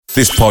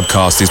This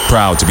podcast is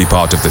proud to be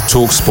part of the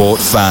TalkSport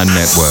Fan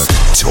Network.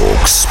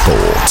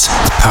 TalkSport.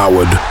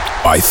 Powered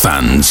by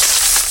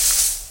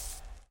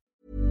fans.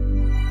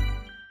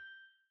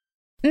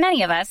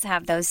 Many of us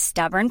have those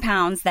stubborn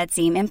pounds that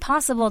seem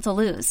impossible to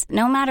lose,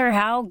 no matter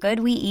how good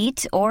we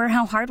eat or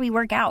how hard we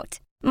work out.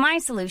 My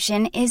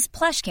solution is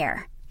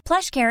PlushCare.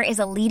 PlushCare is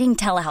a leading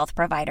telehealth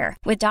provider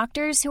with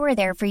doctors who are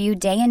there for you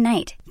day and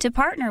night to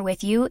partner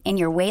with you in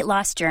your weight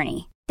loss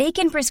journey. They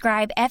can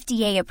prescribe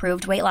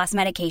FDA-approved weight loss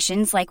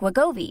medications like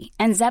Wegovy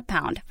and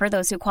Zepbound for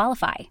those who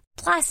qualify.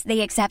 Plus,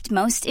 they accept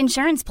most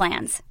insurance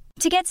plans.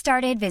 To get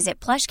started, visit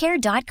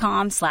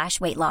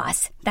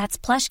plushcare.com/weightloss. That's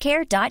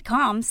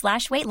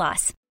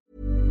plushcare.com/weightloss.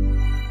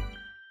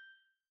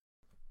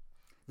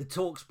 The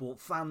TalkSport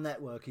Fan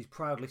Network is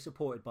proudly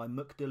supported by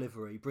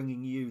McDelivery,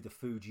 bringing you the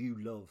food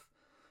you love.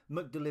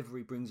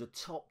 McDelivery brings a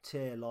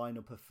top-tier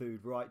lineup of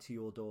food right to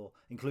your door,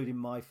 including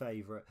my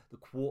favourite, the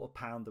Quarter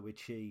Pounder with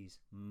cheese.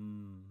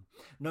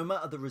 No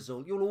matter the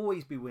result, you'll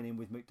always be winning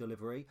with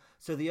McDelivery,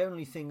 so the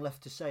only thing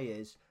left to say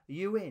is, are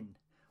you in?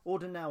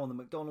 Order now on the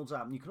McDonald's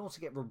app, and you can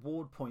also get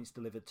reward points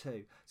delivered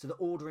too, so that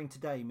ordering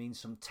today means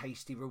some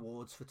tasty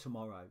rewards for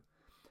tomorrow.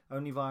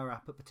 Only via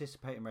app at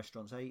participating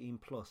restaurants.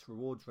 18+.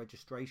 Rewards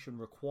registration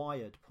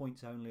required.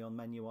 Points only on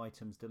menu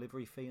items.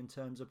 Delivery fee and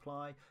terms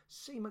apply.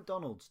 See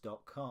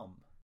mcdonalds.com.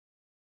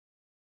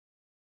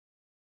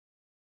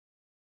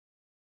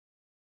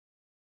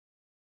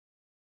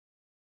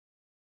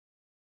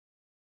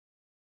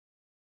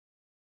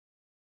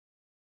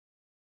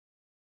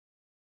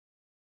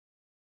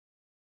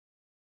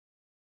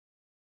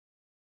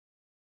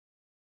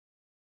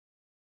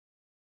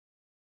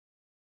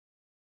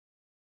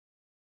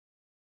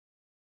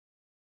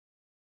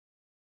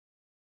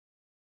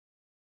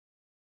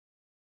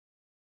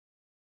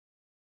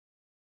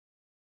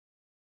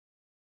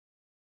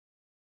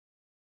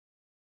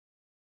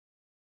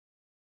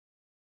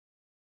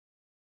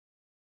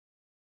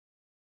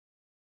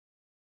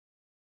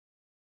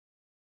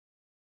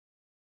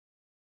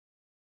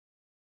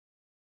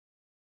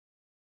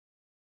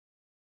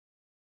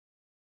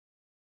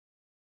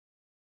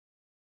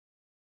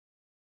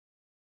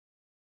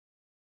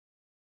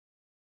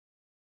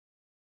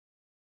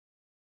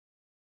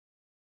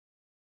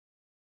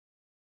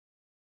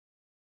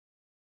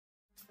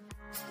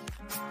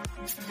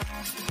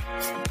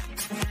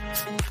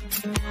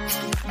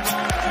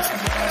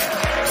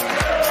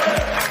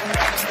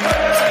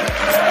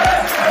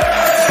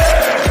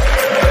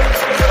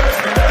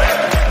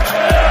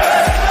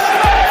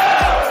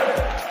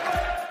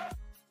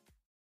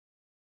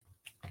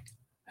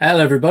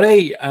 Hello,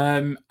 everybody,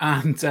 and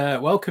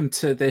welcome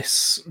to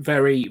this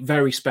very,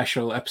 very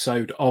special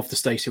episode of the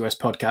Stacey West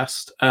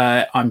podcast.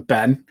 I'm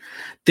Ben.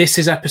 This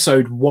is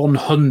episode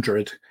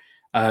 100,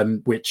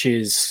 which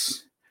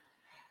is...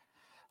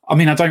 I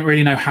mean, I don't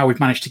really know how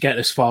we've managed to get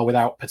this far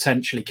without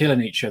potentially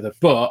killing each other,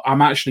 but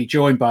I'm actually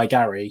joined by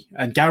Gary,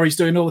 and Gary's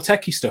doing all the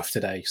techie stuff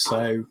today,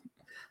 so...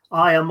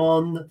 I am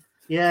on...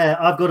 Yeah,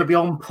 I've got to be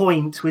on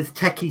point with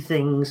techie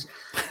things.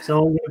 So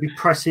I'm going to be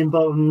pressing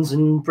buttons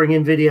and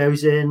bringing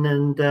videos in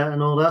and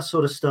all that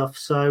sort of stuff.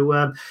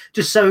 So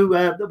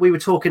we were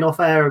talking off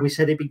air and we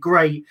said it'd be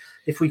great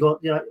if we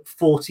got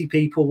 40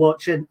 people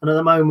watching. And at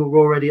the moment, we're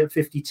already at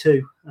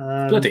 52.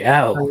 Bloody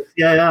hell. So,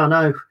 yeah, I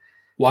know.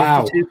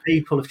 Wow. 52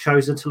 people have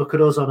chosen to look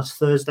at us on a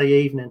Thursday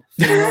evening.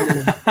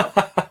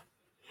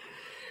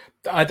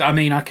 I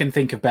mean, I can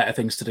think of better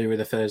things to do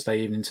with a Thursday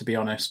evening, to be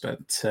honest,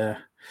 but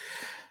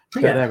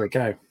there we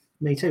go.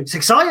 Me too. It's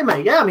exciting,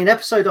 mate. Yeah, I mean,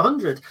 episode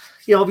 100.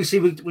 Yeah, obviously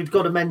we've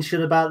got to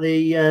mention about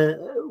the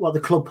what the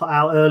club put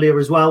out earlier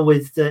as well,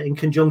 with in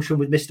conjunction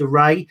with Mr.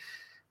 Ray.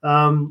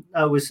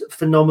 That was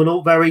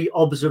phenomenal, very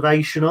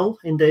observational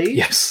indeed.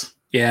 Yes,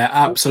 yeah,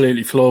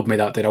 absolutely floored me.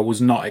 That did. I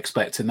was not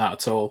expecting that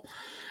at all.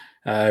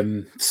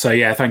 So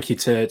yeah, thank you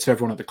to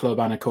everyone at the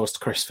club and of course to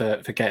Chris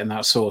for getting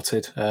that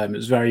sorted. It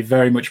was very,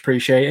 very much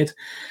appreciated.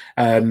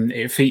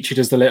 It featured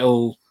as the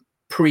little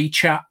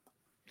pre-chat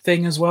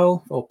thing as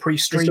well, or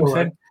pre-stream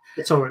thing.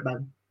 It's all right,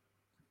 man.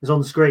 It's on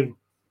the screen.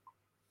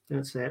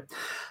 That's it.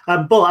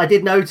 But I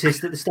did notice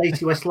that the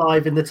Stacey West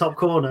Live in the top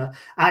corner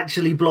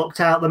actually blocked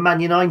out the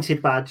Man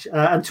United badge,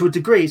 and to a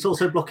degree, it's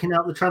also blocking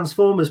out the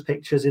Transformers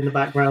pictures in the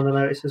background. I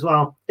noticed as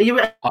well.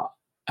 I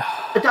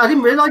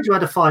didn't realise you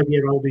had a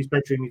 5-year-old whose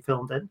bedroom you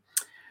filmed in.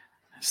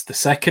 It's the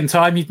second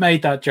time you've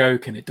made that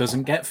joke, and it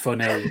doesn't get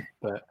funny.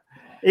 But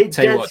it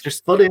gets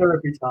just funnier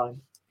every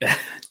time.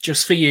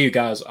 Just for you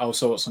guys, I'll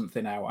sort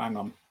something out. Hang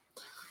on.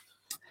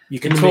 You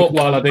can talk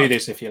while I do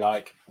this if you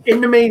like. In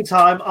the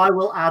meantime, I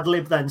will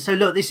ad-lib then. So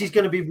look, this is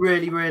going to be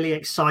really, really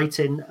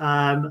exciting.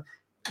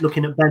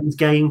 Looking at Ben's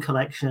game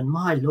collection.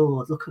 My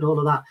Lord, look at all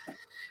of that.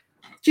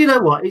 Do you know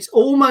what? It's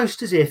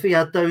almost as if he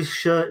had those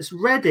shirts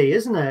ready,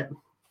 isn't it?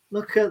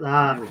 Look at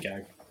that. There we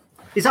go.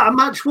 Is that a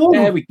match worn?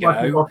 There we go.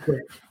 Is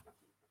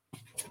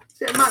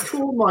it a match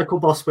worn Michael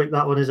Bostwick,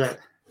 that one, is it?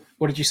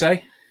 What did you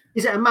say?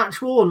 Is it a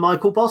match worn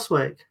Michael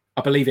Bostwick?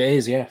 I believe it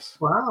is, yes.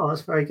 Wow,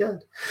 that's very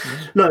good.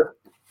 Yeah. Look,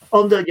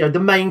 on the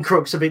main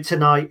crux of it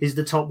tonight is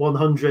the top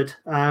 100.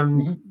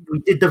 We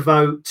did the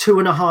vote,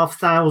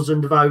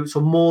 2,500 votes,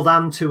 or more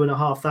than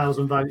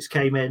 2,500 votes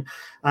came in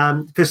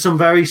for some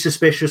very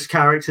suspicious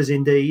characters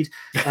indeed.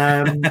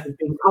 There's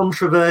been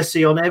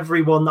controversy on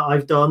every one that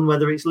I've done,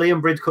 whether it's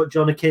Liam Bridcut,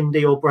 John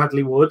Akindi, or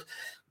Bradley Wood.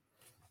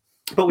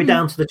 But we're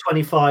down to the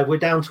 25. We're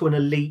down to an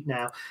elite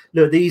now.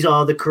 Look, these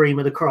are the cream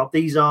of the crop.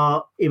 These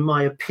are, in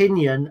my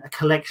opinion, a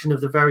collection of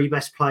the very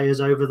best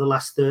players over the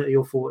last 30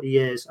 or 40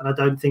 years. And I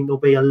don't think there'll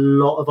be a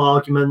lot of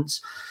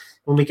arguments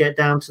when we get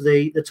down to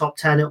the top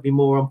 10. It'll be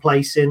more on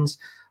placings.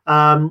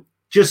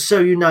 Just so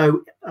you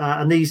know,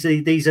 and this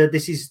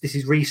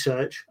is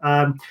research.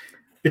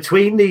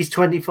 Between these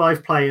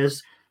 25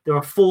 players, there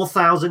are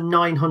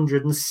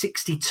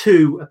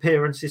 4,962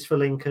 appearances for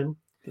Lincoln.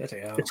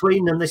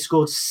 Between them, they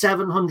scored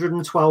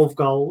 712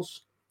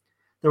 goals.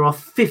 There are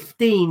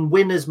 15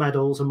 winners'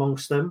 medals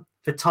amongst them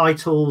for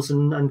titles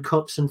and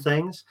cups and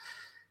things.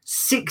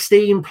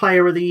 16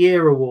 Player of the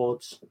Year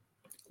awards.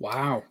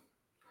 Wow.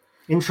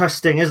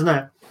 Interesting, isn't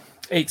it?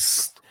 It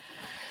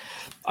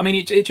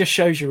just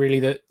shows you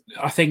really that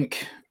I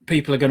think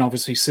people are going to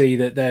obviously see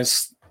that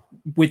there's,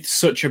 with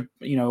such a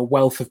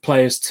wealth of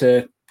players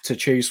to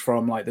choose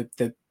from, like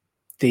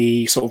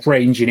the sort of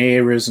range in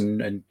eras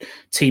and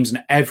teams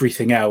and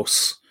everything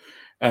else.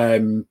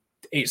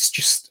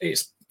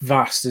 It's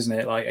vast, isn't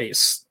it? Like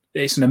it's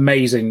an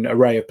amazing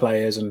array of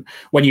players. And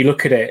when you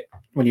look at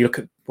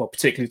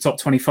particularly the top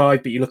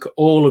 25, but you look at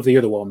all of the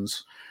other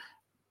ones,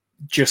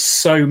 just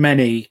so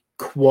many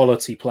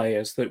quality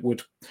players that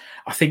would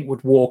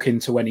walk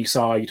into any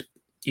side,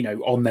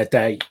 on their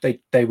day.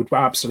 They would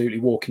absolutely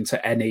walk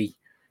into any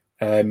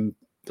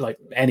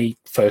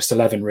first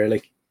 11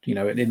 really,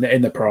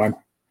 in the prime.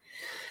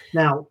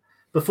 Now,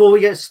 before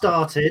we get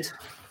started,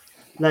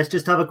 let's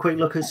just have a quick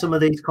look at some of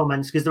these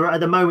comments, because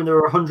at the moment there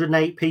are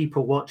 108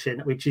 people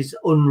watching, which is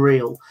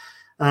unreal.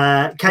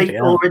 Kate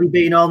already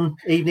been on.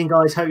 Evening,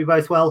 guys. Hope you're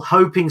both well.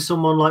 Hoping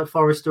someone like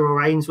Forrester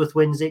or Ainsworth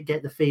wins it.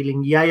 Get the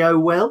feeling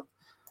Yayo will.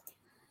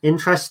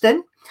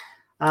 Interesting.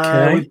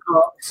 Okay. We've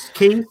got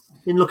Keith.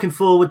 Been looking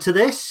forward to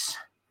this.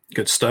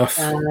 Good stuff.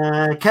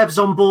 Kev's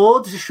on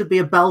board. This should be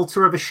a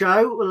belter of a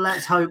show. Well,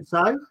 let's hope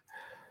so.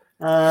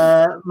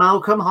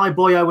 Malcolm, hi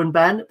Boyo and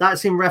Ben.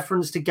 That's in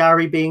reference to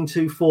Gary being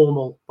too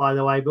formal, by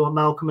the way. But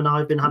Malcolm and I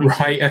have been having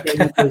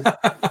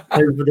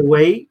over the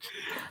week.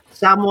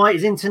 Sam White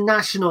is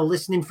international,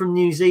 listening from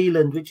New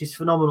Zealand, which is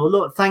phenomenal.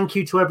 Look, thank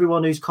you to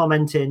everyone who's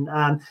commenting.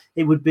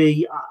 It'd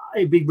be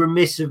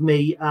remiss of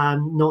me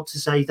not to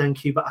say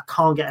thank you, but I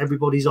can't get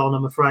everybody's on,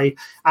 I'm afraid.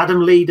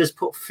 Adam Leaders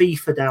put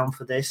FIFA down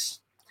for this.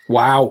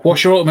 Wow,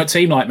 what's your ultimate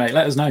team like, mate?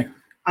 Let us know.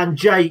 And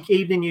Jake,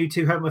 evening, you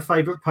two. Hope my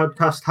favourite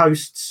podcast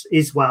host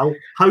is well.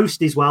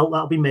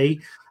 That'll be me.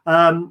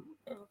 Well,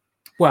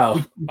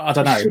 I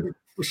don't know.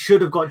 We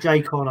should have got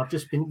Jake on.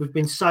 We've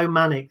been so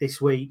manic this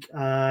week.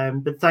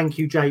 But thank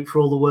you, Jake, for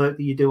all the work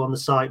that you do on the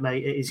site,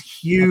 mate. It is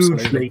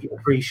hugely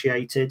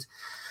appreciated.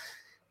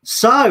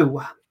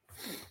 So,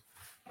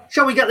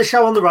 shall we get the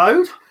show on the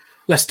road?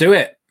 Let's do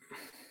it.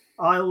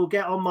 I will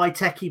get on my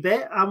techie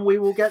bit and we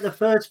will get the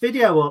first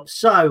video up.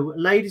 So,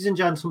 ladies and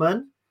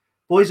gentlemen,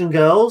 boys and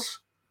girls,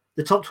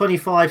 the top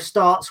 25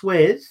 starts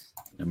with...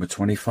 Number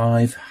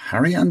 25,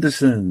 Harry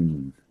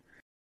Anderson.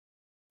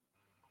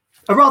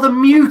 A rather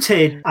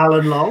muted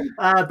Alan Long,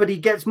 but he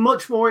gets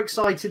much more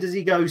excited as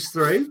he goes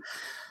through.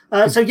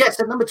 So, yes,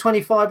 at number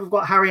 25, we've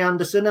got Harry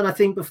Anderson. And I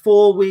think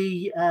before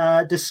we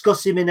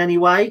discuss him in any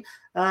way,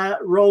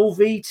 roll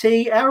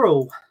VT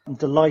Errol. I'm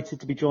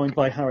delighted to be joined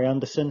by Harry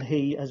Anderson.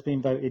 He has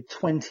been voted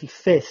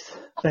 25th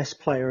best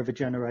player of a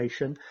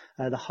generation,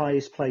 the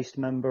highest placed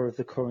member of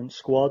the current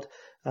squad.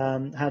 How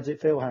does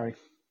it feel, Harry?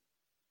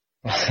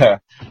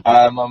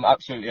 I'm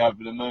absolutely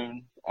over the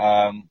moon.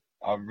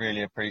 I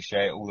really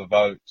appreciate all the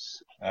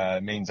votes.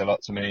 It means a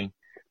lot to me.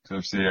 So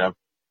obviously, I've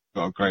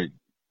got a great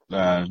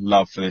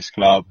love for this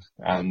club,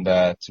 and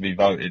to be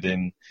voted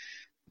in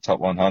the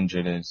top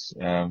 100 is,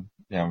 I'm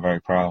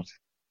very proud.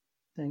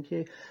 Thank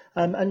you.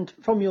 And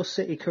from your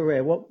City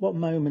career, what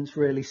moments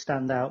really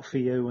stand out for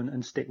you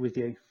and stick with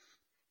you?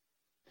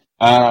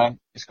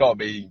 It's got to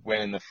be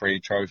winning the 3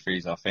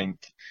 trophies, I think,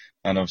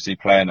 and obviously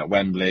playing at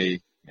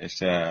Wembley.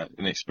 It's an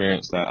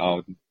experience that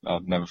I'll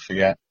never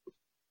forget.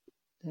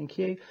 Thank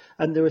you.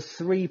 And there are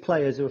 3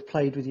 players who have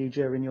played with you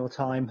during your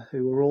time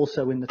who are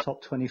also in the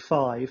top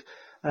 25.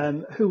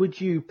 Who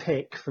would you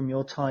pick from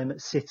your time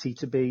at City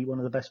to be one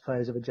of the best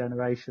players of a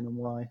generation, and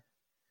why?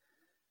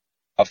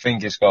 I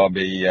think it's got to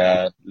be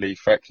Lee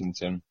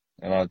Frecklington,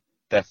 and I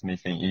definitely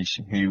think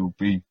he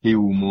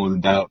will more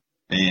than doubt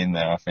be in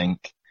there. I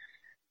think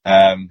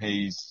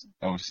he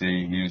was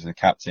the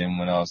captain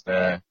when I was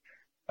there.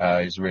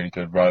 He's a really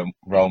good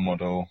role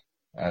model,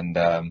 and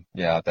I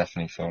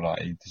definitely feel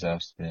like he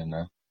deserves to be in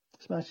there.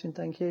 Smashing,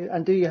 thank you.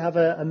 And do you have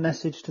a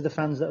message to the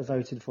fans that have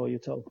voted for you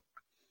at all?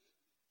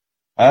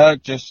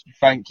 Just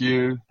thank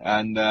you,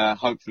 and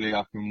hopefully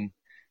I can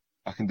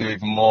do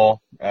even more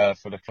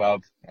for the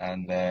club,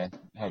 and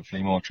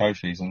hopefully more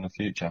trophies in the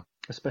future.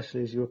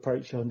 Especially as you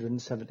approach your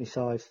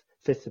 175th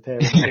 5th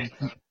appearance, and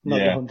not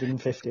Yeah. the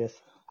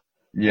 150th.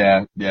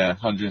 Yeah,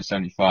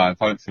 175.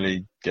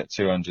 Hopefully get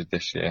 200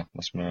 this year.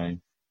 That's my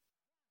aim.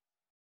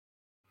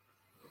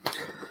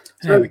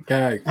 There we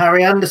go.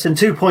 Harry Anderson,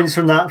 2 points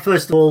from that.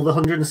 First of all, the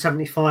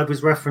 175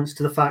 was reference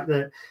to the fact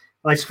that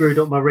I screwed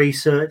up my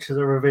research, as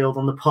I revealed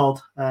on the pod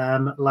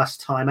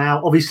last time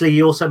out. Obviously,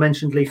 you also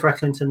mentioned Lee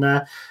Frecklington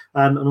there,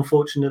 and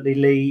unfortunately,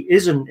 Lee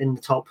isn't in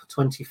the top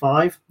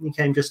 25. He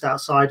came just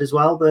outside as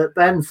well. But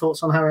Ben,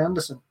 thoughts on Harry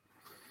Anderson?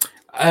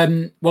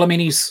 Well, I mean,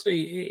 he's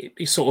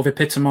sort of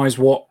epitomised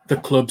what the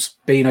club's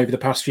been over the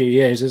past few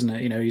years, isn't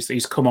it? You know,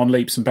 he's come on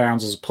leaps and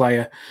bounds as a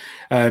player.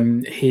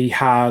 He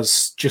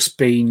has just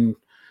been,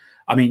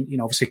 I mean, you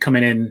know, obviously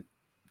coming in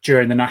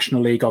during the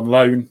National League on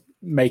loan,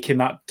 making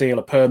that deal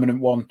a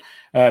permanent one,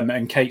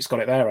 and Kate's got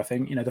it there. I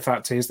think, you know, the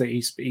fact is that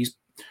he's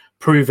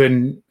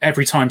proven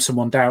every time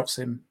someone doubts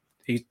him,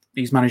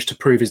 he's managed to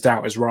prove his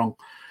doubters wrong.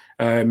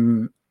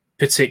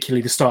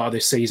 Particularly the start of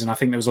this season, I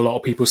think there was a lot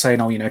of people saying,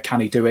 "Oh, you know, can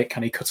he do it?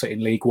 Can he cut it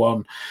in League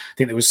One?" I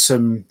think there was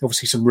some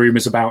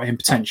rumours about him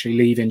potentially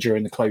leaving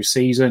during the close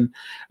season,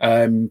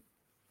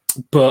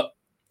 but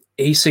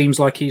he seems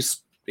like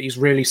he's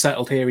really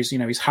settled here.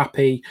 He's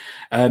happy,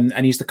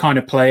 and he's the kind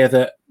of player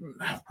that,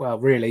 well,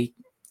 really,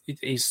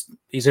 he's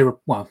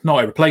not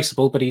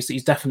irreplaceable, but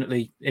he's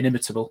definitely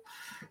inimitable.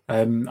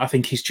 I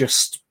think he's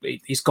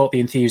got the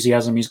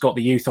enthusiasm, he's got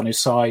the youth on his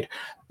side,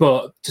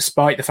 but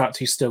despite the fact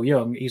he's still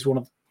young, he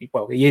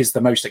is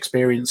the most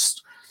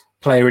experienced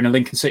player in a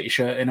Lincoln City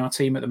shirt in our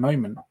team at the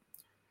moment.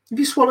 Have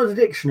you swallowed a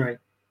dictionary?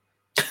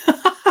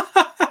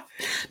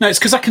 No, it's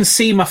because I can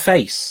see my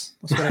face.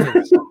 That's what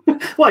it is.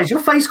 Why, has your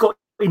face got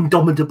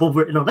Indomitable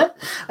written on it?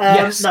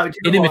 Yes, no,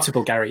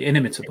 inimitable, Gary,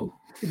 inimitable.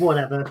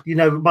 Whatever. You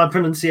know, my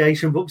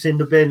pronunciation book's in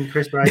the bin,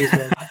 Chris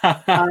Brazen.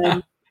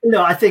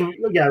 No, I think,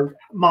 you know,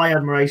 my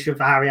admiration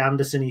for Harry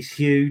Anderson is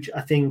huge.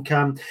 I think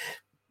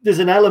there's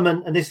an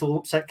element, and this will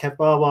upset Kev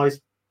Barwise,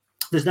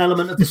 there's an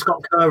element of the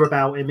Scott Kerr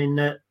about him in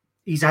that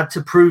he's had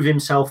to prove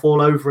himself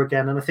all over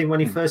again. And I think when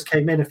he first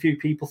came in, a few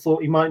people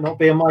thought he might not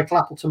be a Michael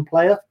Appleton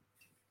player.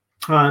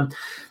 I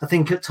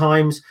think at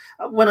times,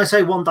 when I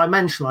say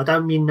one-dimensional, I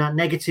don't mean that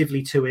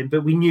negatively to him,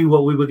 but we knew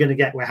what we were going to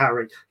get with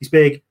Harry. He's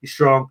big, he's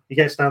strong, he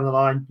gets down the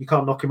line, you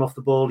can't knock him off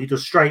the ball, he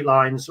does straight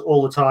lines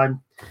all the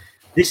time.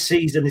 This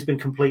season has been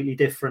completely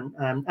different.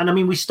 And I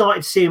mean, we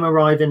started to see him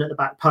arriving at the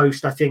back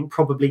post, I think,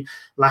 probably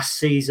last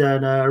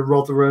season.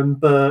 Rotherham,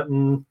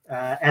 Burton,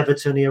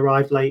 Everton, he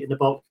arrived late in the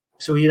box.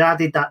 So he had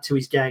added that to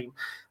his game.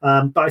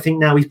 But I think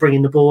now he's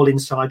bringing the ball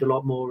inside a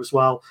lot more as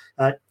well.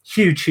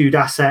 Huge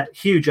asset,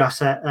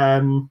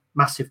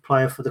 massive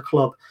player for the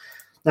club.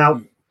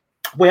 Now,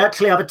 we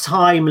actually have a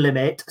time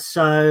limit.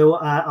 So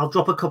I'll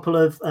drop a couple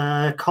of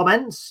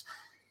comments.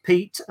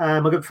 Pete,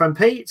 my good friend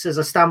Pete, says,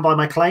 I stand by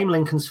my claim,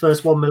 Lincoln's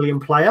first 1 million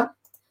player.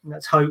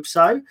 Let's hope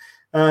so.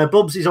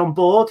 Bubs is on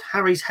board.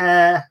 Harry's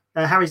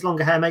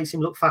longer hair makes him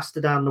look faster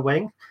down the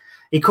wing.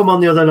 He come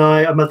on the other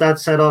night and my dad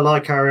said, I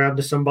like Harry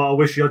Anderson, but I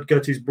wish he had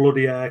got his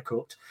bloody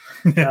haircut.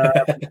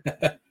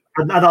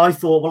 And I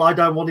thought, well, I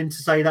don't want him to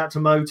say that to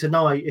Mo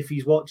tonight if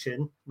he's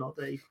watching. Not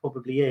that he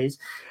probably is.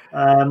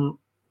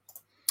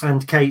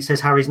 And Kate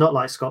says, Harry's not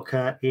like Scott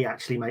Kerr. He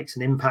actually makes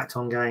an impact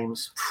on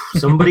games.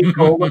 Somebody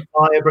call the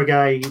fire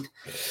brigade.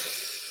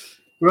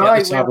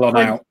 Right,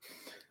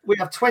 we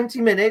have 20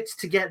 minutes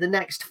to get the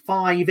next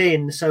 5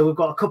 in. So we've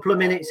got a couple of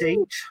minutes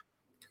each.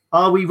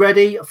 Are we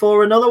ready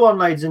for another one,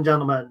 ladies and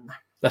gentlemen?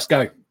 Let's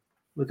go.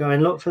 We're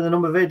going look for the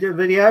number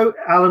video.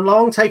 Alan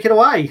Long, take it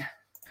away.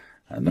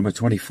 At number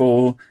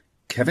 24,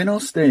 Kevin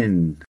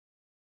Austin.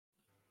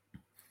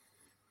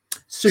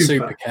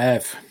 Super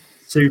Kev.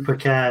 Super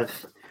Kev.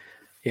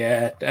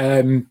 Yeah.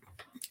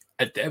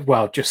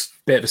 Well, just a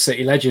bit of a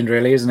City legend,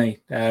 really, isn't he?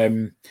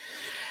 I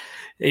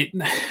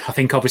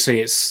think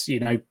obviously it's, you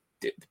know,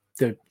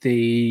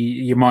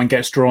 your mind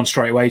gets drawn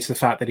straight away to the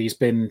fact that he's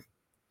been,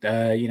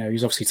 you know,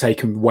 he's obviously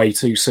taken way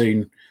too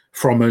soon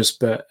from us,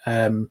 but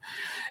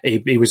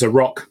he was a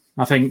rock.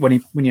 I think when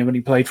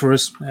he played for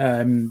us,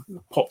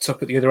 popped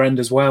up at the other end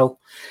as well.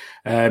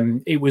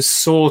 It was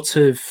sort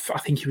of, I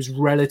think he was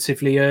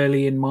relatively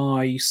early in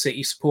my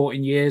City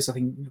supporting years. I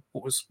think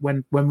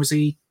when was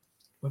he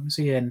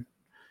in?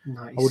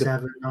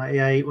 97,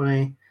 98, when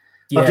he.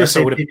 Yeah, I've just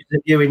seen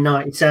you in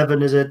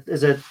 97 as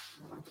a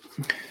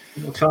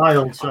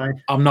child. So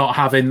I'm not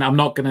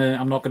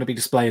gonna be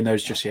displaying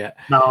those just yet.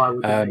 No, I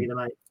wouldn't either,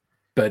 mate.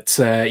 But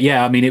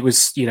yeah, I mean, it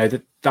was, you know,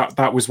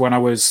 that was when I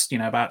was, you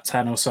know, about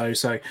 10 or so.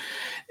 So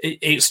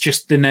it's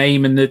just the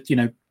name and the, you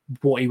know,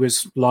 what he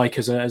was like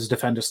as a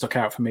defender stuck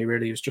out for me.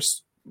 Really, he was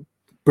just a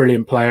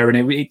brilliant player,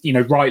 and it, you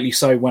know, rightly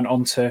so, went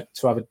on to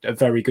have a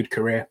very good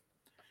career.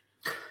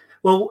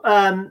 Well,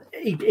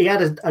 he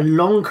had a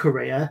long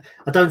career.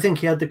 I don't think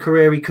he had the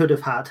career he could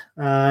have had.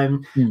 I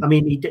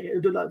mean, he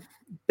did a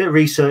bit of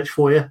research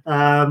for you.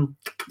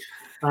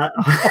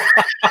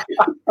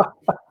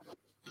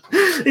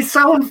 It's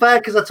so unfair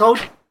because I told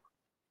you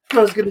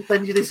I was going to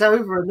send you this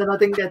over, and then I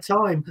didn't get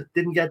time.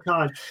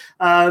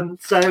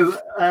 So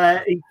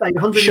he played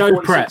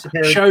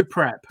 146 Show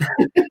prep.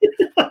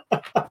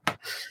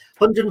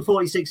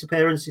 146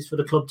 appearances for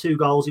the club, 2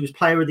 goals. He was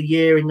Player of the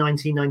Year in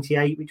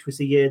 1998, which was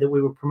the year that we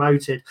were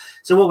promoted.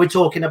 So what we're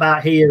talking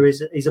about here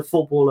is a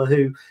footballer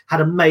who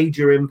had a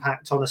major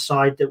impact on a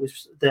side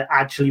that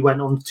actually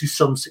went on to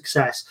some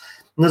success.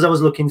 And as I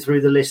was looking through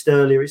the list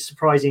earlier, it's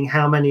surprising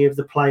how many of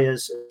the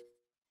players,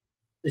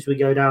 as we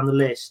go down the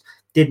list,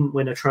 didn't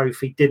win a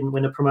trophy, didn't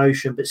win a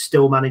promotion, but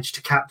still managed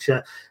to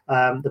capture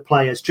the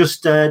players.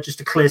 Just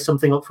to clear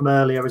something up from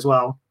earlier as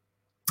well.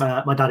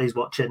 My dad is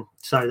watching,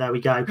 so there we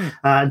go.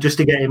 And just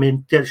to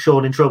get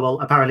Sean in trouble,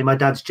 apparently my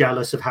dad's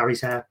jealous of Harry's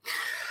hair.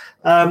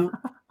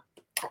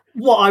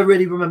 What I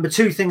really remember,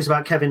 2 things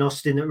about Kevin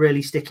Austin that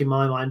really stick in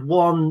my mind.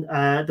 One,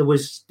 there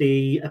was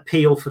the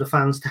appeal for the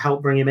fans to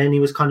help bring him in. He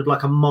was kind of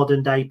like a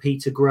modern day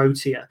Peter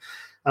Grotier.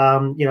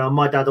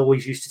 My dad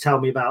always used to tell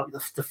me about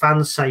the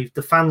fans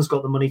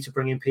got the money to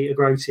bring in Peter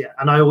Grotier.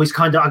 And I always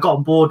I got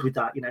on board with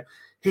that.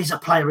 Here's a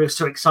player who's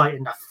so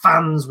exciting. The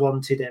fans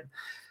wanted him.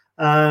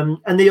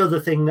 And the other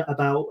thing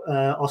about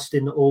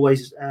Austin that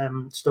always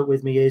stuck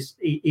with me is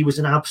he was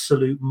an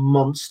absolute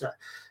monster.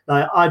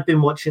 I'd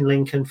been watching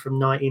Lincoln from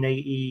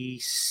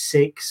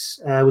 1986,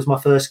 was my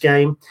first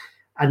game.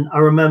 And I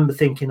remember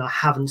thinking, I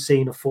haven't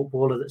seen a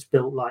footballer that's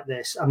built like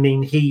this. I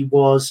mean, he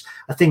was,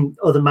 I think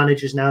other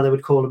managers now, they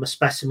would call him a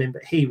specimen,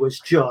 but he was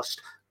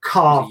just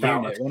carved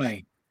out.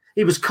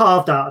 He was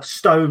carved out of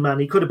stone, man.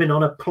 He could have been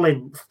on a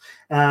plinth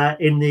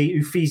in the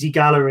Uffizi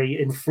Gallery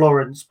in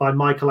Florence by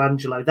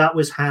Michelangelo. That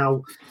was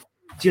how,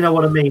 do you know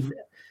what I mean?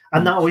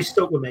 And that always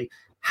stuck with me.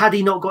 Had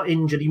he not got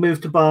injured, he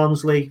moved to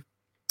Barnsley,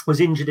 was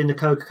injured in the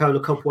Coca-Cola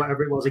Cup,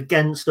 whatever it was,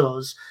 against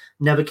us,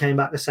 never came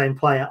back the same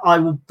player. I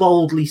will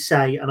boldly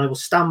say, and I will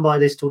stand by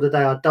this till the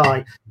day I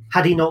die,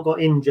 had he not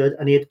got injured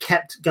and he had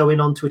kept going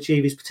on to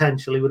achieve his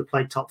potential, he would have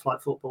played top-flight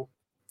football.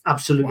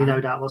 Absolutely no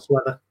doubt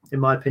whatsoever,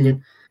 in my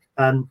opinion.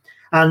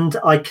 And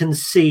I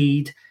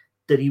concede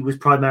that he was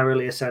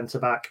primarily a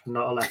centre-back,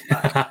 not a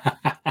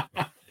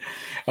left-back.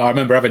 I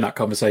remember having that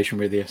conversation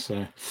with you.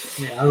 So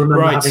yeah, I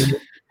remember having...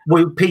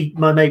 Pete,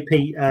 my mate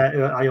Pete,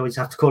 I always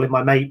have to call him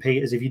my mate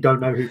Pete, as if you don't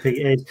know who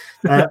Pete is,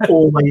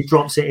 always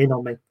drops it in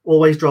on me.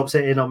 Always drops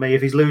it in on me.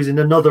 If he's losing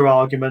another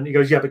argument, he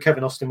goes, yeah, but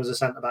Kevin Austin was a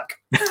centre-back.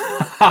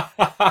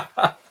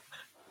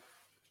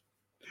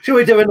 Shall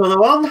we do another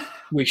one?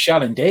 We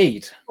shall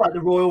indeed. Like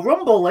the Royal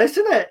Rumble,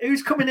 isn't it?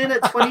 Who's coming in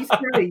at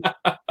 23?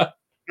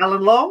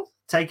 Alan Long,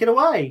 take it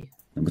away.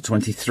 Number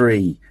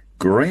 23,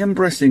 Graham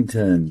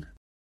Bressington.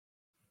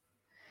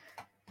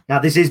 Now,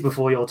 this is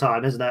before your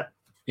time, isn't it?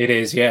 It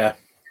is, yeah.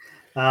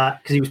 Because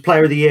he was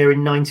Player of the Year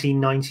in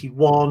 1991,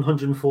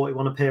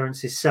 141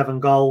 appearances, 7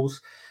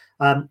 goals.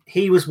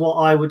 He was what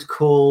I would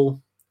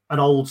call an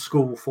old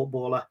school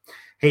footballer.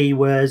 He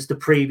was the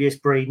previous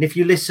breed. And if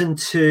you listen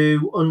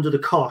to Under the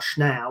Cosh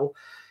now,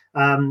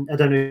 I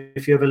don't know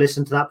if you ever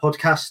listened to that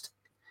podcast.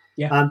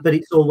 Yeah. But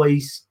it's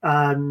always,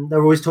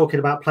 they're always talking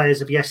about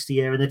players of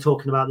yesteryear, and they're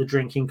talking about the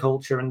drinking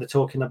culture, and they're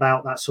talking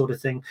about that sort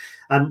of thing.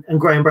 And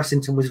Graham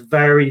Bressington was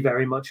very,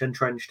 very much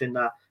entrenched in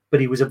that.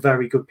 But he was a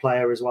very good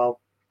player as well.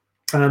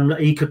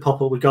 He could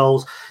pop up with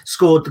goals.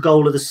 Scored the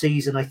goal of the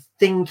season. I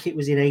think it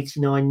was in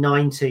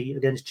 89-90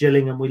 against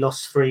Gillingham. We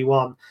lost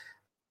 3-1.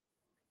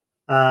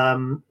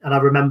 And I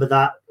remember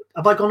that.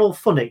 Have I gone all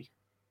funny?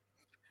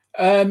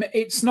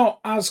 It's not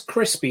as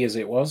crispy as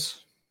it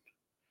was.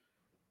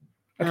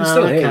 I can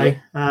still hear you.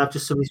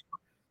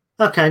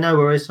 Okay, no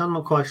worries. I'm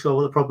not quite sure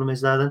what the problem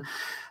is there then.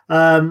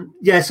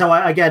 So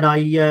I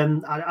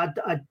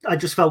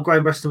just felt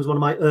Graham Bressington was one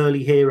of my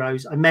early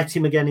heroes. I met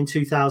him again in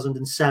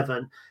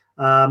 2007,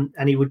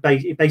 and he would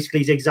basically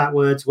his exact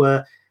words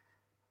were,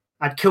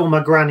 "I'd kill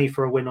my granny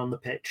for a win on the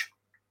pitch."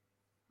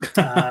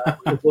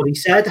 Was what he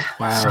said.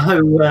 Wow.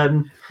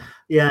 So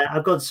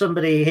I've got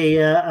somebody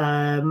here.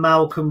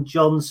 Malcolm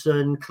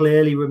Johnson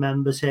clearly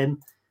remembers him.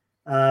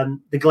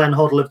 The Glenn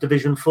Hoddle of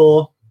Division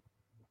 4.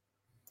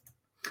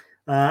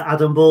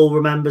 Adam Ball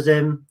remembers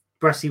him.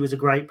 Bressy was a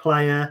great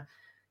player.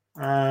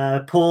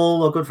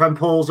 Paul, our good friend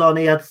Paul's on.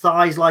 He had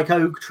thighs like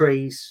oak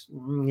trees.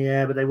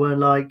 Yeah, but they weren't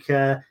like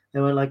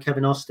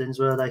Kevin Austin's,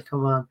 were they?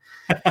 Come on.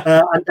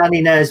 And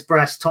Danny Nez,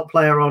 Brest, top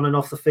player on and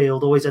off the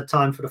field. Always had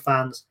time for the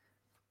fans.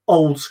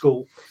 Old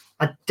school.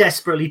 I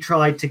desperately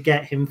tried to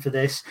get him for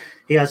this.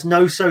 He has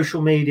no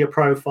social media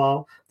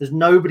profile. There's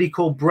nobody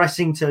called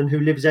Bressington who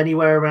lives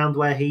anywhere around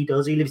where he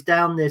does. He lives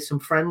down near some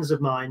friends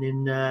of mine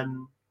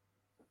in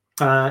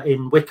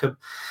Wickham.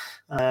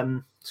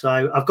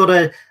 So I've got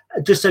to,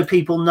 just so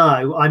people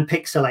know, I'm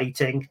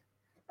pixelating.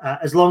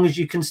 As long as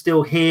you can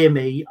still hear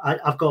me,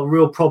 I've got a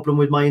real problem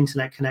with my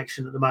internet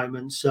connection at the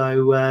moment.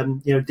 So,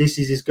 this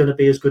is going to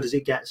be as good as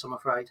it gets, I'm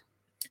afraid.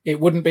 It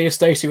wouldn't be a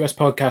Stacey West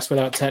podcast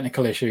without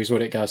technical issues,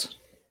 would it, Gaz?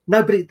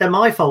 No, but they're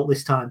my fault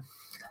this time.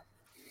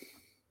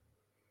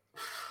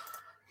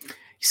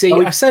 See,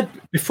 I said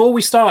before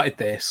we started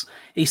this,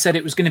 he said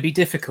it was going to be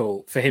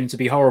difficult for him to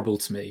be horrible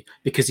to me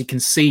because he can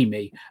see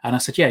me. And I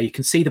said, yeah, you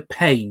can see the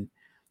pain.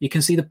 You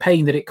can see the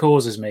pain that it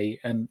causes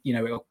me. And,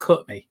 it'll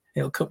cut me.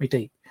 It'll cut me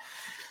deep.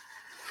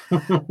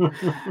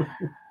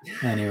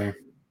 Anyway.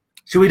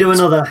 Should we do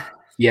another?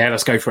 Yeah,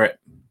 let's go for it.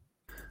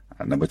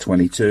 At number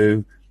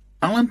 22,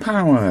 Alan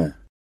Power.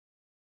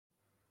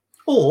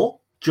 Or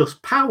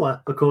just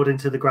Power, according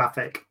to the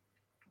graphic.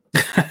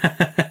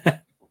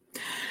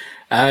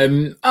 I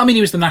mean,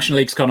 he was the National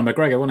League's Conor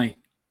McGregor, wasn't he?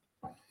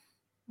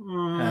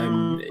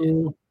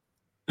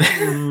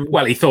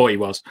 Well, he thought he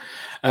was.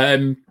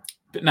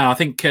 But no, I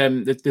think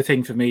the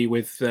thing for me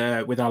with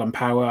Alan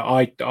Power,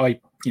 I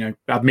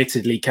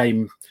admittedly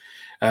came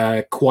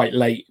quite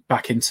late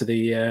back into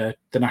the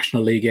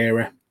National League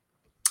era.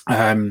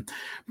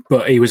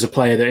 But he was a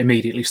player that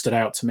immediately stood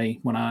out to me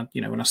when I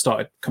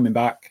started coming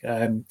back.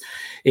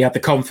 He had the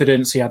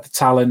confidence, he had the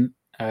talent,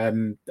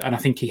 and I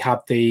think he had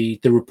the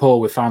rapport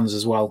with fans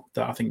as well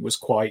that I think was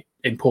quite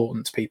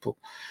important to people.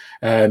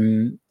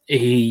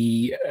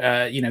 He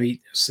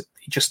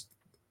just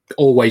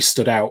always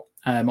stood out.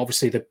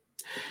 Obviously, at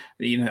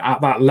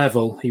that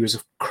level, he was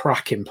a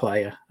cracking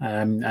player.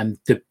 And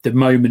the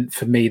moment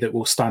for me that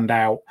will stand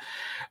out,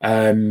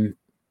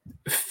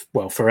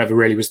 forever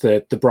really, was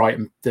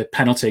the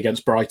penalty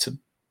against Brighton.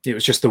 It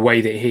was just the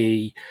way that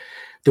he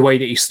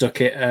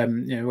stuck it,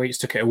 the way he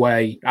stuck it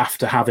away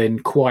after having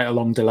quite a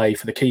long delay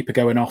for the keeper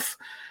going off,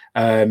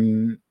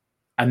 and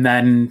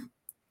then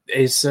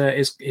his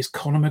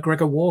Conor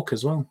McGregor walk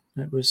as well.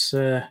 It was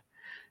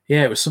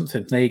it was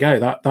something. There you go,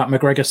 that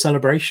McGregor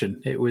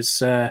celebration. It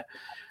was a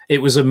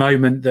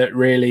moment that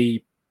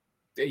really,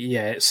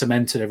 it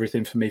cemented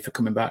everything for me for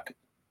coming back.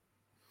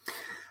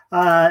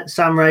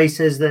 Sam Ray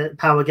says that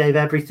Power gave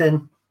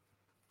everything.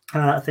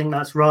 I think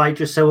that's right.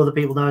 Just so other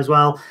people know as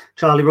well,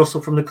 Charlie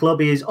Russell from the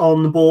club, he is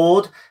on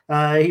board.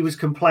 He was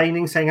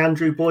complaining, saying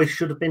Andrew Boyce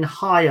should have been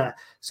higher.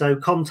 So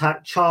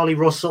contact Charlie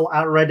Russell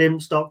at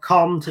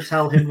redimps.com to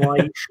tell him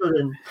why he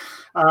shouldn't.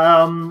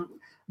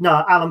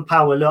 No, Alan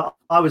Power, look,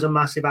 I was a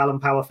massive Alan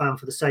Power fan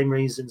for the same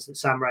reasons that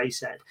Sam Ray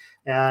said,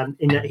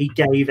 in that he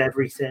gave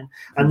everything.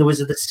 And there was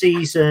the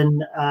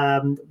season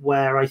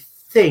where I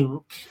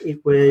think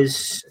it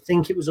was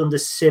under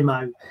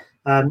Simo,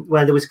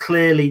 where there was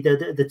clearly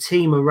the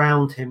team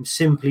around him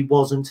simply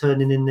wasn't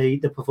turning in the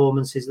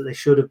performances that they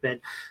should have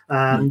been.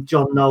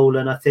 John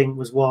Nolan, I think,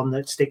 was one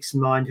that sticks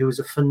in mind, who was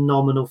a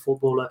phenomenal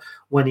footballer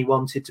when he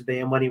wanted to be,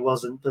 and when he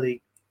wasn't, but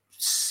he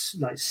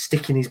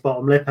sticking his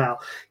bottom lip out.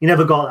 You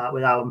never got that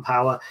with Alan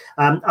Power.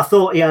 I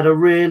thought he had a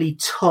really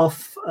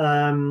tough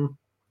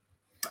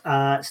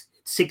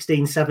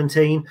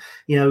 16-17.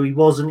 He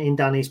wasn't in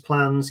Danny's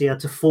plans. He had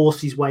to force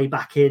his way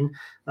back in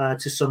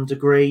to some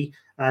degree.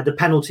 The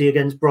penalty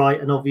against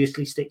Brighton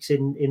obviously sticks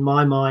in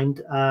my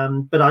mind,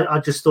 but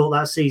I just thought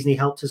that season he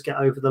helped us get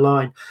over the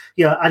line.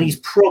 And he's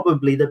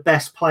probably the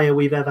best player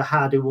we've ever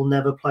had who will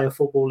never play a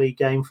Football League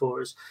game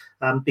for us,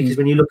 because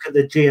when you look at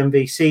the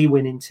GMVC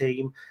winning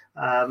team,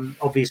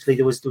 obviously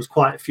there was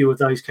quite a few of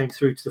those came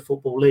through to the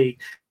Football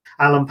League.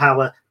 Alan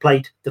Power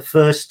played the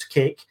first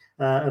kick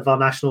of our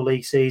National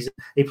League season.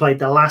 He played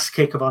the last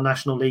kick of our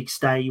National League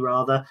stay,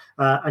 rather,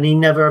 and he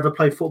never ever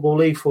played Football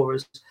League for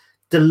us.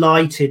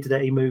 Delighted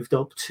that he moved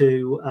up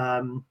to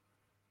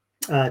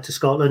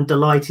Scotland.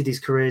 Delighted his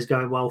career is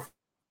going well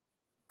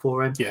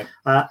for him. Yeah,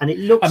 and it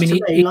looks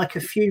to me like a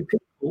few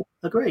people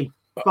agree.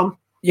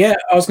 Yeah,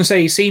 I was going to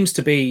say he seems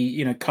to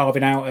be,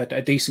 carving out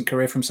a decent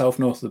career for himself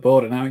north of the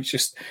border now.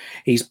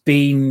 He's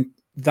been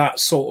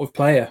that sort of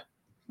player.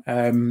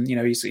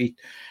 He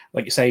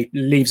like you say,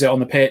 leaves it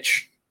on the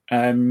pitch,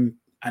 and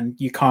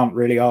you can't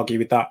really argue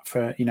with that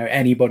for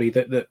anybody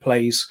that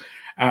plays.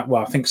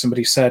 I think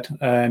somebody said.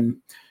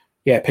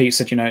 Pete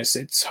said,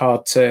 it's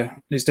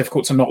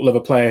difficult to not love a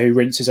player who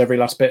rinses every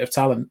last bit of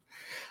talent.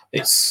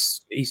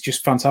 He's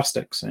just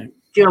fantastic. So, do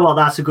you know what?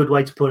 That's a good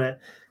way to put it.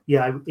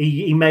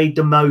 He made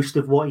the most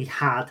of what he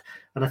had,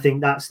 and I think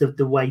that's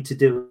the way to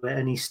do it,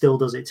 and he still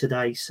does it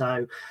today.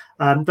 So,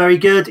 very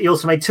good. He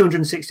also made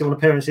 261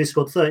 appearances,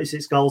 scored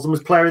 36 goals, and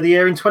was Player of the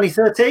Year in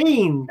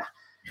 2013.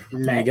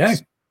 There you go.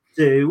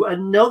 Do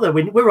another.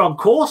 We're on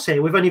course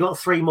here. We've only got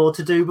 3 more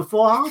to do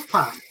before half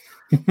past.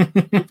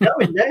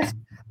 Going this.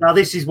 Now,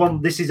 this is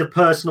a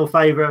personal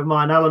favourite of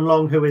mine. Alan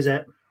Long, who is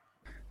it?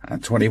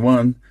 At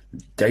 21,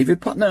 David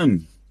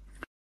Putnam.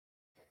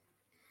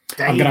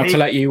 I'm going to have to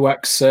let you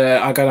wax.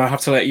 I'm going to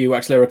have to let you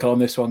wax lyrical on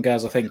this one,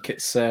 Gaz. I think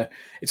it's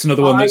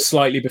another one that's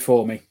slightly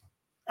before me.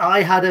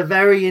 I had a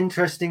very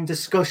interesting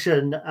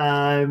discussion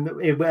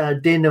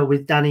at dinner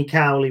with Danny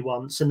Cowley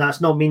once, and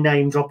that's not me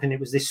name dropping. It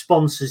was this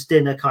sponsors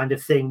dinner kind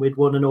of thing. We'd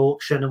won an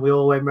auction, and we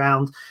all went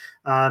round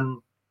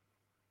to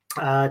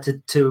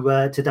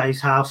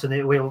Dave's house,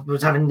 and we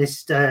was having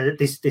this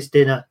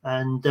dinner,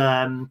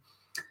 and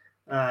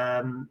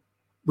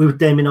we were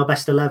naming our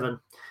best 11.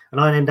 And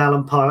I named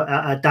I'm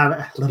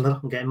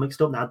getting mixed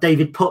up now.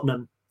 David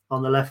Putnam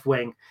on the left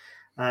wing.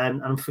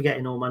 I'm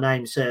forgetting all my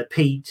names.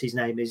 Pete, his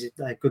name is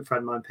a good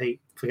friend of mine.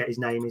 Pete, forget his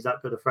name. He's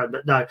that good a friend.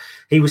 But no,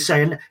 he was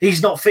saying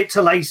he's not fit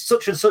to lace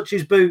such and such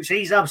his boots.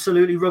 He's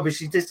absolutely rubbish.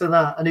 He's this and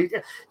that. And do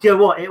you know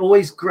what? It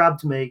always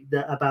grabbed me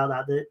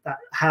about that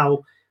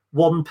how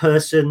one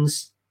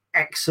person's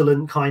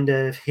excellent kind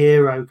of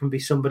hero can be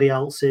somebody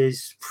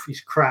else's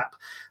crap.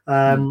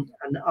 And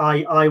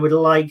I would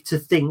like to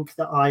think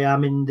that I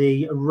am in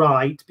the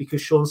right,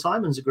 because Sean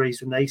Simons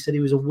agrees with me. He said he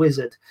was a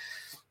wizard.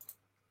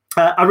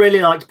 I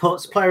really liked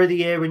Putts, Player of the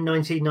Year in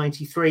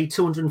 1993,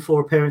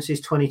 204 appearances,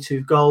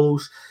 22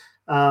 goals.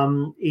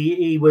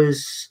 He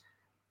was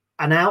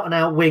an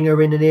out-and-out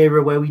winger in an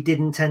era where we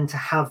didn't tend to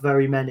have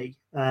very many,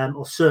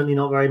 or certainly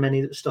not very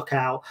many that stuck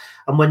out.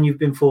 And when you've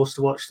been forced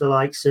to watch the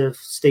likes of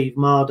Steve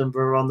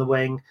Mardenborough on the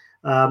wing,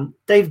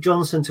 Dave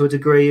Johnson to a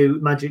degree,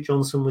 Magic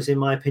Johnson was, in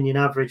my opinion,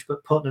 average,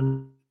 but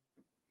Putnam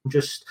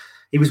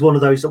he was one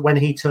of those that when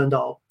he turned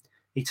up,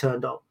 he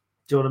turned up.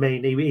 Do you know what I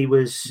mean? He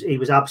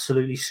was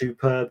absolutely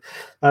superb.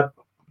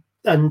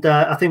 And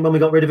I think when we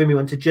got rid of him, he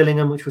went to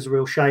Gillingham, which was a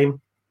real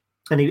shame.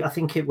 And I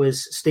think it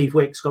was Steve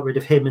Wicks got rid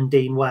of him and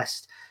Dean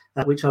West,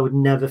 which I would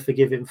never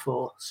forgive him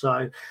for.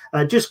 So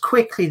just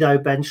quickly, though,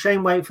 Ben,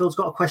 Shane Wakefield's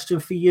got a question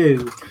for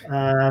you.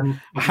 I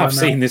have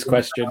seen this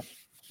question.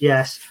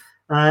 Yes.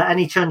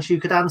 Any chance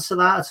you could answer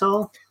that at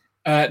all?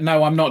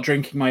 No, I'm not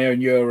drinking my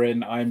own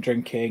urine. I'm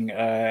drinking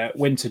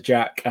Winter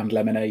Jack and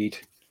lemonade.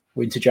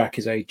 Winter Jack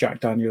is a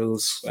Jack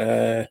Daniels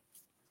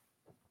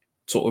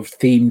sort of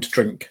themed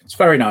drink. It's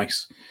very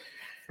nice.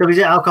 So is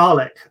it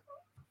alcoholic?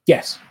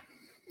 Yes.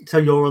 So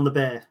you're on the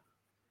beer?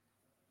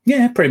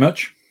 Yeah, pretty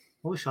much.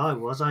 I wish I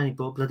was. I only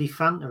brought bloody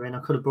Fanta in. I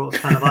could have brought a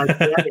can of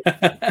IPA.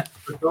 I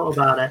thought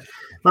about it.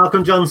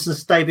 Malcolm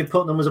Johnson's David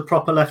Putnam was a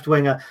proper left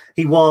winger.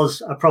 He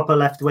was a proper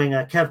left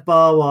winger. Kev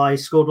Barwise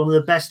scored one of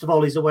the best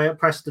volleys away at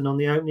Preston on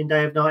the opening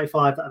day of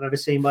 95 that I've ever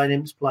seen by an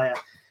Imps player.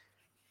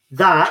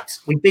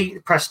 We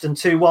beat Preston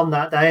 2-1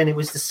 that day, and it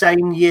was the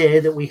same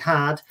year that we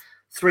had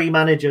 3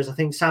 managers. I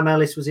think Sam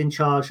Ellis was in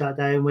charge that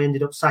day, and we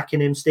ended up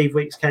sacking him. Steve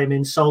Wicks came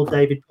in, sold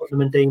David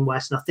Putnam and Dean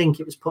West, and I think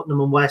it was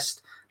Putnam and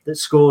West that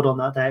scored on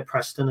that day at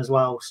Preston as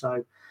well.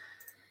 So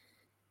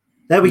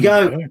there we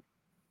go. Okay.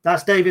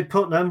 That's David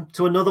Putnam.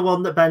 To another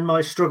one that Ben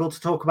might struggle to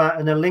talk about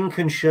in a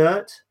Lincoln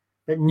shirt,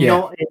 but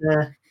not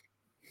in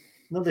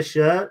another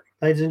shirt.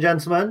 Ladies and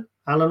gentlemen,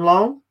 Alan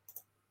Long.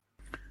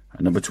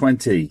 And number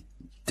 20,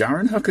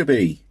 Darren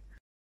Huckabee.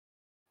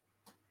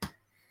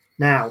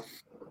 Now,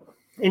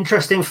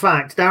 interesting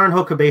fact, Darren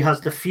Huckabee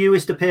has the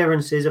fewest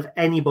appearances of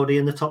anybody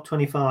in the top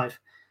 25.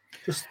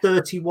 Just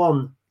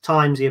 31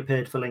 times he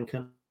appeared for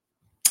Lincoln.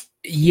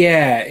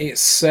 Yeah,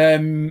 it's I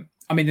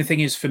mean, the thing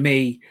is, for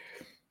me,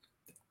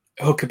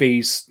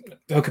 Huckabee's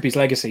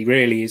legacy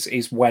really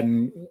is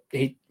when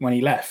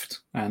he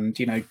left, and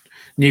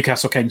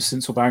Newcastle came to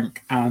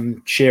Sincilbank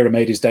and Shearer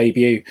made his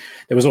debut.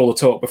 There was all the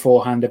talk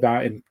beforehand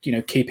about him,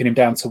 keeping him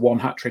down to 1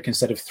 hat-trick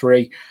instead of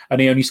 3,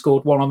 and he only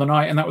scored 1 on the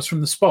night, and that was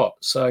from the spot.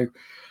 So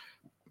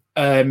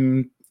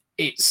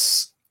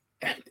he's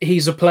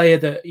a player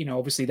that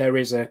obviously there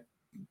is an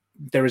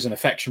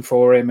affection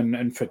for him,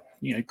 and for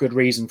good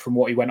reason from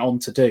what he went on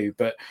to do,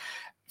 but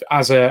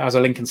as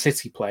a Lincoln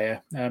City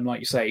player, like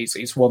you say,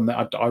 it's one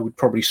that I would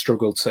probably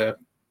struggle to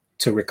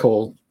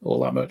recall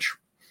all that much.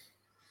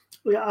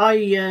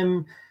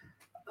 I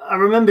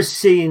remember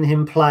seeing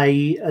him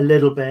play a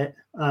little bit.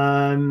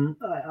 I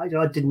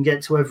didn't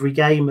get to every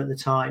game at the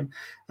time.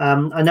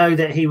 I know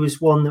that he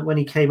was one that when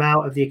he came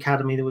out of the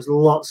academy, there was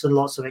lots and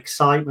lots of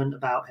excitement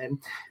about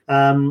him.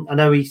 I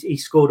know he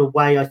scored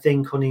away, I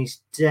think, on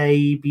his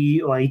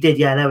debut. Or he did,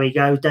 yeah, there we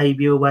go.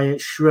 Debut away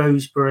at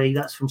Shrewsbury.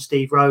 That's from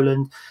Steve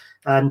Rowland.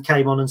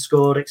 Came on and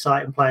scored.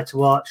 Exciting player to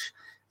watch.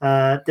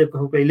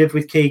 He lived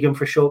with Keegan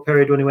for a short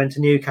period when he went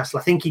to Newcastle.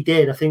 I think he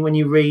did. I think when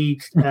you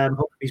read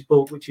Huckabee's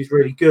book, which is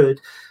really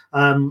good,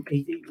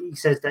 he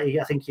says that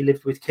I think he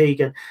lived with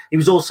Keegan. He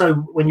was also,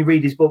 when you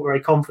read his book, very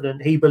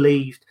confident. He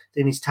believed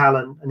in his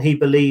talent, and he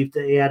believed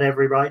that he had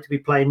every right to be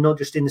playing not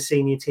just in the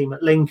senior team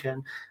at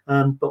Lincoln,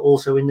 but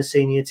also in the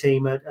senior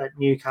team at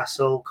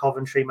Newcastle,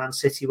 Coventry, Man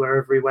City,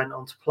 wherever he went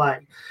on to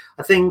play.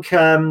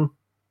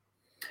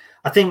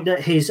 I think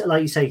that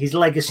like you say, his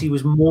legacy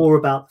was more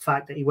about the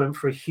fact that he went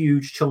for a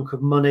huge chunk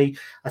of money.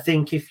 I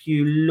think if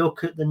you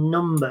look at the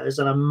numbers,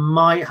 and I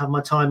might have my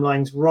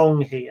timelines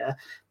wrong here,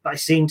 but I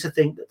seem to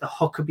think that the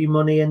Huckabee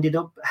money ended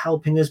up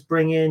helping us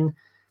bring in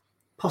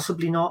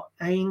possibly not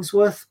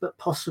Ainsworth, but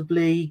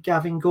possibly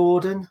Gavin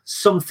Gordon,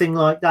 something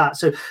like that.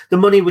 So the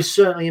money was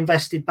certainly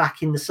invested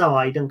back in the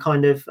side, and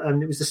kind of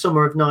it was the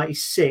summer of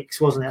 96,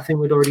 wasn't it? I think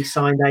we'd already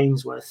signed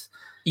Ainsworth.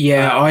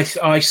 Yeah,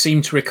 I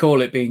seem to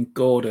recall it being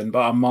Gordon,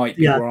 but I might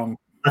be wrong.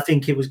 I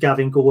think it was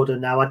Gavin Gordon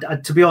now.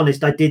 To be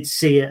honest, I did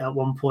see it at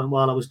one point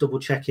while I was double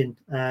checking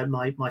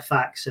my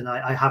facts, and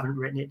I haven't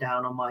written it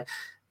down on my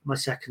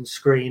second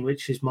screen,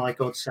 which is my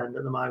godsend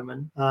at the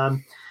moment. But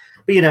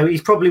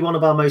he's probably one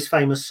of our most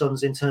famous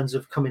sons in terms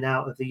of coming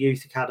out of the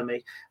youth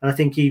academy. And I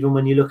think even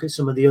when you look at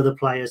some of the other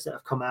players that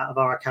have come out of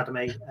our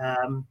academy,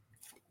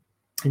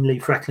 in Lee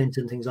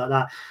Frecklington, things like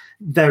that,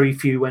 very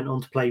few went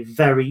on to play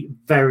very,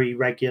 very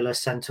regular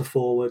centre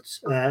forwards,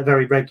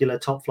 very regular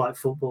top flight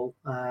football.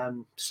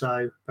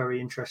 So very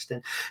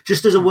interesting.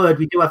 Just as a word,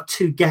 we do have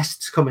 2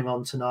 guests coming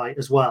on tonight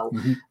as well.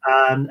 Mm-hmm.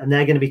 And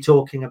they're going to be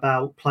talking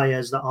about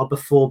players that are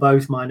before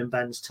both mine and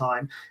Ben's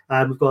time.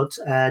 We've got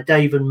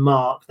Dave and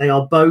Mark. They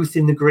are both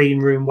in the green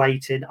room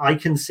waiting. I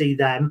can see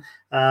them.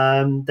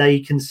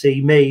 They can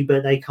see me,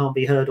 but they can't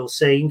be heard or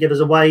seen. Give us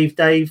a wave,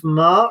 Dave and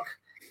Mark.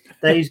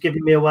 Dave's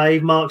giving me a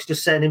wave. Mark's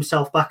just setting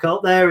himself back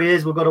up. There he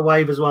is. We've got a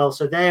wave as well.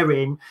 So they're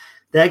in.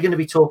 They're going to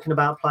be talking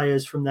about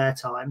players from their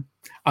time.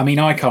 I mean,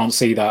 I can't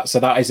see that. So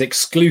that is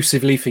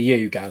exclusively for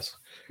you, Gaz.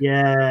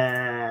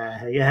 Yeah.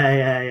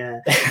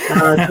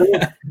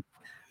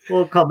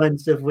 What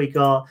comments have we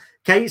got?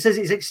 Kate says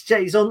it's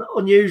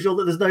unusual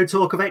that there's no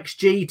talk of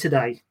XG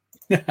today.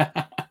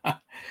 I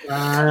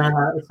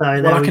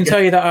can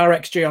tell you that our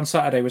XG on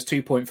Saturday was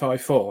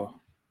 2.54.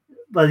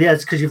 Well, yeah,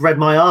 it's because you've read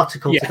my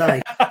article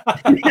today.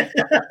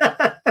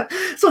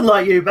 It's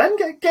unlike you, Ben,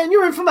 getting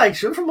your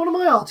information from one of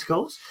my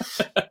articles.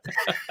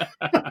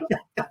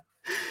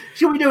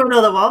 Should we do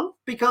another one?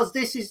 Because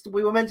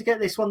we were meant to get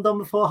this one done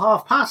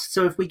before past.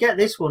 So if we get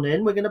this one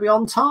in, we're going to be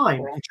on time.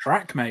 We're on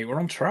track, mate. We're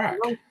on track.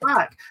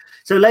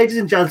 So, ladies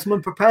and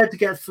gentlemen, prepared to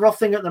get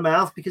frothing at the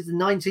mouth because the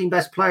 19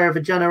 best player of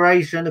a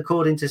generation,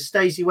 according to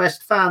Stacey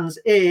West fans,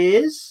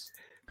 is...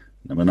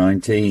 Number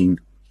 19,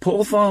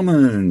 Paul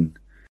Farman.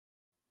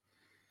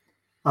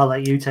 I'll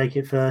let you take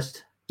it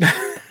first.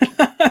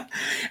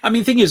 I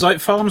mean, the thing is, like,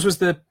 Farms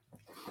was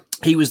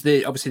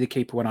obviously the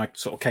keeper when I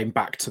sort of came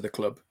back to the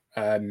club.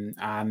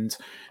 And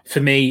for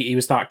me, he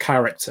was that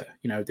character,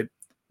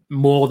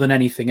 more than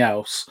anything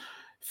else.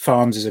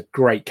 Farms is a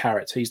great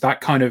character. He's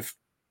that kind of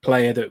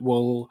player that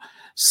will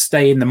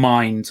stay in the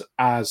mind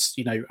as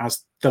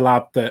the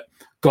lad that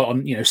got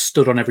on,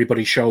 stood on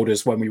everybody's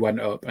shoulders when we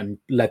went up and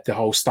led the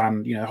whole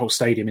stand, whole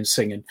stadium in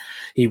singing.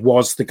 He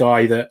was the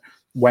guy that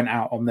went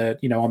out on the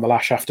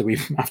lash after we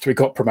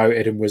got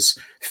promoted and was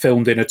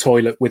filmed in a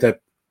toilet with a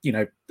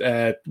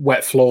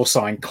wet floor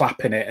sign,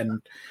 clapping it,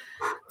 and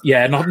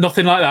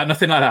nothing like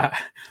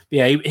that.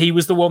 Yeah, he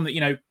was the one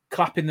that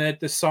clapping the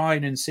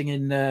sign and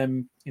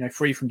singing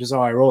Free From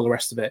Desire, all the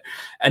rest of it.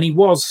 And he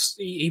was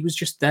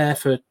just there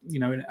for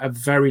a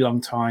very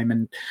long time,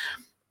 and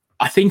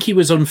I think he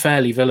was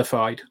unfairly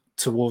vilified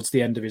towards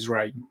the end of his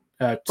reign.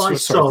 By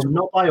some,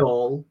 not by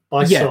all.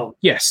 By some.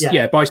 Yes,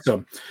 yeah, by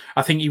some.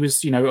 I think he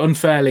was,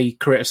 unfairly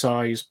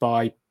criticised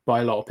by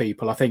a lot of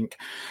people. I think,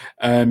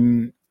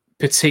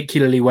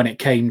 particularly when it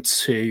came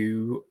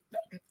to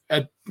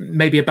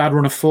maybe a bad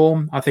run of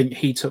form, I think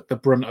he took the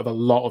brunt of a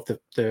lot of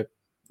the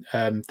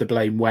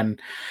blame when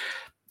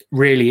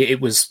really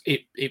it was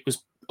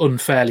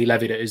unfairly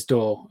levied at his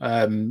door.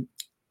 And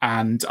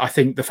I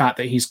think the fact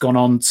that he's gone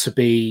on to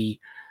be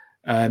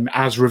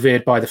as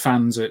revered by the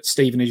fans at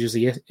Stevenage as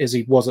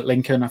he was at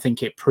Lincoln, I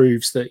think it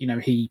proves that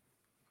he,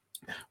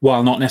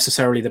 while not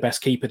necessarily the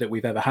best keeper that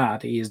we've ever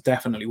had, he is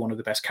definitely one of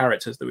the best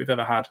characters that we've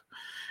ever had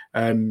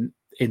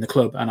in the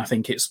club, and I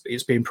think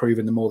it's being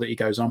proven the more that he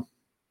goes on.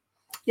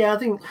 Yeah,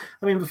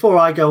 before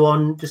I go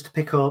on, just to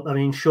pick up,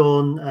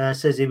 Sean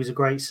says he was a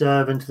great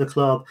servant to the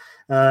club,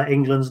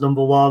 England's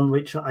number one,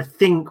 which I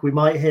think we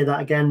might hear that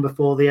again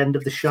before the end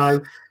of the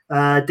show.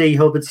 D.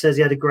 Hubbard says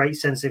he had a great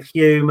sense of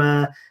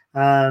humour.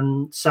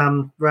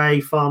 Sam Ray,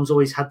 Farms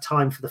always had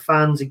time for the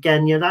fans.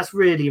 Again, that's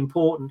really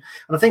important.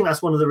 And I think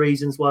that's one of the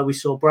reasons why we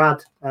saw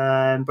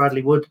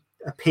Bradley Wood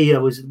appear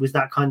was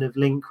that kind of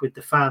link with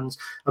the fans.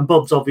 And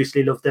Bubs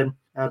obviously loved him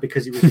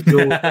because he was a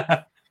jewel.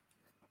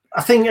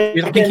 I think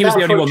he was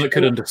the only one that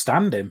could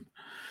understand him.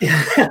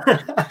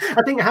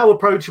 I think how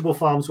approachable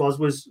Farms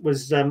was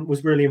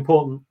really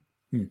important.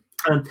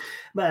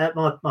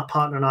 My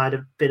partner and I had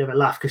a bit of a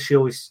laugh because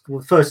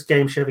the first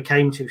game she ever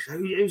came to, she said,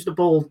 who's the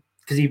ball?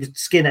 Because he was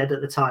skinhead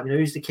at the time,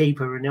 who's the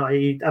keeper? And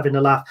having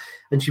a laugh.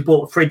 And she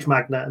bought a fridge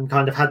magnet and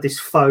kind of had this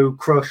faux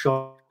crush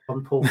on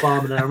Paul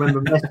Farman. And I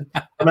remember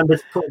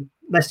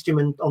messaging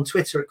him on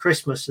Twitter at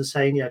Christmas and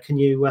saying, can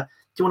you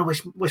do you want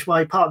to wish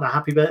my partner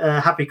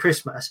happy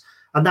Christmas?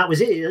 And that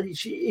was it.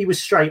 He was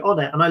straight on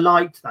it, and I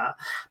liked that.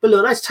 But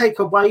look, let's take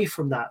away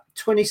from that.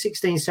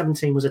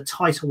 2016-17 was a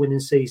title-winning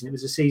season. It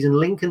was a season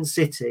Lincoln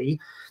City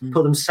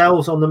put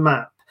themselves on the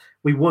map.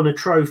 We won a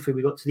trophy.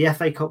 We got to the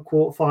FA Cup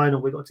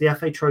quarter-final. We got to the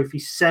FA Trophy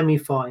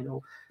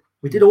semi-final.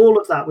 We did all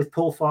of that with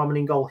Paul Farman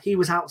in goal. He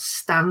was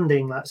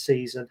outstanding that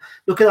season.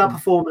 Look at our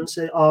performance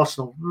at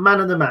Arsenal.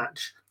 Man of the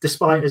match,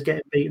 despite us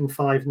getting beaten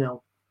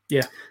 5-0.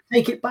 Yeah.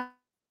 Take it back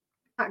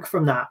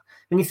from that.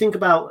 When you think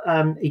about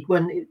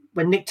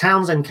when Nick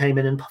Townsend came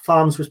in and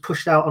Farms was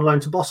pushed out on loan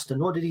to Boston,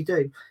 what did he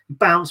do? He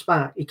bounced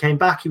back. He came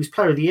back. He was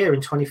Player of the Year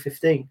in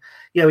 2015.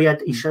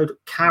 He showed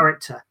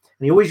character,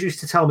 and he always used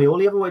to tell me all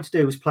he ever wanted to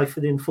do was play for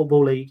the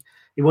Football League.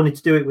 He wanted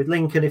to do it with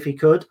Lincoln if he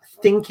could.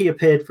 I think he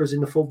appeared for us in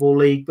the Football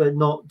League, but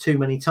not too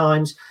many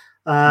times.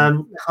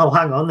 Hang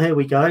on, here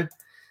we go.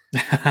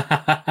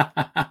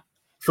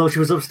 Thought she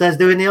was upstairs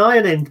doing the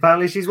ironing.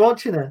 Apparently, she's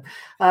watching it.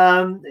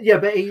 But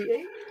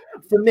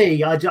for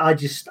me, I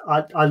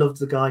loved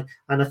the guy,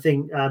 and I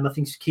think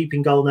he's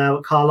keeping goal now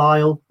at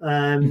Carlisle,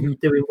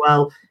 doing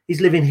well.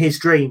 He's living his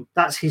dream.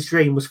 That's his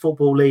dream, was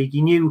Football League.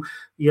 He knew,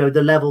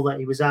 the level that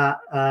he was at,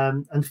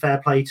 and fair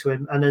play to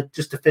him. And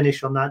just to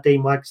finish on that,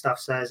 Dean Wagstaff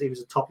says he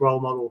was a top role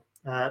model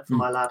for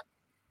my lad.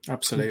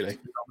 Absolutely.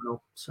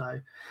 Phenomenal.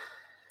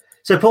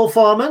 So Paul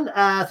Farman,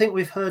 I think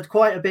we've heard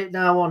quite a bit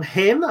now on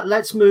him.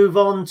 Let's move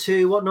on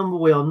to what number are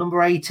we on?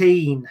 Number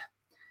 18.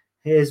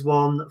 Here's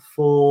one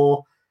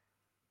for...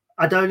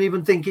 I don't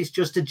even think it's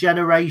just a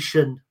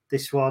generation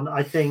this one.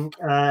 I think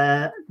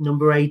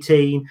number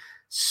 18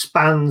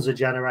 spans a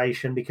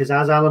generation because,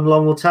 as Alan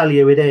Long will tell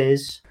you, it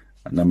is.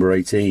 At number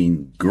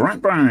 18,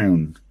 Grant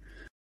Brown.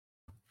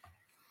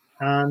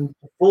 And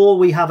before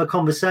we have a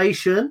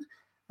conversation,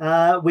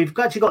 we've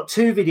actually got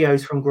two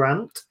videos from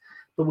Grant,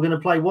 but we're going to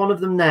play one of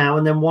them now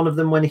and then one of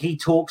them when he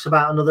talks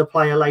about another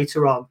player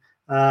later on.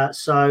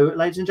 So,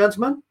 ladies and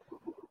gentlemen,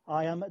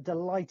 I am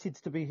delighted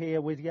to be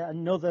here with yet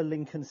another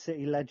Lincoln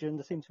City legend.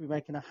 I seem to be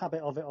making a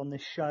habit of it on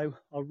this show.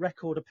 Our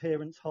record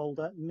appearance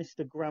holder,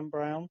 Mr. Grant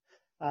Brown.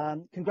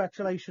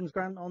 Congratulations,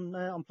 Grant,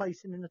 on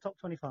placing in the top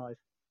 25.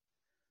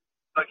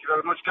 Thank you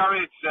very much, Gary.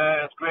 It's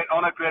a great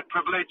honour, great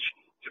privilege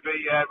to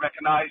be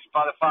recognised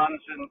by the fans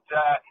and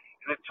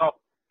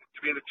to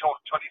be in the top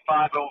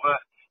 25 over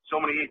so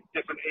many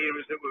different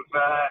eras that we've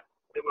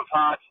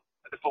had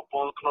at the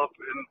football club,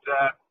 and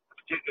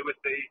particularly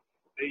with the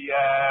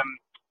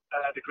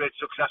great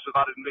success we've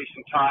had in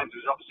recent times.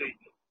 There's obviously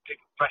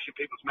fresh in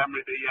people's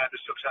memory the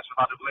success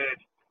we've had of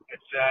late.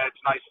 It's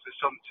nice for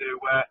some to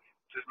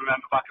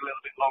remember back a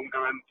little bit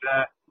longer and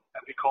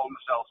recall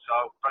myself.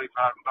 So very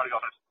proud and very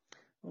honoured.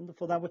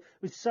 Wonderful. That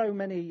with so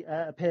many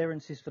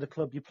appearances for the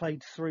club, you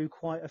played through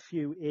quite a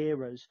few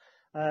eras.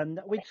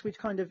 Which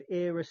kind of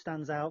era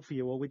stands out for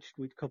you, or which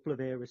couple of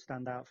eras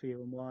stand out for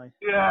you, and why?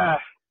 Yeah.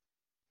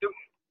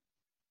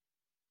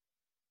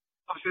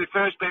 Obviously, the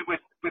first bit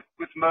with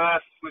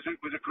Murph was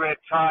a great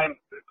time,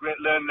 a great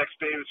learning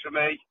experience for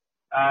me.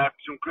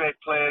 Some great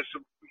players,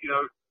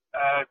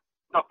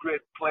 not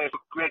great players,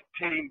 but great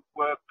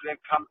teamwork,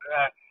 great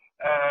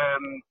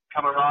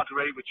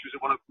camaraderie, which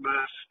was one of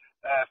Murph's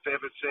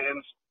favourite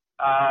sayings.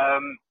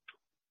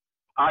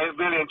 I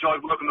really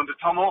enjoyed working under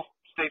Tomo,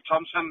 Steve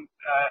Thompson.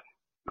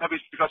 Maybe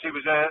it's because he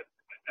was a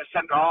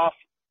centre half,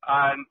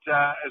 and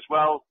as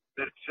well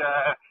that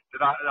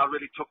I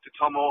really took to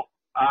Tomo,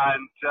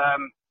 and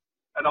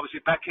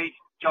obviously Becky,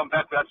 John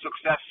Beck. We had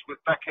success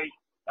with Becky.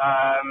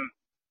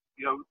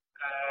 He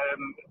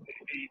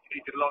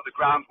did a lot of the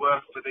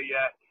groundwork for the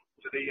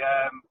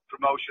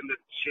promotion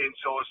that Shane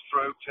saw us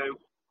through to,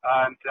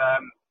 and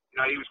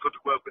he was good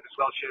to work with as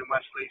well, Shane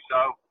Wesley.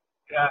 So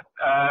yeah,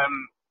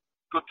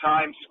 good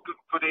times,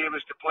 good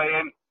eras to play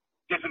in.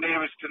 Different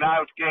eras to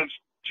now. The game's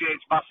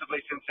changed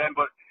massively since then,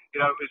 but it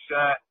was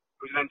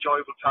an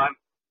enjoyable time.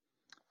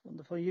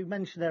 Wonderful. You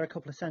mentioned there a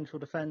couple of central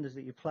defenders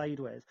that you played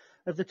with.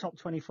 Of the top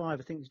 25,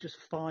 I think there's just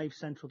 5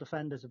 central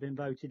defenders have been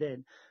voted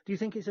in. Do you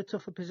think it's a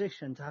tougher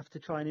position to have to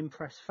try and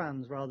impress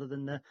fans rather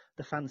than the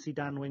fancy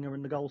Dan Winger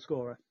and the goal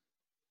scorer?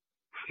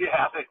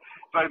 Yeah, I think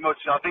very much.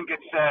 I think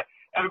it's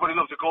everybody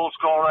loves a goal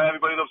scorer.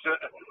 Everybody loves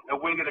a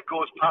winger that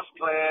goes past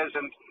players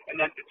and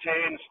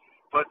entertains.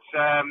 But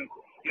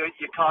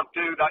you can't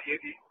do that.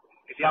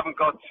 If you haven't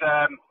got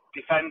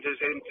defenders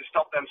in to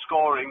stop them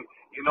scoring,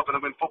 you're not going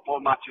to win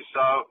football matches.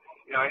 So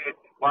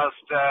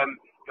whilst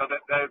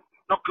they're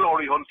not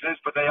glory hunters,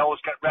 but they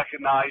always get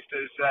recognised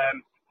as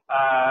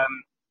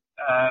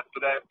for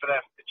their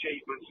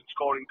achievements in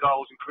scoring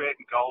goals and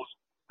creating goals.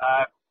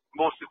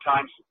 Most of the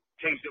times,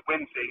 teams that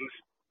win things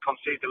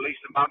concede the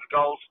least amount of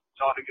goals.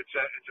 So I think it's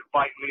a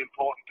vitally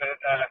important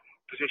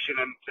position,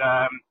 and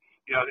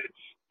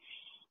it's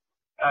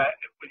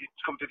when you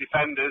come to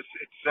defenders,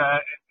 it's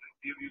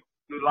you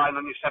relying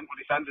on your central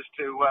defenders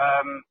to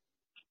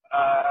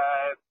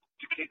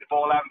keep the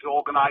ball out and to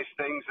organise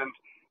things, and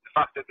the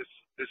fact that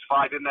there's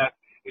 5 in there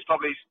is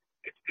probably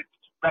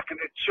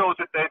it shows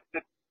that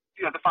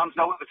the fans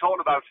know what they're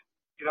talking about.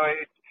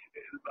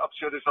 I'm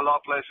sure there's a lot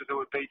of places that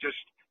would be just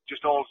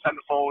all centre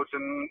forwards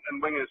and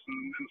wingers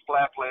and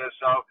flair players.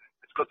 So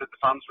it's good that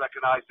the fans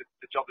recognise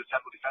the job that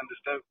central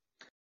defenders do.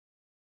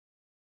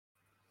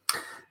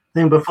 I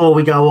think before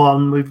we go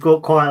on, we've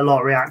got quite a lot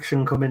of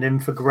reaction coming in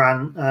for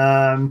Grant.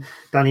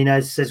 Danny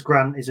Nez says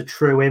Grant is a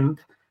true imp.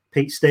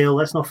 Pete Steele,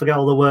 let's not forget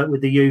all the work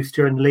with the youth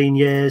during the lean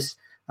years.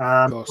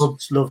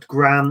 Clubs loved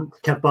Grant.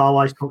 Kev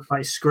Barwise talked about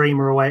his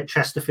screamer away at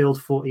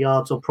Chesterfield, 40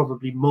 yards or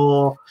probably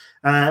more.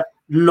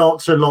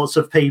 Lots and lots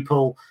of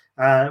people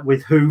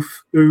with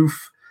oof.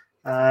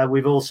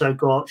 We've also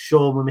got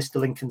Sean with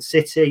Mr. Lincoln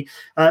City.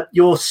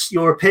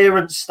 Your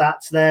appearance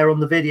stats there on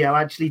the video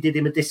actually did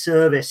him a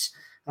disservice.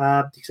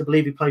 Because I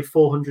believe he played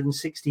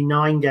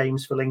 469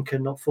 games for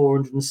Lincoln, not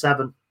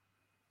 407.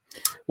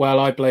 Well,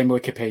 I blame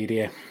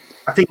Wikipedia.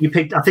 I think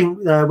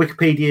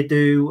Wikipedia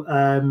do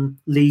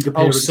league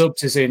appearances.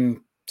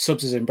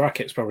 Subs is in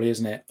brackets, probably,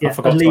 isn't it? Yeah, I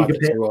forgot to add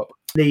it to up.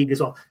 League as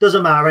well.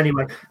 Doesn't matter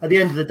anyway. At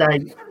the end of the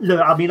day, look,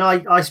 I mean,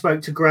 I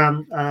spoke to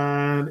Grant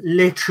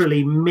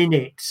literally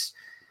minutes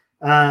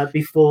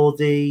before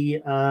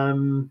the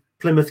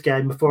Plymouth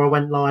game, before I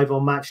went live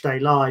on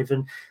Matchday Live,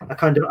 and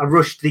I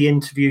rushed the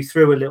interview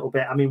through a little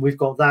bit. I mean, we've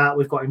got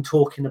him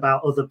talking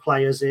about other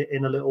players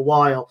in a little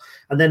while,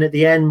 and then at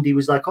the end he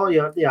was like, "Oh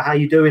yeah, how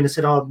you doing?" I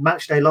said, "Oh,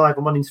 Matchday Live,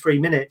 I'm on in 3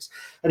 minutes,"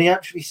 and he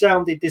actually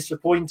sounded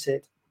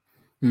disappointed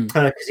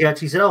because he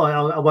actually said, "Oh,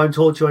 I won't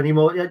talk to you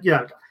anymore."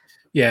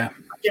 Yeah.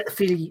 I get the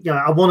feeling,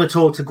 I want to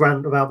talk to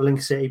Grant about the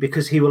Lincoln City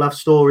because he will have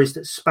stories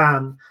that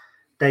span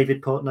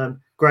David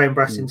Putnam, Graham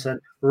Bressington,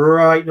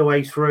 right the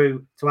way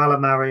through to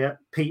Alan Marriott,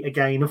 Pete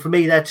again. And for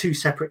me, they're two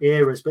separate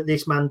eras, but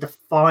this man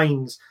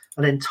defines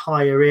an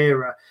entire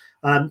era.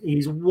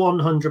 He's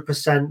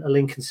 100% a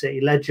Lincoln City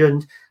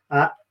legend.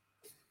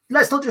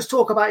 Let's not just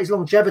talk about his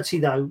longevity,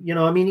 though. You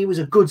know, I mean, he was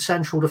a good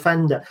central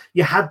defender.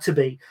 You had to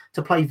be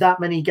to play that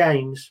many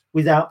games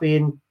without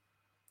being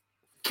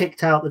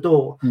kicked out the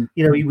door.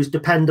 You know, he was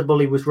dependable.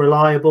 He was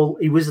reliable.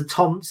 He was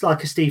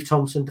like a Steve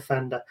Thompson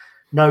defender.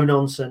 No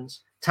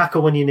nonsense.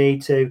 Tackle when you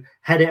need to,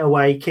 head it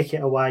away, kick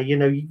it away. You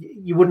know,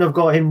 you wouldn't have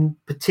got him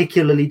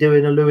particularly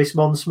doing a Lewis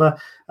Monsma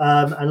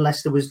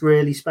unless there was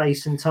really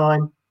space and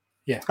time.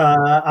 Yeah.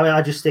 I mean,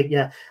 I just think,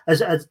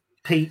 as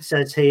Pete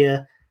says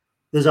here,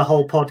 there's a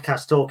whole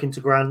podcast talking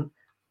to Grant.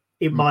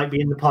 It might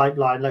be in the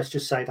pipeline. Let's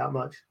just say that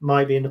much.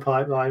 Might be in the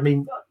pipeline. I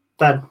mean,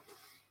 Ben.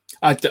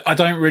 I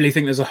don't really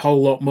think there's a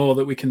whole lot more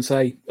that we can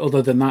say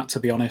other than that,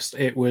 to be honest.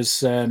 It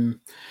was...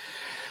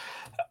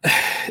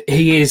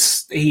 He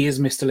is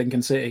Mr.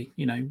 Lincoln City,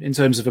 you know, in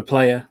terms of a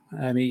player.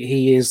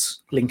 He is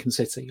Lincoln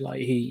City.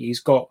 Like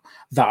he's got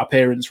that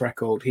appearance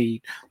record.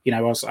 He, you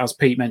know, as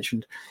Pete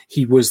mentioned,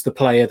 he was the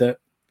player that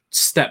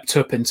stepped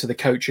up into the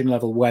coaching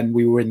level when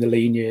we were in the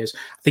lean years.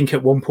 I think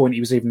at one point he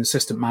was even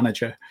assistant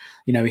manager.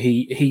 You know,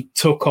 he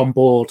took on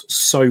board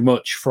so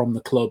much from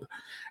the club,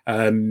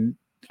 and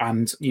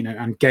you know,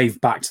 and gave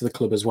back to the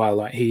club as well.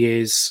 Like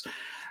he's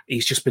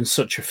just been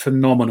such a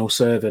phenomenal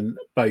servant,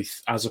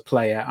 both as a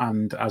player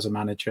and as a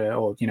manager,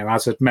 or, you know,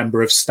 as a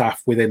member of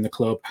staff within the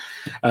club.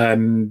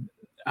 And,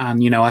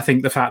 you know, I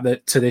think the fact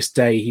that to this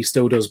day he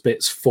still does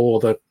bits for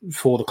the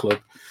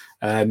club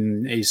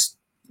is,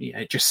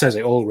 it just says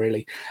it all,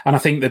 really. And I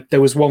think that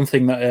there was one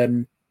thing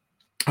that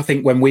I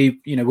think when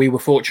we were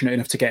fortunate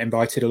enough to get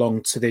invited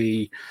along to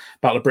the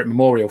Battle of Britain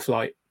Memorial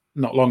flight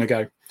not long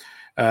ago.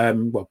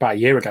 About a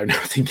year ago now,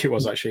 I think it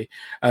was actually.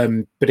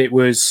 But it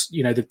was,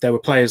 you know, there were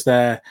players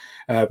there.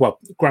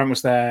 Grant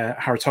was there,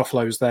 Harry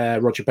Toffolo was there,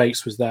 Roger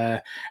Bates was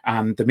there,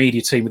 and the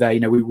media team were there.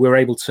 You know, we were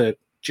able to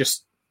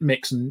just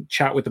mix and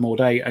chat with them all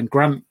day. And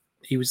Grant,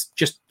 he was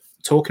just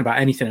talking about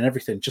anything and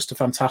everything. Just a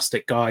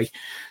fantastic guy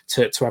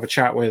to have a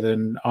chat with.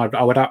 And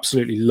I would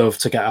absolutely love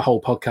to get a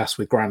whole podcast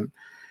with Grant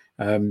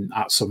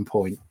at some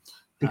point.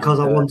 Because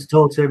I want to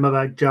talk to him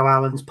about Joe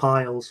Allen's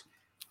piles.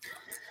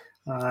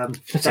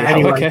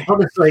 Anyway, okay.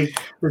 Honestly,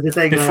 the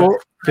thing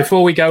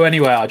before we go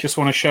anywhere, I just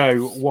want to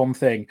show one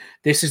thing.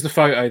 This is the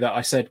photo that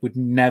I said would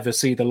never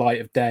see the light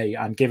of day,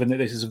 and given that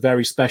this is a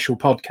very special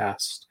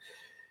podcast,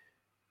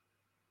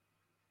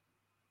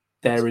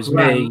 there is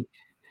me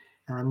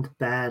and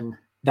Ben.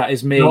 That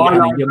is me and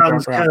a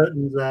young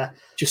curtains there.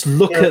 Just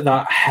look at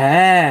that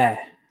hair.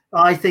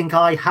 I think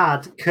I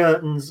had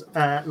curtains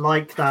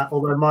like that,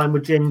 although mine were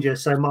ginger,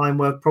 so mine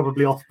were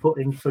probably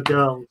off-putting for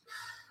girls.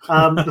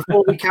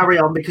 Before we carry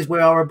on, because we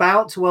are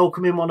about to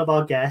welcome in one of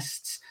our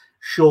guests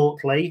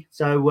shortly.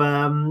 So,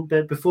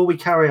 but before we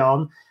carry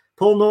on,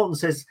 Paul Norton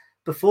says,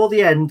 before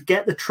the end,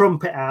 get the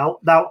trumpet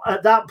out. Now,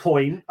 at that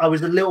point, I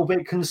was a little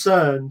bit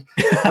concerned.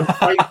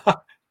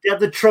 Get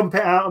the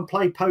trumpet out and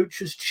play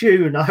Poacher's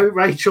tune. I hope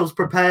Rachel's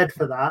prepared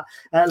for that.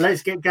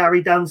 Let's get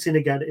Gary dancing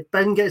again. If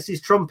Ben gets his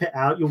trumpet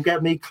out, you'll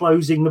get me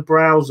closing the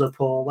browser,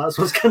 Paul. That's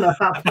what's going to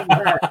happen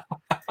there.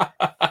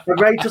 But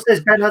Rachel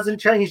says Ben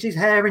hasn't changed his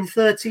hair in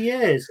 30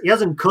 years. He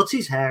hasn't cut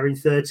his hair in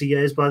 30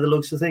 years by the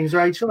looks of things,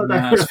 Rachel.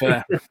 That's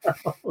fair.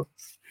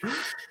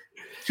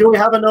 Shall we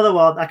have another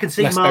one? I can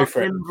see Mark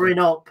limbering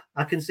up.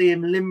 I can see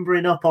him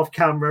limbering up off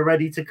camera,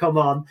 ready to come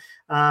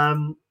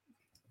on.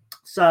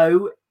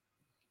 So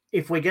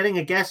if we're getting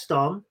a guest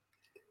on,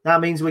 that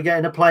means we're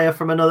getting a player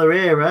from another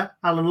era.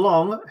 Alan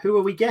Long, who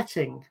are we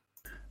getting?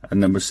 And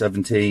number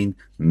 17,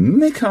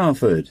 Mick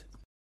Harford.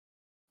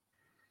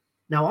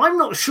 Now, I'm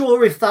not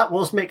sure if that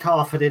was Mick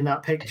Harford in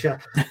that picture,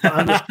 but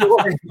I'm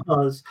sure it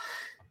was.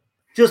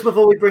 Just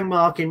before we bring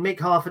Mark in, Mick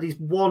Harford is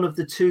one of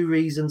the two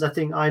reasons I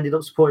think I ended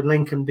up supporting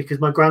Lincoln, because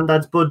my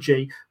granddad's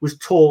budgie was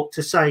taught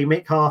to say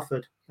Mick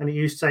Harford, and he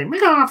used to say Mick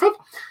Harford,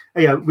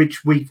 you know,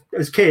 which we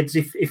as kids,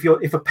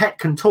 if a pet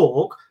can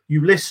talk,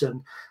 you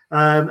listen.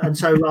 And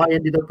so I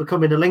ended up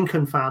becoming a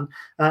Lincoln fan,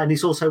 and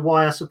it's also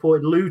why I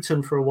supported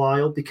Luton for a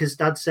while, because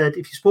Dad said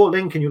if you support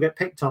Lincoln, you'll get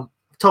picked on.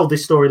 I've told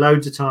this story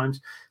loads of times,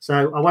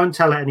 so I won't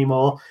tell it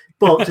anymore.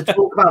 But to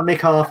talk about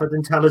Mick Harford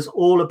and tell us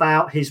all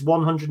about his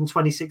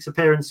 126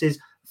 appearances,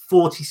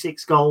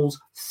 46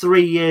 goals,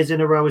 3 years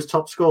in a row as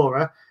top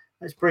scorer,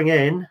 let's bring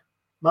in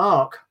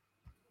Mark.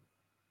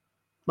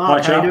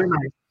 Mark, how are you doing,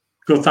 mate?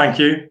 Good, thank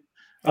you.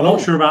 I'm not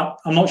sure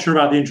about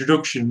the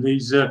introduction.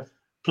 These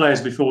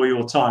players before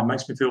your time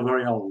makes me feel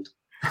very old.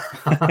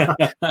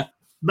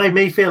 Made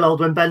me feel old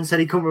when Ben said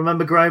he couldn't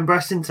remember Graham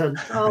Bressington.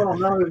 Oh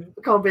no,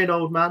 I can't be an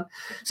old man.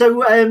 So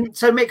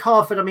Mick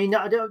Harford, I mean,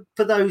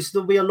 for those,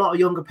 there'll be a lot of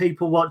younger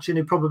people watching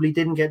who probably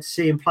didn't get to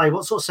see him play.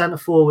 What sort of centre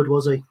forward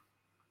was he?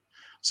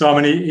 So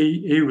I mean,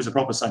 he was a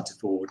proper centre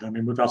forward. I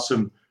mean, we've had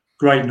some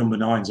great number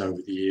 9s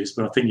over the years,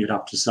 but I think you'd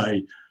have to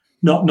say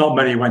not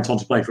many went on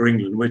to play for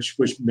England, which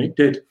Mick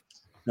did.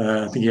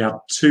 I think he had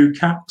 2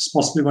 caps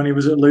possibly when he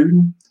was at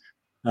Luton.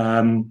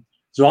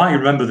 So I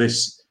remember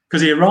this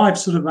because he arrived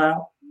sort of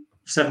about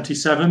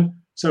 77.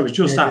 So it was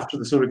just after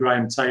the sort of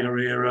Graham Taylor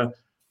era.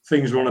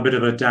 Things were on a bit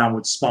of a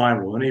downward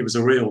spiral, and he was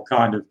a real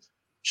kind of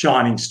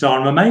shining star.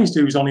 I'm amazed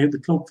he was only at the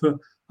club for,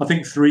 I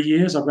think, 3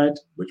 years, I read,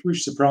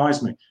 which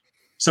surprised me.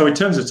 So in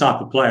terms of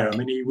type of player, I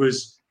mean, he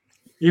was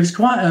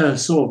quite a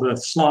sort of a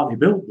slightly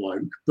built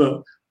bloke,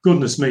 but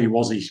goodness me,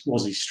 was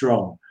he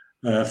strong.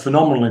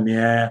 Phenomenal in the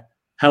air,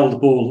 held the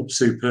ball up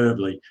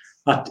superbly.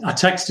 I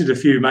texted a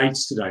few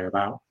mates today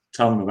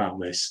telling them about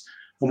this,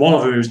 and one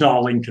of them, who's not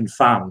a Lincoln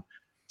fan,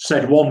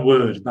 said one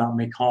word about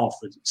Mick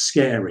Harford: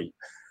 scary.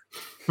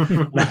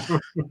 And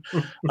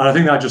I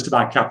think that just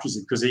about captures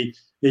it, because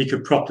he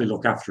could properly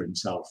look after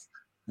himself.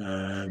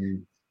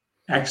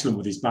 Excellent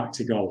with his back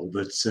to goal,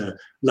 but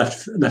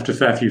left a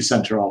fair few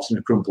centre-halves in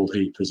a crumpled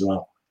heap as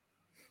well.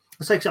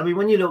 I mean,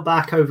 when you look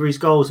back over his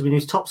goals, I mean, he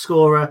was top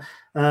scorer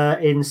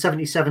in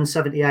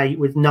 77-78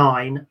 with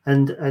 9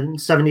 and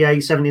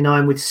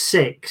 78-79 with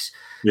 6.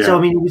 Yeah. So,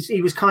 I mean,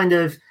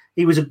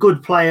 he was a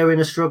good player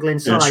in a struggling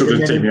side.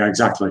 Struggling team, yeah,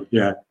 exactly.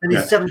 Yeah. And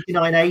in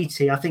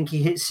 79-80, I think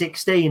he hit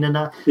 16, and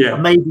I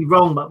may be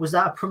wrong, but was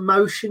that a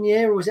promotion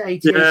year, or was it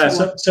 88? Yeah,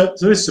 so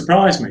this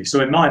surprised me.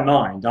 So in my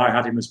mind, I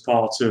had him as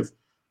part of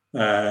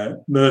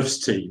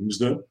Murph's teams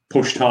that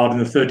pushed hard in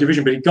the 3rd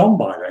division, but he'd gone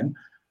by then.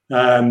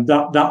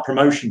 That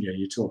promotion year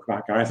you talk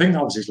about, Gary, I think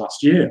that was his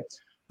last year.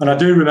 And I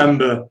do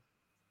remember,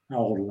 how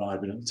old would I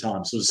have been at the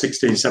time? Sort of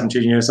 16,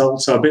 17 years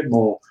old, so a bit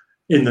more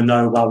in the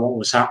know about what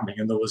was happening.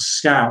 And there was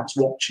scouts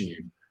watching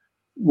him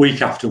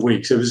week after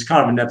week. So there was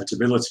kind of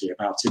inevitability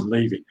about him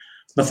leaving.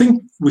 I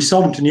think we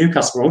sold him to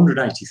Newcastle for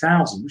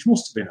 180,000, which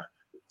must have been a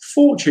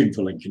fortune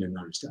for Lincoln in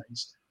those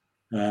days.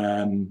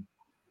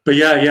 But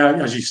yeah,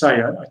 as you say,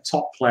 a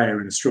top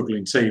player in a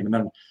struggling team. And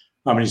then,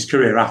 I mean, his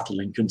career after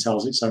Lincoln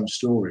tells its own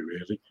story,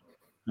 really.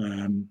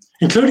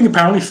 Including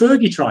apparently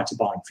Fergie tried to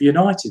buy him for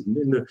United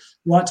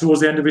right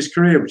towards the end of his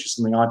career, which is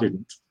something I'd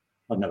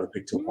never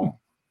picked up on.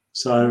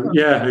 So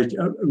yeah,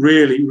 a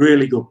really,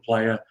 really good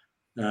player,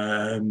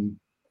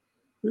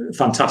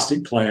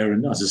 fantastic player,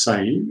 and as I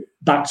say,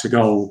 back to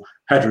goal,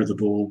 header of the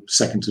ball,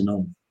 second to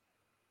none.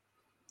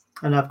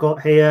 And I've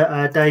got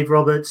here Dave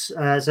Roberts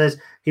says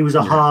he was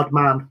a hard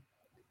man.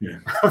 Yeah,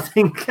 I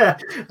think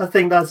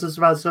that's just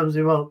about sums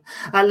him up.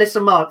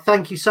 Listen, Mark,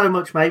 thank you so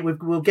much, mate.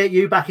 We'll get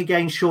you back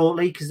again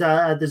shortly, because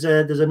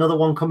there's another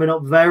one coming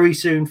up very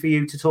soon for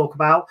you to talk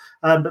about.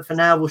 But for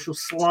now, we shall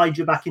slide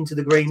you back into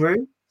the green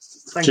room.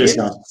 Thank you.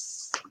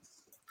 Guys.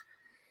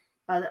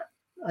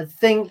 I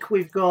think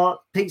we've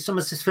got Pete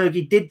Summers says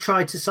Fergie did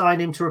try to sign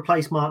him to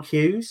replace Mark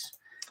Hughes.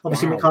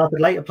 Obviously, Mick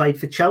Harford later played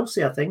for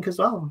Chelsea, I think, as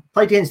well.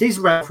 Played against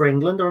Israel for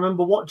England. I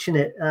remember watching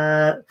it,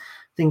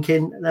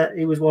 thinking that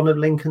he was one of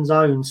Lincoln's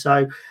own.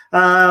 So,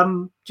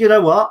 do you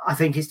know what? I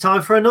think it's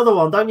time for another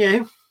one, don't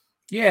you?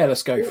 Yeah,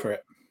 let's go for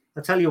it.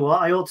 I tell you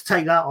what, I ought to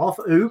take that off.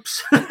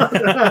 Oops.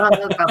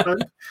 That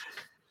happened.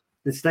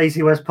 The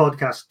Stacey West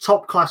podcast,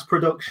 top class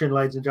production,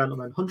 ladies and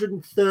gentlemen.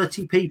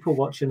 130 people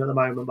watching at the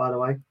moment, by the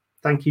way.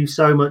 Thank you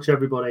so much,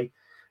 everybody.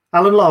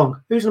 Alan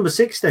Long, who's number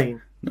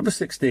 16? Number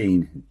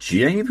 16,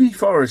 Jamie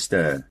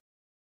Forrester.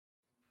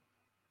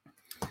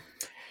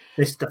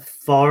 Mr.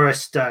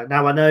 Forrester.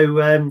 Now, I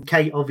know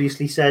Kate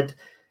obviously said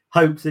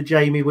hoped that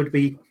Jamie would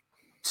be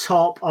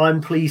top.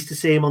 I'm pleased to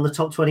see him on the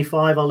top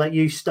 25. I'll let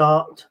you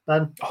start,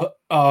 Ben.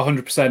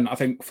 100%. I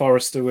think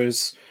Forrester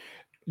was,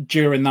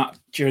 during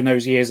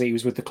those years that he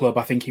was with the club,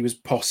 I think he was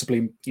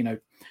possibly, he was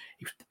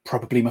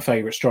probably my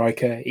favourite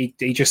striker. He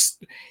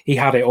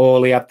had it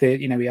all. He had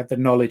the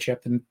knowledge, he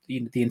had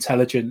the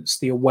intelligence,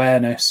 the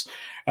awareness,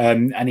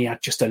 and he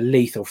had just a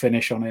lethal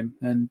finish on him.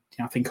 And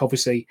I think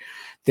obviously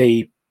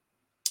the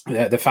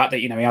fact that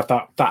he had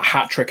that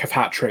hat trick of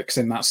hat tricks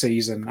in that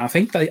season. I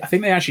think they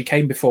actually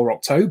came before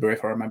October,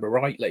 if I remember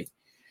rightly.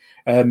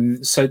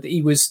 So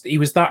he was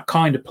that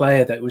kind of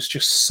player that was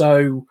just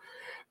so.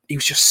 He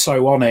was just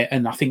so on it,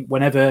 and I think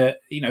whenever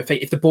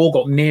if the ball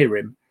got near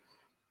him,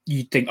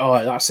 you'd think,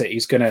 oh, that's it.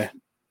 He's gonna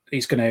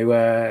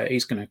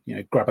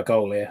grab a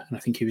goal here. And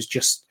I think he was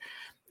just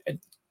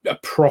a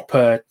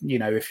proper,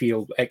 if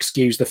you'll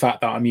excuse the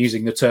fact that I'm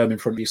using the term in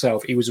front of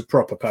yourself, he was a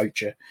proper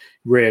poacher.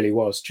 Really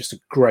was just a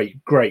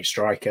great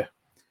striker.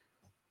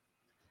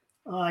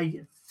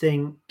 I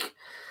think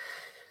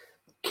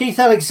Keith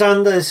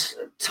Alexander's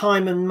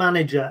time and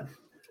manager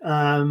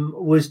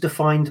was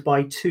defined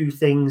by two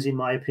things, in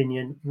my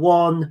opinion.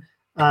 One,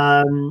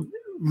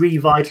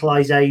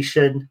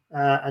 revitalization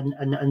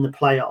and the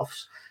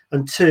playoffs,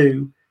 and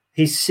two,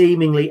 his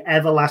seemingly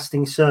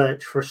everlasting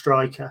search for a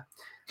striker.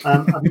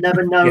 I've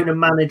never known a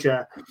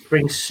manager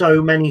bring so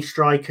many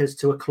strikers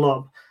to a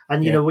club.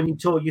 And when you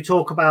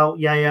talk about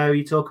Yeo,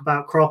 you talk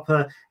about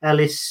Cropper,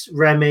 Ellis,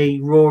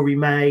 Remy, Rory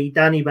May,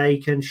 Danny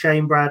Bacon,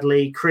 Shane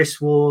Bradley,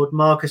 Chris Ward,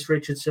 Marcus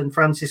Richardson,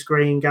 Francis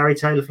Green, Gary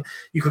Taylor.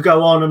 You could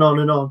go on and on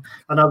and on.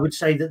 And I would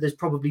say that there's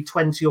probably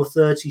 20 or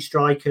 30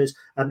 strikers,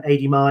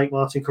 Adi Mike,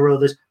 Martin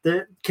Carruthers,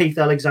 that Keith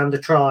Alexander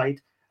tried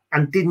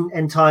and didn't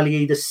entirely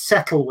either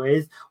settle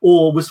with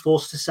or was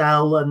forced to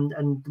sell, and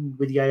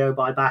with Yeo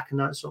buyback and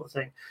that sort of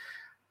thing.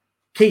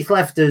 Keith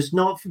left us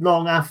not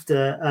long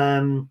after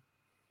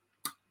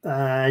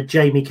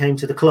Jamie came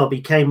to the club. He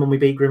came when we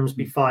beat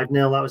Grimsby 5-0.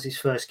 That was his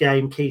first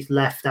game. Keith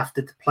left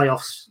after the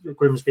playoffs at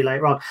Grimsby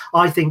later on.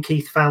 I think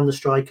Keith found the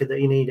striker that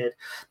he needed,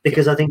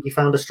 because I think he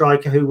found a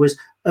striker who was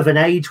of an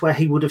age where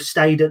he would have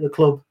stayed at the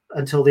club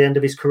until the end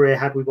of his career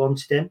had we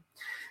wanted him.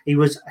 He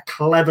was a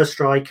clever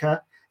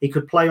striker. He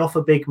could play off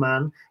a big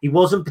man. He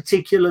wasn't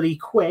particularly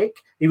quick.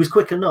 He was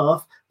quick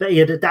enough, but he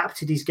had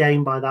adapted his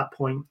game by that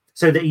point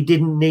so that he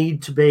didn't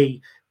need to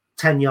be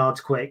 10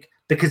 yards quick,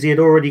 because he had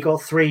already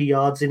got 3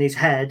 yards in his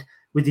head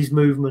with his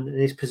movement and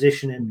his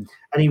positioning.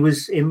 And he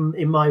was,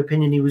 in my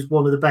opinion, he was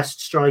one of the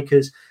best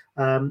strikers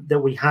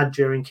that we had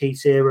during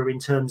Keith's era in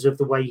terms of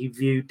the way he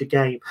viewed the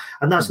game.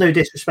 And that's no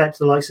disrespect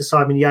to the likes of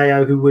Simon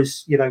Yeo, who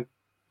was,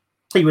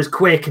 he was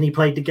quick and he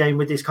played the game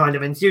with this kind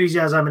of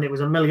enthusiasm and it was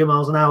a million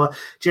miles an hour.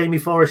 Jamie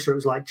Forrester, it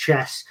was like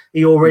chess.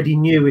 He already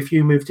knew if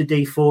you moved to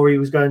D4, he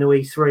was going to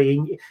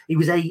E3. He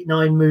was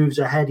 8-9 moves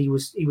ahead. He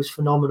was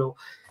phenomenal.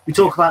 We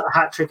talk about the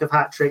hat-trick of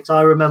hat-tricks.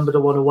 I remember the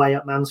one away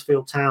at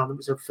Mansfield Town. It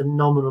was a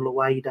phenomenal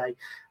away day.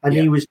 And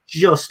he was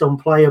just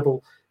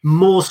unplayable.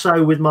 More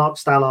so with Mark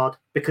Stallard,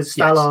 because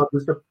Stallard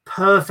was the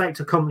perfect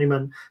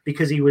accompaniment,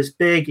 because he was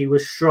big, he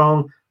was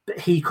strong, but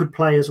he could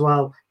play as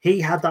well. He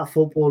had that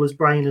footballer's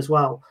brain as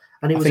well.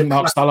 And I think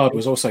Mark Stallard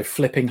was also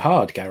flipping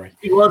hard, Gary.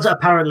 He was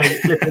apparently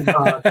flipping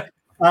hard.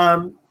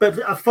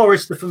 But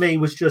Forrester, for me,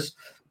 was just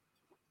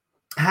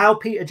how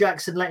Peter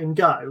Jackson let him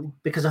go,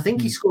 because I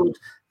think he scored,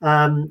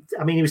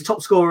 he was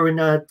top scorer in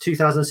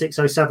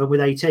 2006-07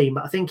 with 18,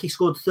 but I think he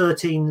scored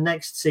 13 the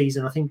next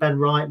season. I think Ben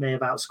Wright may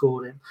have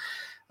outscored him.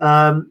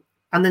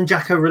 And then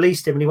Jacko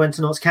released him and he went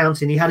to Notts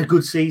County, and he had a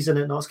good season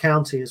at Notts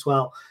County as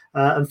well.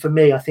 And for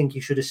me, I think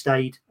he should have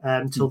stayed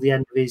until the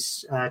end of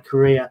his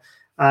career.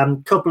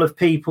 Couple of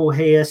people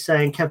here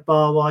saying Kev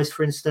Barwise,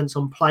 for instance,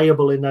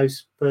 unplayable in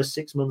those first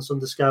 6 months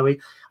under Scoey.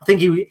 I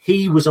think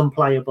he was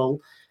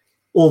unplayable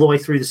all the way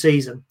through the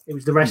season. It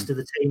was the rest of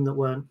the team that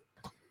weren't.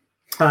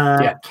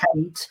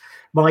 Kate,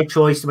 my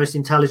choice, the most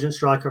intelligent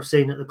striker I've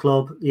seen at the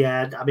club.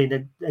 Yeah, I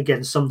mean,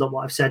 again, summed up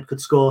what I've said.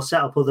 Could score,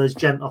 set up others,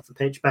 gent off the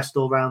pitch, best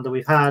all-rounder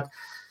we've had.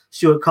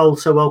 Stuart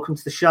Coulter, welcome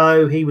to the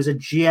show. He was a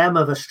gem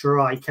of a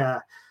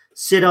striker.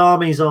 Sid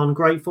Army's on,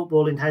 great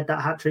footballing head,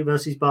 that hat-trick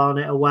versus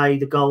Barnet away,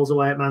 the goals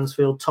away at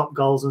Mansfield, top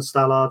goals, and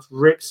Stallard's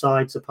ripped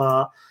sides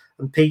apart.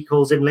 And Pete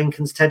calls him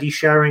Lincoln's Teddy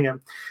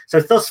Sheringham. So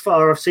thus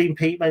far, I've seen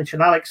Pete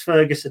mention Alex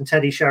Ferguson,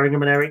 Teddy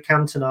Sheringham, and Eric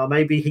Cantona.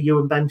 Maybe you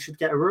and Ben should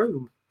get a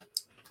room.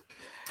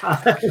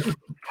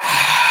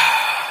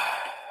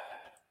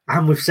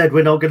 And we've said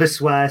we're not going to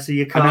swear, so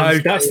you can't. I know,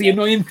 that's the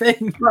annoying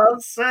thing.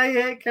 Can't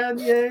say it, can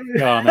you?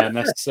 Go on, then.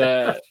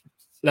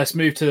 Let's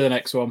move to the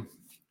next one.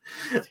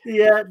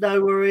 Yeah,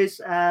 no worries.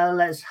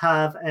 Let's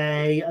have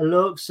a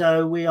look.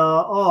 So we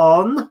are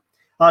on.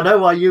 I know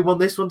why you want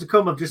this one to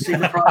come. I've just seen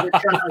the private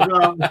chat as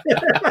well.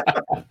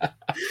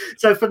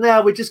 So for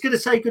now, we're just going to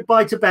say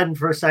goodbye to Ben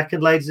for a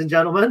second, ladies and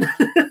gentlemen.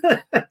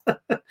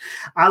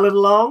 Alan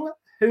Long,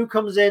 who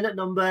comes in at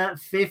number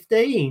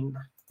 15?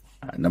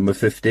 At number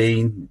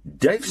 15,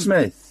 Dave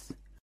Smith.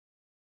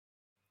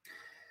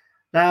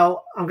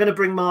 Now, I'm going to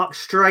bring Mark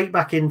straight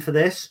back in for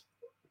this.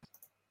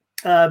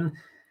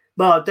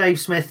 Mark, Dave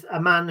Smith,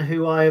 a man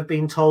who I have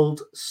been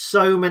told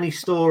so many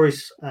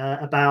stories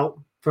about,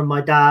 from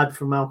my dad,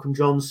 from Malcolm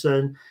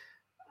Johnson.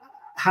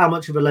 How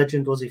much of a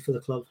legend was he for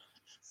the club?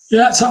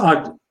 Yeah,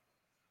 so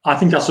I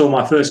think I saw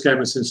my first game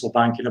at Sincil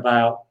Bank in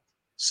about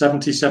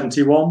 70,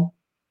 71,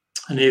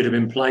 and he would have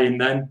been playing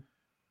then.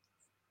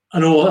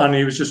 And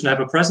he was just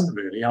never present,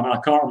 really. I mean, I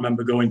can't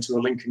remember going to a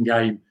Lincoln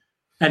game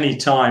any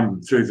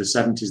time through the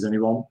 70s than he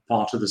wasn't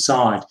part of the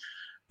side.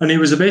 And he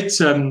was a bit,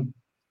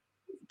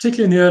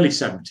 particularly in the early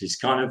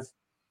 70s, kind of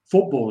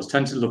footballers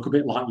tend to look a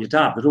bit like your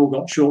dad. They'd all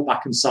got short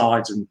back and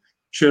sides and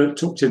shirt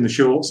tucked in the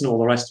shorts and all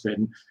the rest of it.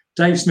 And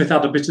Dave Smith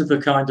had a bit of the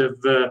kind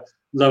of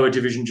lower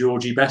division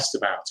Georgie Best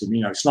about him,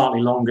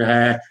 slightly longer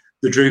hair,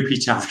 the droopy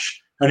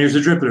tash. And he was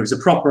a dribbler. He was a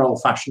proper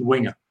old-fashioned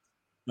winger.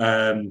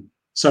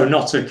 So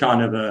not a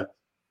kind of a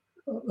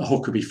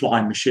Huckabee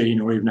flying machine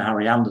or even a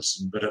Harry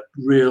Anderson, but a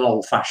real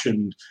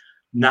old-fashioned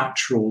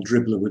natural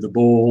dribbler with the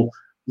ball.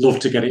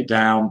 Loved to get it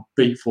down,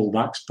 beat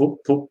fullbacks,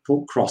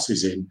 put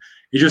crosses in.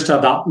 He just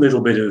had that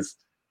little bit of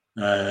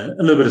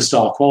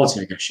star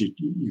quality, I guess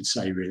you'd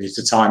say, really. It's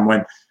a time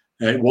when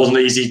it wasn't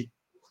easy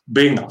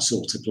being that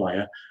sort of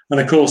player. And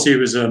of course, he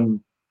was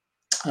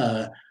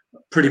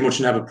pretty much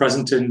never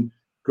present in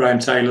Graham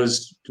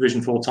Taylor's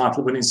Division 4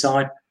 title winning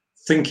side.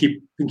 Think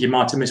he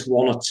might have missed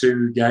one or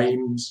two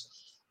games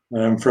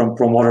from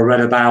what I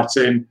read about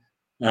him.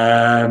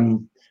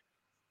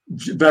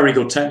 Very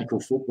good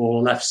technical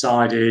footballer,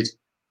 left-sided.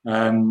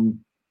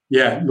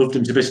 Loved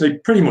him to bits.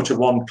 Pretty much a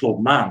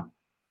one-club man.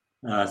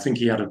 I think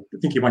he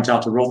went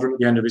out to Rotherham at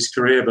the end of his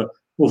career, but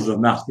other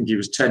than that, I think he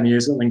was 10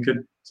 years at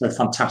Lincoln. So a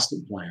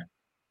fantastic player.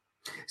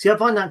 See, I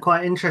find that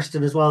quite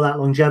interesting as well, that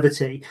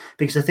longevity,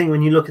 because I think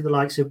when you look at the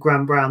likes of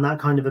Grant Brown, that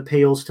kind of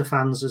appeals to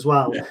fans as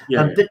well.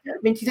 Yeah. Do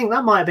you think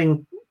that might have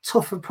been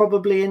tougher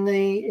probably in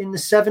the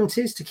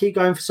 70s to keep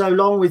going for so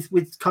long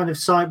with kind of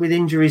with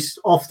injuries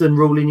often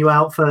ruling you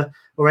out for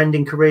or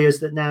ending careers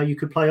that now you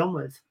could play on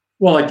with?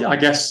 Well, I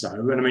guess so.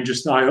 And I mean,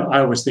 I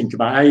always think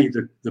about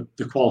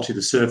the quality of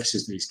the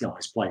surfaces these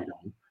guys played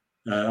on.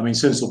 I mean,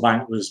 Sincil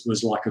Bank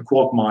was like a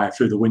quagmire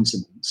through the winter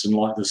months and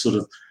like the sort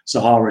of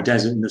Sahara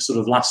Desert in the sort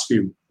of last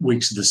few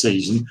weeks of the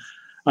season.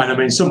 And I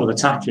mean, some of the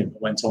tackling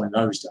that went on in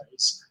those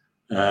days,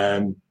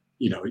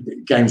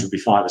 games would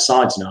be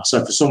 5-a-sides now.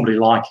 So for somebody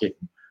like him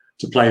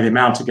to play the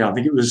amount of games, I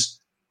think it was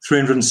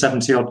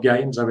 370 odd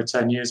games over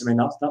 10 years. I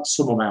mean, that's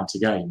some amount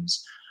of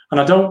games. And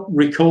I don't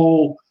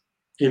recall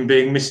him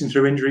being missing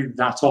through injury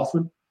that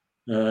often.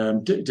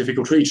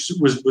 Difficult reach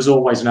was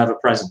always an ever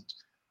present.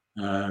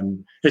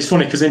 It's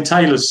funny because in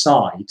Taylor's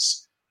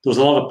sides, there was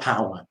a lot of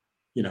power.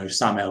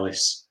 Sam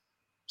Ellis,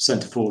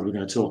 centre forward, we're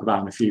going to talk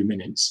about in a few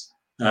minutes.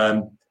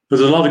 But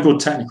there's a lot of good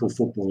technical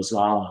footballers,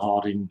 Alan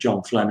Harding,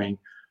 John Fleming,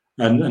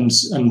 and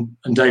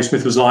Dave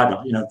Smith was like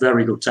that.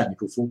 Very good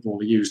technical football.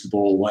 He used the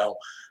ball well,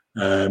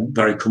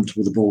 very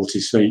comfortable with the ball at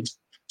his feet.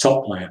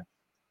 Top player.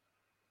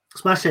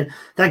 Smashing.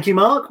 Thank you,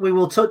 Mark. We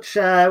will touch.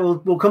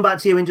 We'll come back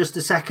to you in just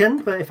a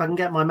second, but if I can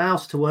get my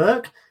mouse to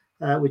work,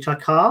 which I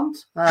can't,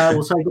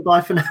 we'll say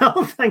goodbye for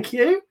now. Thank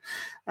you.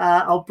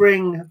 I'll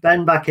bring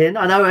Ben back in.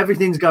 I know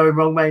everything's going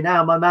wrong right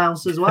now, my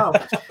mouse as well.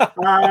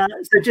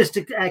 So just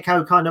to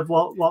echo kind of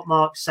what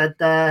Mark said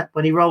there,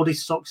 when he rolled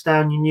his socks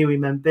down, you knew he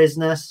meant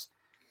business.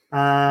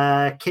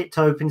 Kit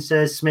Topin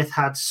says Smith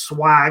had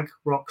swag,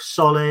 rock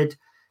solid.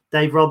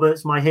 Dave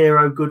Roberts, my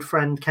hero, good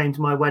friend, came to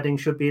my wedding,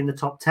 should be in the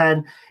top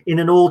 10. In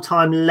an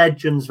all-time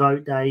legends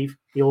vote, Dave,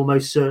 he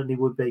almost certainly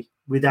would be,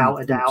 without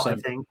a doubt, 100%. I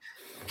think.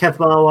 Kev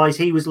Barwise,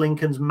 he was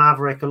Lincoln's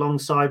maverick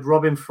alongside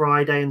Robin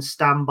Friday and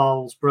Stan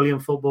Bowles,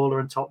 brilliant footballer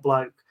and top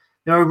bloke.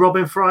 You know who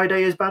Robin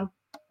Friday is, Ben?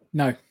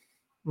 No.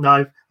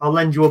 I'll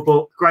lend you a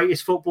book.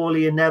 Greatest footballer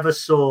you never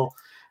saw.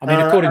 I mean,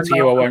 according to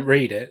you, I won't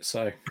read it,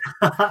 so.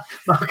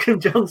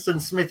 Malcolm Johnson,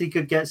 Smithy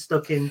could get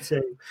stuck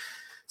into.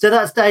 So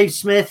that's Dave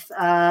Smith,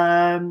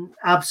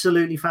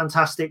 absolutely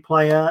fantastic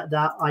player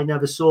that I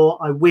never saw.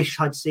 I wish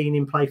I'd seen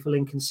him play for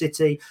Lincoln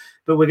City,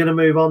 but we're going to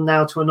move on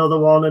now to another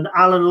one. And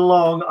Alan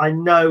Long, I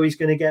know he's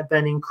going to get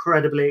Ben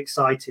incredibly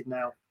excited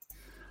now.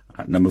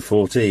 At number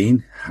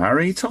 14,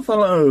 Harry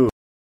Toffolo.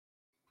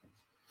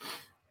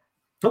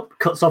 Oh,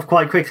 cuts off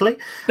quite quickly.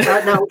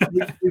 Now,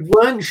 we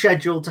weren't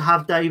scheduled to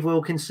have Dave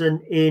Wilkinson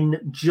in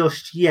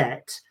just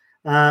yet.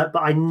 But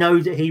I know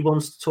that he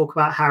wants to talk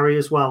about Harry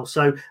as well.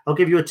 So I'll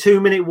give you a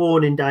 2-minute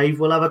warning, Dave.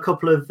 We'll have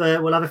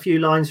a few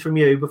lines from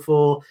you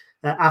before,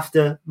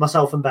 after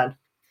myself and Ben.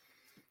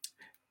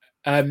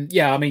 I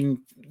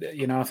mean,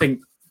 I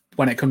think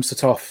when it comes to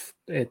Toff,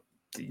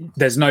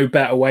 there's no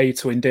better way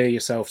to endear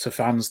yourself to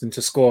fans than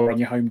to score on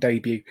your home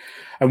debut.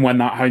 And when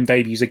that home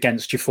debut is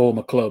against your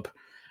former club,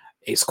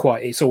 it's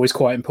always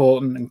quite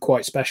important and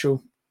quite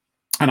special.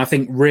 And I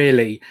think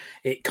really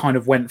it kind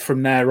of went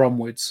from there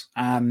onwards.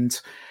 And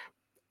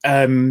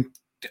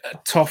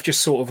Toff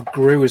just sort of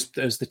grew as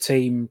the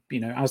team,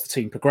 as the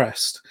team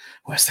progressed.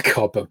 Where's the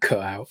cardboard cut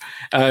out?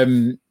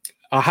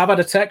 I have had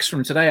a text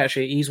from today,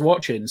 actually. He's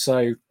watching,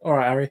 so all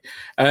right, Harry.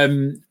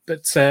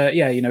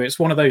 It's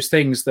one of those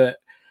things that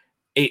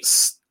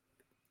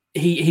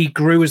he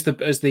grew as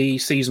the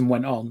season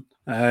went on.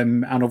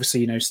 And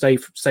obviously, stayed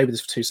with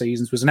us for 2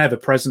 seasons, was never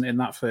present in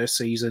that first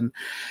season.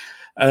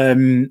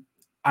 And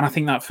I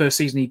think that first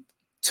season he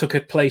took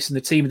a place in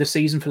the team of the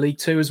season for League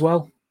Two as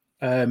well.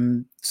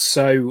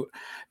 So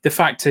the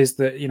fact is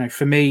that,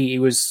 for me, he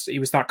was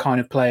that kind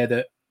of player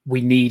that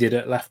we needed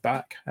at left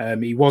back.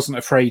 He wasn't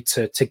afraid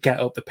to get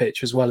up the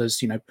pitch as well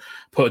as,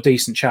 put a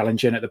decent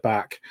challenge in at the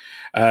back.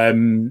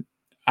 And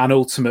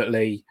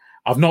ultimately,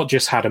 I've not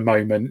just had a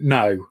moment.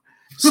 No,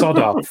 sod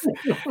off.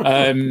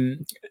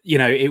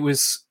 It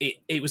was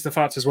the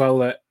fact as well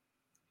that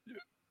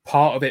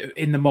part of it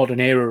in the modern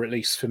era, at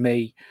least for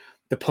me,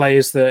 the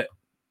players that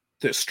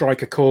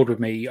strike a chord with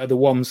me are the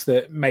ones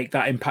that make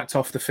that impact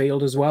off the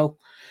field as well.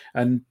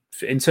 And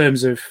in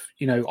terms of,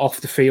 off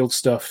the field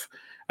stuff,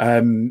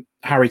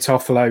 Harry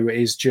Toffolo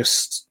is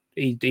just,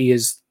 he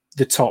is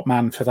the top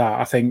man for that.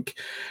 I think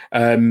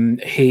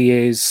he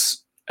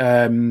is,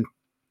 as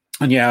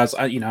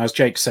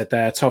Jake said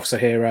there, Toff's a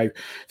hero.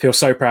 Feel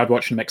so proud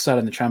watching him excel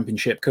in the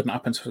Championship. Couldn't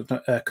happen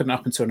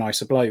to a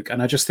nicer bloke.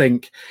 And I just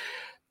think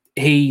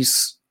he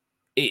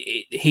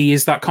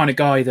is that kind of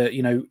guy that,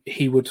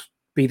 he would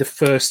be the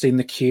first in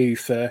the queue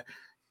for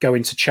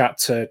going to chat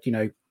to,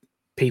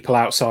 people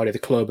outside of the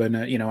club and,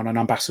 on an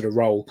ambassador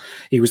role.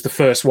 He was the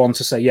first one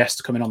to say yes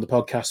to coming on the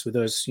podcast with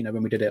us,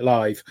 when we did it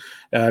live.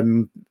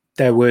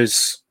 There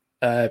was,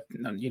 a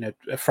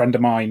friend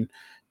of mine,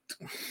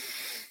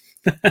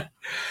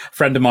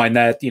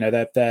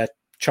 their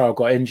child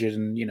got injured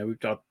and,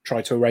 I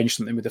tried to arrange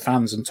something with the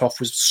fans and Toff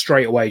was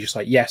straight away just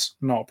like, yes,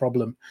 not a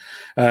problem.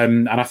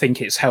 And I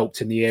think it's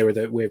helped in the era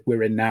that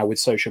we're in now with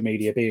social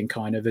media being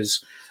kind of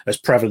as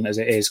prevalent as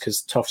it is,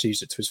 because Toff's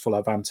used it to his full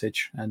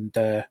advantage.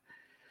 And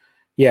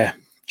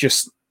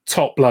just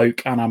top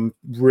bloke. And I'm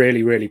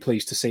really, really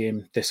pleased to see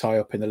him this high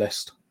up in the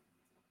list.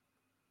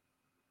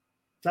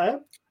 I've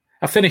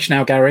finished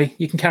now, Gary.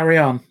 You can carry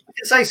on.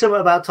 can say something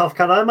about Toff,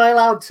 can I? Am I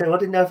allowed to? I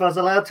didn't know if I was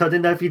allowed to. I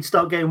didn't know if you'd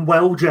start getting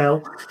well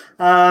gel.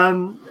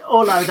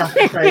 All I would have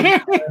to say,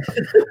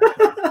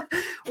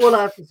 all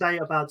I have to say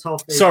about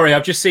Toff is... Sorry,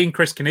 I've just seen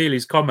Chris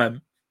Keneally's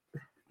comment.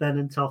 Ben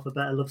and Toff, a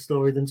better love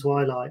story than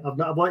Twilight.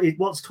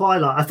 What's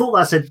Twilight? I thought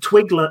that said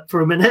Twiglet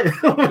for a minute.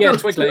 Yeah,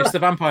 Twiglet. It's the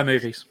vampire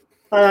movies.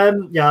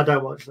 Yeah, I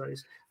don't watch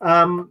those.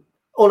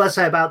 All I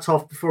say about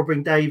Toff before I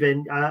bring Dave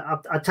in,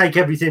 I take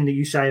everything that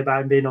you say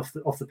about him being off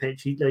the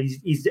pitch.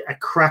 He's a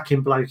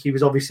cracking bloke. He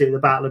was obviously at the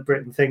Battle of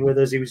Britain thing with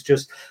us. He was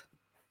just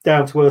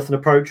down to earth and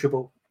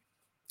approachable.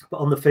 But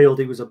on the field,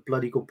 he was a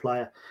bloody good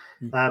player.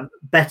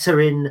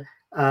 Better in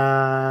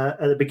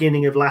at the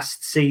beginning of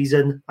last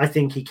season. I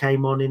think he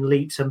came on in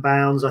leaps and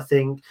bounds. I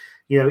think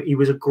he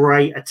was a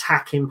great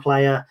attacking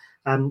player.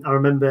 I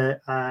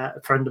remember a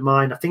friend of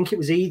mine, I think it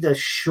was either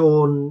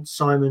Sean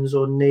Simons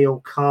or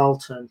Neil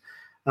Carlton,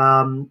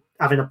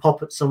 having a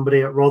pop at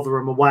somebody at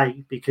Rotherham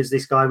away because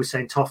this guy was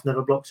saying Toff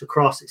never blocks a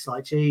cross. It's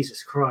like,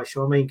 Jesus Christ,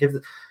 you know what I mean? Give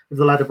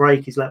the lad a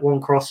break. He's let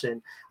one cross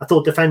in. I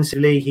thought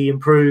defensively he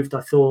improved.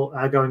 I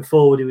thought going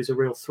forward he was a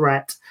real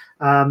threat.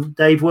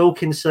 Dave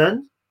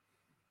Wilkinson,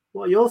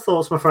 what are your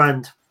thoughts, my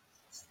friend?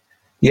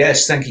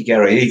 Yes, thank you,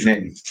 Gary.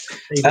 Evening.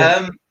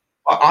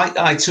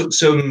 I took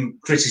some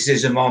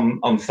criticism on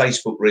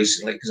Facebook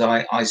recently because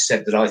I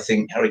said that I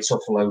think Harry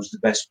Toffolo's the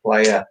best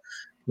player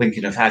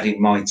Lincoln have had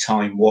in my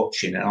time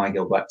watching, and I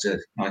go back to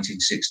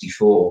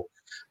 1964.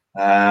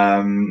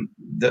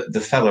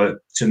 The fella,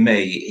 to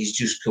me, he's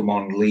just come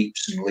on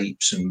leaps and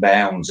leaps and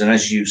bounds. And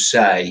as you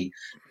say,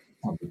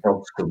 the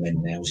dog's come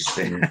in now.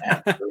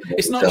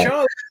 It's not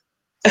Charlie.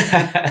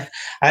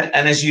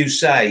 and as you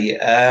say,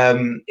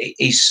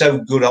 he's so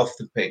good off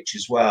the pitch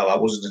as well. I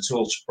wasn't at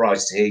all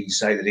surprised to hear you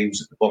say that he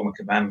was at the Bomber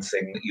Command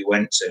thing that you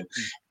went to.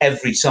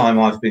 Every time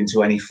I've been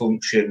to any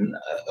function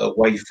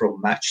away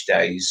from match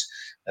days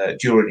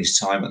during his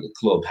time at the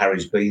club,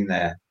 Harry's been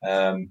there.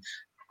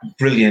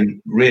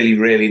 Brilliant, really,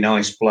 really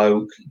nice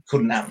bloke.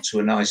 Couldn't happen to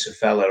a nicer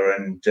fella,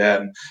 and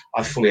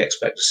I fully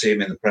expect to see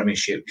him in the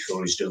Premiership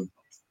before he's done.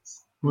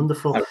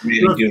 Wonderful. I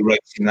really do rate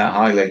him that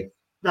highly.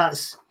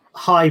 That's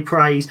high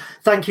praise.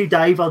 Thank you,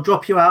 Dave. I'll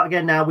drop you out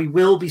again now. We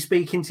will be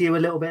speaking to you a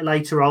little bit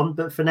later on,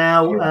 but for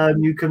now,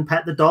 you can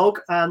pet the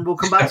dog and we'll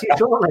come back to you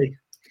shortly.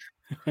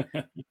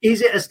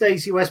 Is it a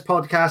Stacey West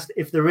podcast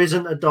if there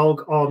isn't a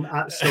dog on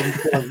at some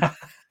point?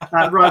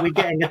 Right, we're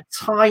getting a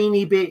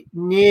tiny bit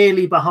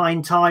nearly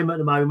behind time at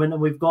the moment,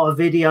 and we've got a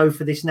video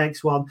for this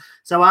next one.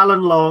 So,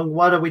 Alan Long,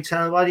 why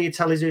do you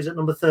tell us who's at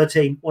number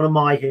 13? One of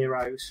my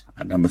heroes.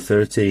 At number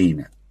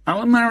 13,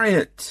 Alan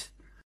Marriott.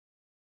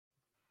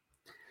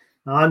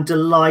 I'm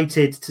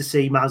delighted to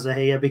see Mazza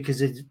here because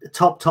he's a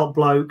top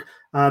bloke.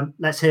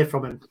 Let's hear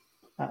from him.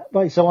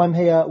 Right, so I'm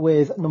here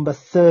with number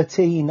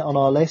 13 on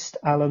our list,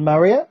 Alan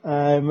Marriott,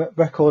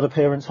 record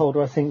appearance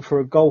holder, I think, for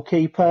a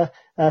goalkeeper.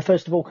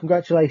 First of all,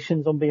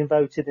 congratulations on being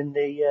voted in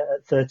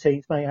the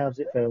 13th, mate. How does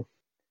it feel?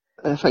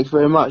 Thanks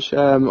very much.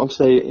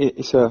 Obviously,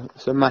 it's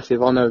a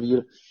massive honour.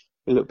 You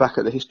look back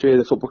at the history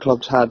the football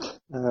club's had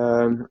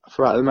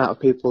throughout the amount of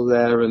people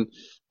there and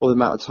all the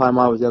amount of time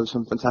I was there with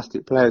some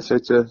fantastic players. So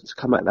to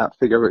come at that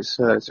figure, it's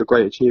a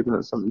great achievement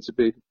and something to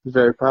be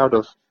very proud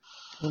of.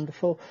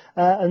 Wonderful.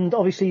 And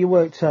obviously you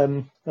worked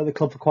at the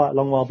club for quite a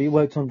long while, but you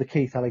worked under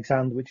Keith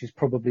Alexander, which is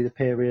probably the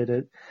period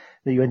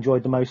that you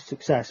enjoyed the most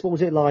success. What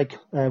was it like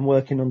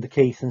working under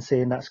Keith and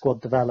seeing that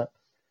squad develop?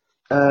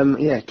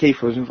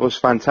 Keith was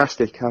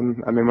fantastic. I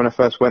mean, when I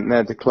first went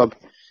there, the club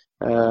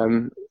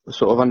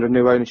sort of under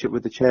new ownership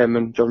with the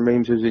chairman, John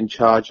Reams, was in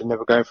charge, and they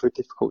were going through a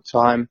difficult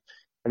time.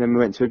 And then we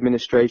went to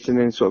administration, and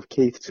then sort of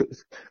Keith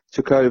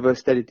took over,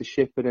 steadied the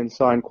ship, and then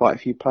signed quite a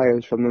few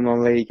players from the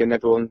non-league, and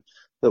everyone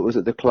that was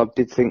at the club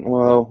did think,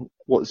 well,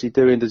 what's he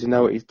doing? Does he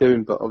know what he's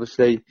doing? But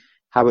obviously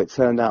how it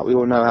turned out, we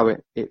all know how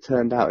it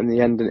turned out in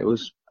the end, and it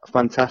was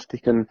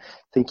fantastic. And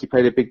I think he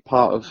played a big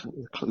part of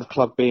the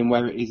club being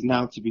where it is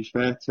now, to be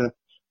fair, to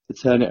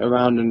turn it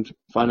around and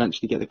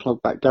financially get the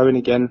club back going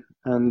again,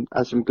 and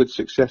had some good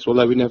success,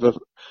 although we never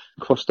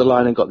crossed the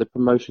line and got the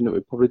promotion that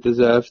we probably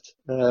deserved.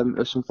 It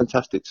was some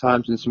fantastic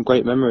times and some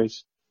great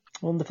memories.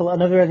 Wonderful.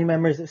 And are there any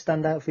memories that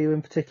stand out for you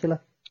in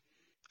particular?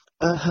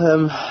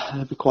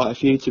 There'd be quite a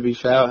few, to be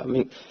fair. I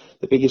mean,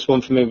 the biggest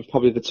one for me was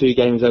probably the 2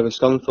 games over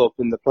Scunthorpe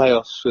in the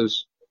playoffs.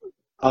 Was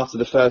after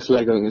the first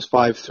leg, I think it was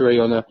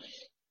 5-3 on a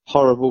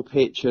horrible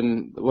pitch,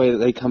 and the way that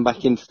they come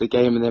back into the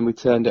game, and then we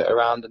turned it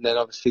around. And then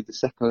obviously the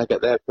second leg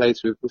at their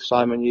place with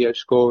Simon Yeo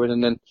scoring,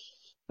 and then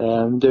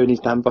doing his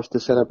Dan Buster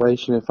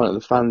celebration in front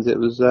of the fans. It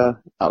was that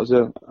was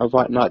a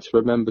right night to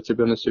remember, to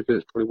be honest with you.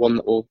 It's probably one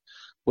that will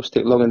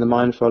stick long in the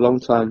mind for a long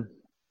time.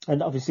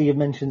 And obviously you've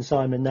mentioned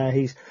Simon there.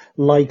 He's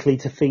likely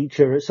to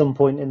feature at some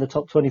point in the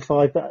top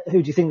 25. But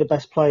who do you think the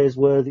best players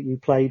were that you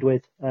played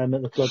with at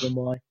the club, and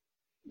why?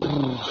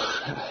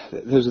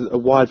 There's a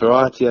wide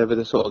variety over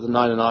the sort of the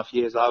 9.5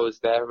 years I was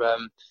there. I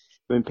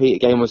mean,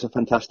 Peter Game was a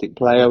fantastic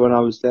player when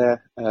I was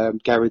there.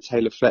 Gary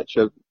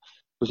Taylor-Fletcher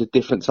was a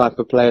different type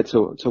of player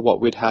to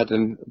what we'd had,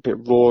 and a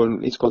bit raw,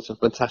 and he scored some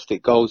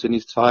fantastic goals in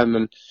his time.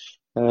 And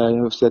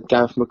Obviously had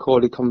Gareth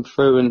McCauley come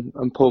through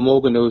and Paul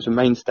Morgan, who was a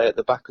mainstay at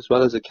the back as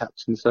well as a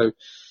captain. So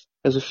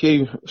there's a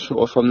few sort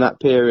of from that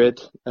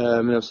period.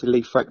 And obviously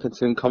Lee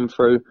Freckington come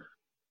through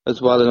as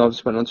well, and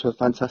obviously went on to a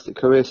fantastic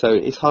career. So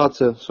it's hard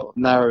to sort of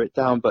narrow it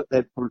down, but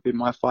they'd probably be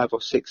my 5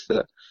 or 6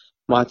 that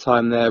my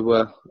time there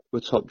were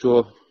top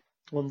draw.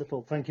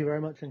 Wonderful. Thank you very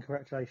much, and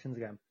congratulations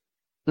again.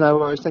 No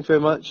worries. Thank you very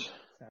much.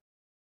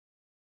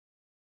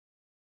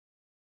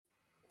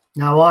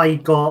 Now, I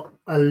got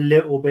a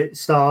little bit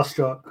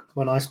starstruck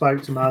when I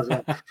spoke to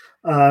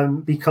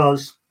Mazza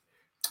because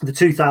the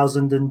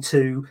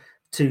 2002,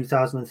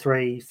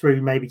 2003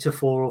 through maybe to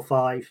 4 or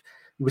 5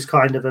 was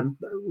kind of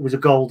was a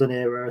golden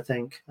era, I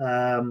think.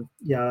 And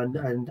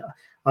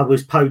I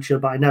was poacher,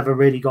 but I never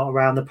really got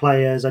around the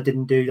players. I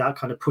didn't do that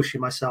kind of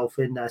pushing myself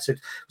in there. So it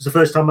was the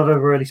first time I've ever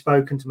really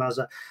spoken to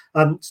Mazza.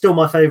 Still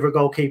my favourite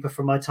goalkeeper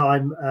from my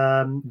time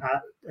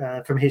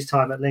from his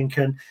time at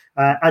Lincoln.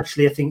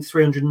 Actually, I think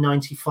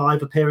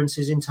 395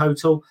 appearances in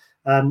total.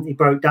 He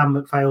broke Dan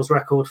McPhail's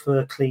record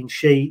for clean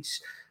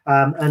sheets.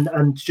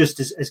 And just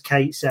as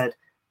Kate said,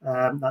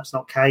 that's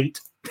not Kate.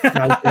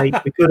 No, Kate,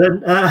 we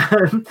couldn't.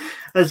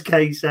 As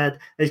Kate said,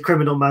 his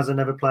criminal Mazza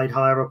never played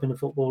higher up in the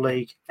Football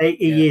League.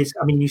 He is.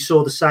 I mean, you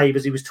saw the save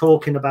as he was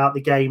talking about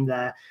the game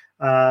there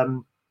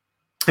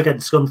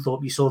against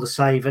Scunthorpe. You saw the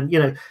save,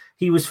 and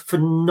he was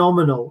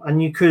phenomenal.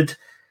 And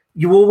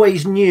you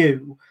always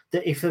knew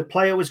that if a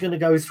player was going to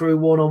go through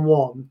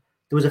one-on-one,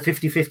 there was a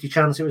 50-50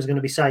 chance it was going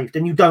to be saved.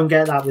 And you don't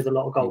get that with a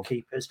lot of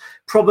goalkeepers.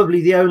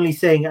 Probably the only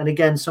thing, and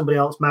again, somebody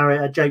else,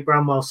 Jake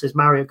Bramwell says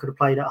Marriott could have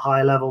played at a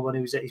higher level when he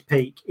was at his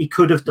peak. He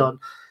could have done.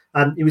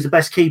 He was the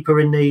best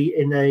keeper in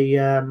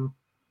the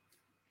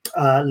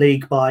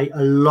league by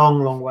a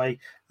long, long way.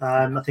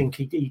 I think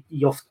he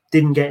often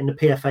didn't get in the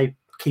PFA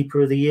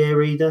Keeper of the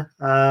Year either,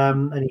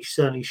 and he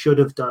certainly should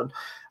have done.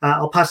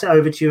 I'll pass it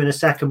over to you in a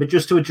second, but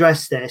just to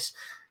address this,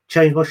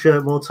 changed my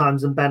shirt more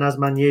times than Ben has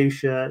my new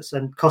shirts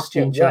and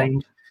costume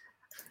change.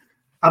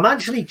 I'm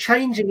actually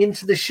changing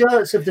into the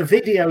shirts of the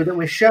video that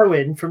we're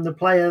showing from the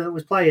player that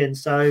was playing.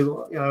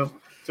 So,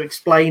 to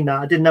explain that,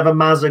 I didn't have a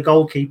Mazza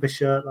goalkeeper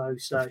shirt though.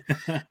 So,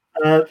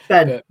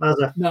 Ben,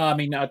 Mazza. No, I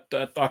mean, I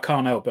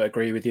can't help but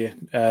agree with you.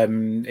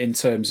 In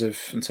terms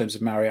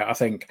of Marriott, I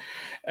think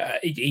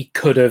he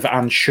could have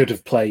and should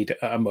have played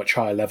at a much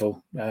higher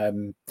level.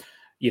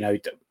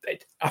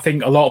 I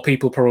think a lot of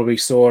people probably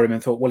saw him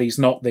and thought, well, he's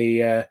not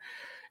the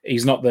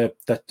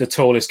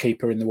tallest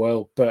keeper in the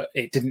world, but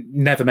it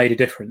never made a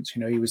difference.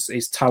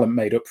 His talent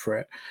made up for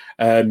it.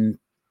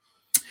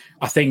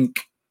 I think,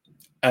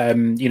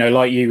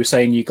 like you were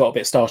saying, you got a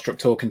bit starstruck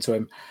talking to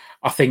him.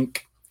 I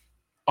think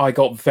I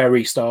got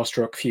very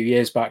starstruck a few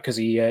years back because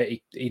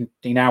he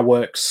now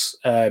works.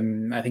 I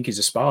think he's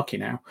a Sparky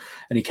now,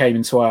 and he came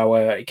into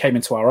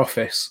our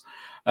office.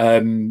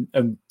 And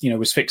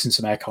was fixing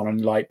some aircon,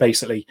 and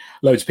basically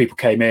loads of people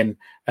came in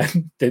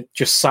and they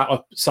just sat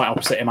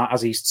opposite him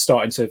as he's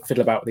starting to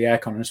fiddle about with the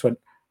aircon, and just went,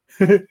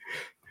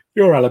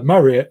 "You're Alan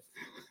Marriott."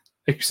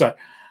 He's like,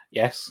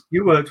 "Yes."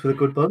 You worked with a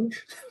good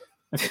bunch.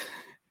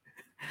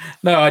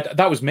 No,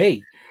 that was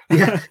me.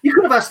 Yeah, you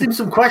could have asked him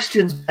some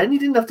questions, and you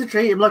didn't have to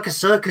treat him like a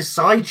circus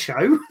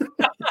sideshow.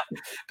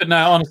 But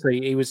no, honestly,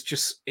 he was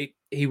just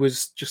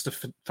a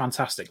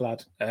fantastic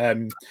lad.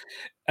 And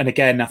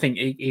again, I think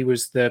he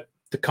was the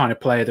kind of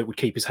player that would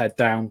keep his head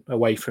down,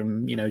 away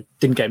from,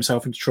 didn't get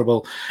himself into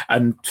trouble.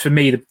 And for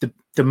me,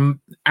 the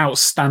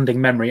outstanding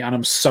memory, and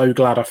I'm so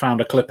glad I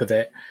found a clip of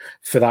it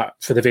for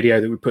the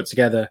video that we put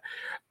together,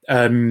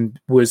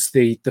 was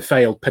the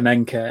failed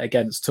Panenka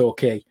against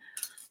Torquay,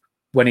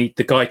 when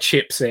the guy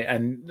chips it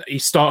and he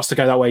starts to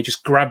go that way,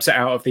 just grabs it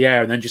out of the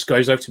air and then just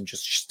goes over to him,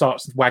 just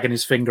starts wagging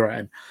his finger at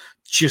him.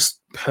 Just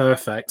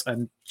perfect.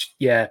 And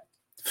yeah,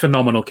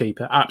 phenomenal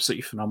keeper,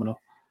 absolutely phenomenal.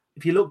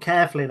 If you look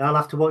carefully, and I'll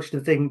have to watch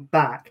the thing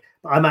back,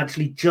 but I'm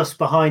actually just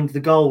behind the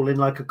goal in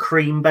like a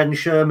cream Ben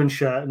Sherman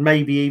shirt, and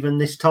maybe even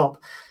this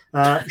top,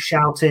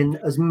 shouting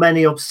as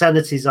many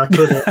obscenities I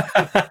could.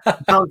 I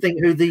can't think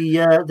who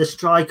the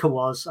striker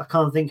was. I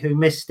can't think who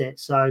missed it.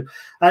 So,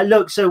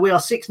 so we are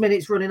 6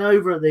 minutes running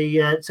over at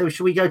the. So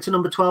should we go to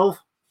number 12?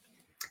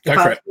 Go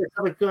for it.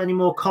 Have we got any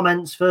more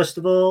comments first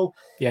of all?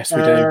 Yes,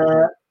 we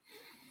do.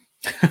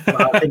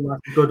 Well, I think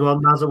that's a good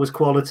one. Mazza was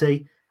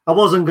quality. I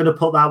wasn't going to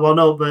put that one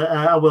up, but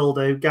I will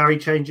do. Gary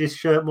changed his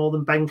shirt more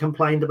than Ben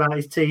complained about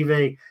his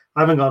TV. I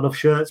haven't got enough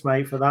shirts,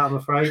 mate, for that, I'm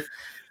afraid.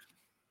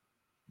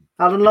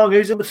 Alan Long,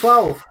 who's number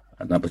 12?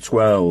 At number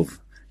 12,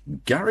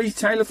 Gary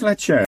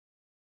Taylor-Fletcher.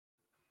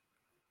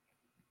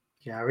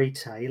 Gary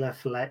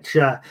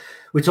Taylor-Fletcher.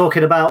 We're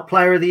talking about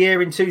Player of the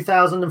Year in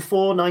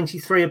 2004,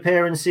 93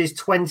 appearances,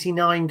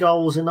 29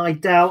 goals, and I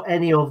doubt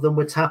any of them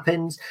were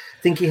tap-ins.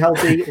 I think he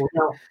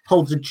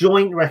holds a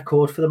joint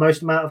record for the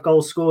most amount of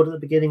goals scored at the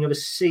beginning of a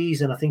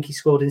season. I think he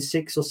scored in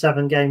 6 or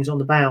 7 games on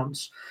the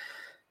bounce.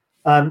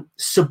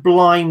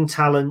 Sublime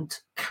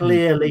talent,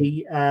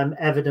 clearly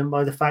evident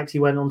by the fact he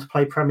went on to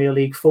play Premier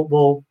League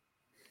football.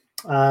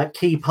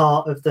 Key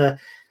part of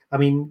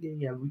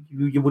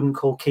you wouldn't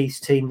call Keith's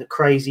team the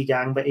crazy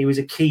gang, but he was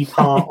a key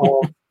part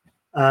of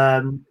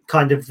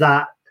kind of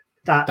that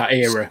that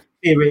era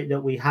spirit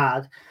that we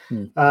had.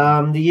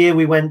 The year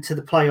we went to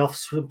the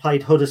playoffs and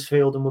played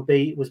Huddersfield and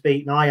was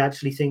beaten, I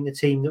actually think the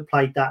team that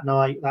played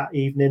that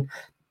evening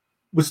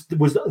was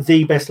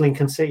the best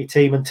Lincoln City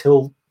team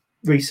until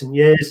recent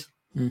years.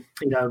 You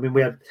know, I mean,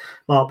 we had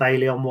Mark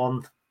Bailey on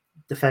one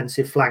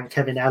defensive flank,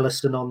 Kevin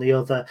Ellison on the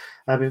other.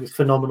 It was a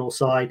phenomenal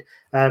side.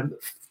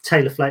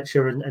 Taylor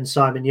Fletcher and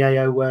Simon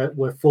Yeo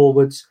were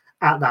forwards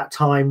at that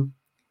time,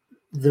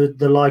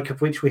 the like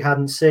of which we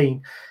hadn't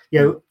seen. You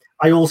know,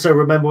 I also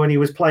remember when he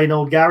was playing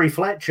old Gary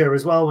Fletcher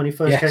as well when he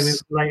first came in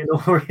for Leyton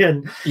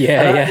Orient.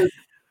 I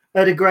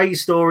had a great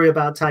story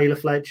about Taylor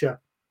Fletcher.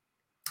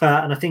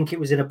 And I think it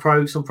was in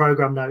some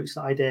program notes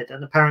that I did.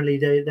 And apparently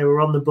they were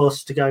on the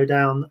bus to go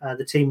down.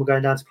 The team were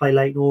going down to play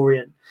Leyton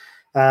Orient.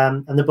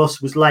 And the bus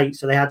was late,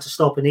 so they had to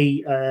stop and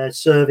eat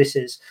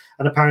services.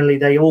 And apparently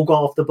they all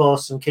got off the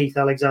bus, and Keith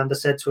Alexander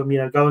said to them, you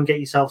know, go and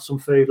get yourself some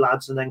food,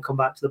 lads, and then come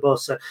back to the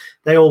bus. So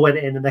they all went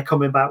in, and they're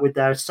coming back with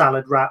their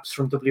salad wraps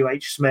from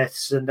W.H.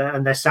 Smith's and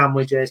their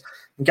sandwiches.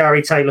 And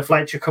Gary Taylor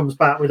Fletcher comes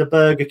back with a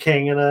Burger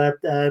King and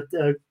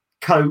a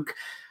Coke.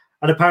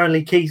 And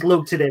apparently Keith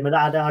looked at him, and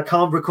I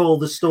can't recall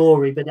the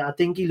story, but I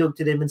think he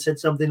looked at him and said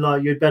something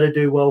like, "You'd better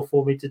do well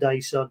for me today,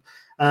 son."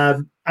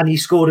 And he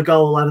scored a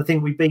goal, and I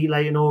think we beat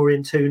Leyton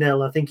Orient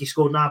 2-0. I think he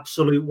scored an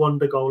absolute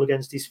wonder goal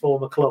against his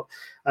former club.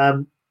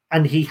 And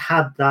he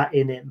had that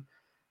in him.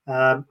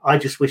 I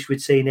just wish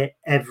we'd seen it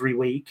every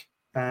week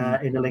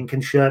in a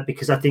Lincoln shirt,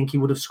 because I think he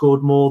would have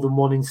scored more than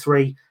 1 in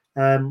 3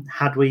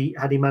 had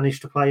he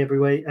managed to play every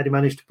week, had he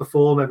managed to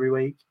perform every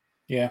week.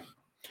 Yeah,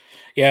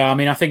 I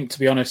mean, I think, to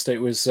be honest, it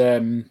was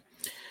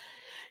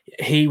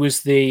he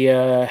was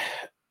the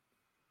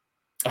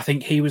I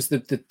think he was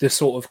the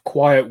sort of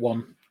quiet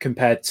one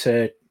compared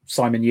to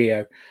Simon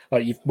Yeo.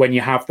 Like when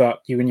you have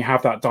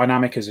that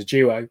dynamic as a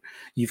duo,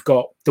 you've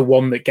got the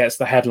one that gets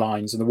the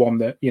headlines and the one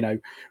that, you know,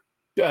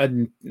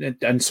 and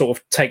sort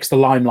of takes the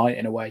limelight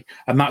in a way.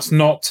 And that's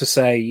not to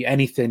say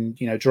anything,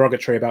 you know,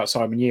 derogatory about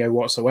Simon Yeo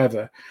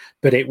whatsoever,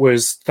 but it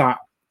was that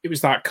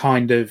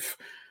kind of,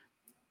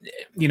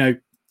 you know,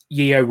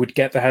 Yeo would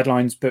get the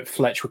headlines, but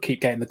Fletch would keep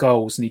getting the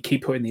goals and he'd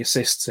keep putting the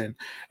assists in.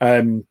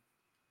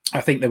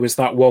 I think there was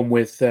that one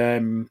with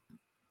there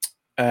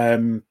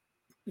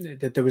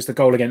was the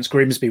goal against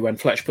Grimsby when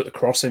Fletch put the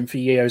cross in for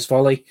Yeo's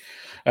volley.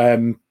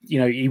 You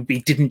know,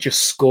 he didn't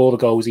just score the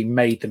goals, he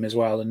made them as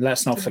well. And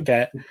let's not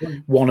forget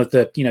one of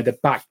the, you know,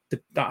 I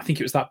think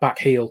it was that back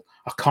heel.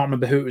 I can't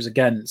remember who it was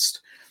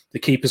against. The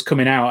keeper's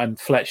coming out and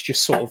Fletch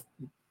just sort of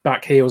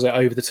back heels it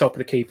over the top of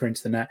the keeper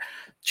into the net.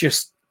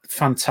 Just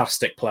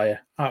fantastic player,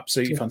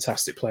 absolutely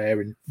fantastic player,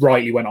 and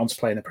rightly went on to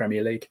play in the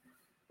Premier League.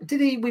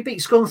 We beat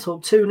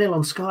Scunthorpe 2-0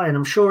 on Sky, and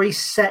I'm sure he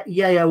set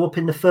Yeo up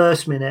in the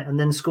first minute and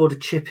then scored a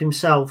chip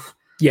himself.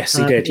 Yes,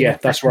 he did. Yeah,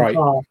 that's right.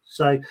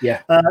 So,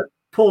 yeah.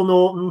 Paul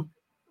Norton,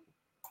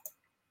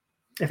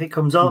 if it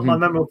comes up, my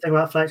memorable thing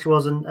about Fletcher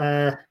wasn't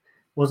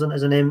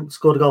as an imp.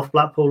 Scored a goal for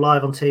Blackpool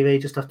live on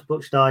TV just after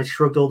Butch died.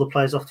 Shrugged all the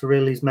players off to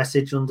reveal his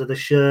message under the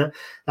shirt.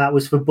 That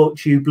was for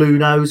Butch, you blue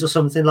nose, or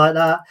something like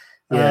that.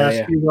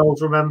 Stu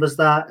Wells remembers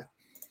that.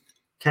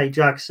 Kate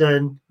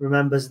Jackson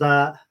remembers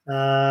that.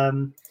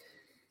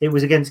 It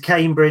was against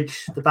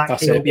Cambridge, the back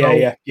heel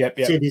goal.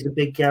 Sid is a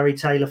big Gary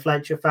Taylor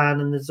Fletcher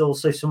fan, and there's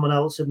also someone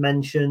else had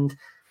mentioned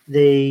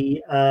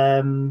the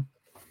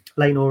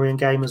Leyton Orient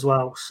game as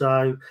well.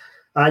 So,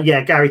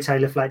 Gary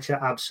Taylor Fletcher,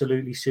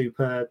 absolutely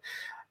superb.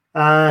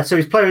 So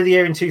he's Player of the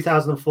Year in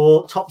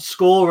 2004, top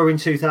scorer in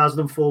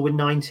 2004 with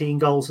 19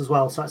 goals as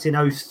well. So that's in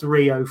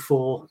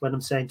 03-04 when I'm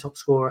saying top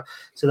scorer.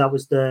 So that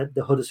was the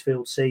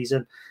Huddersfield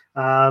season.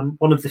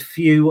 One of the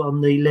few on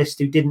the list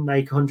who didn't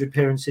make 100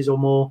 appearances or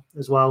more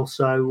as well.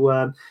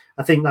 So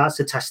I think that's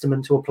a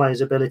testament to a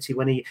player's ability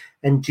when he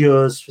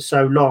endures for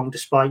so long,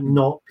 despite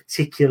not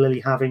particularly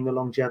having the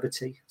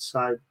longevity.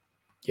 So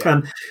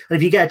and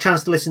if you get a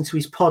chance to listen to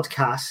his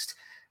podcast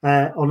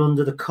on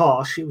Under the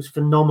Cosh, it was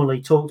phenomenal.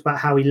 He talked about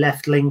how he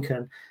left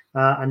Lincoln.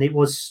 And it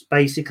was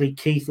basically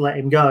Keith let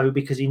him go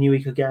because he knew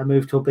he could get a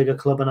move to a bigger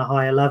club and a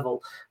higher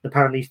level. And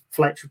apparently,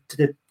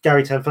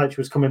 Gary Taylor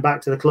Fletcher was coming back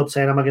to the club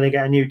saying, "Am I going to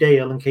get a new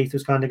deal?" And Keith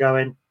was kind of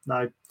going,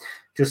 "No,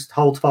 just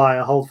hold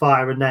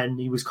fire." And then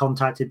he was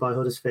contacted by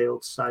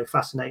Huddersfield. So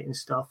fascinating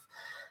stuff.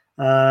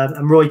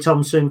 And Roy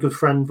Thompson, good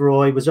friend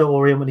Roy, was at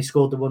Orient when he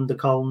scored the wonder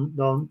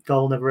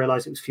goal. Never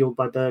realised it was fuelled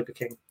by Burger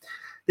King.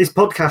 This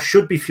podcast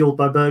should be fuelled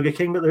by Burger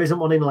King, but there isn't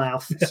one in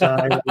Louth. So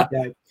there we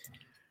go.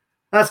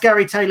 That's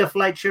Gary Taylor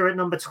Fletcher at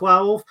number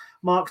 12.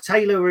 Mark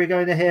Taylor, we're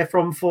going to hear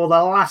from for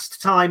the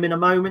last time in a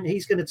moment.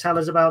 He's going to tell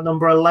us about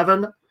number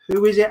 11.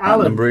 Who is it,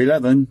 Alan? At number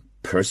 11,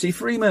 Percy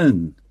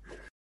Freeman.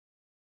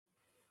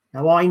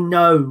 Now, I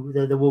know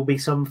that there will be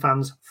some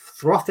fans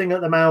frothing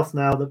at the mouth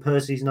now that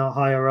Percy's not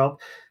higher up.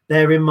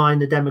 Bear in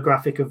mind the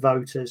demographic of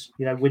voters.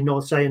 You know, we're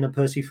not saying that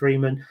Percy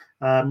Freeman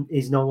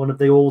is not one of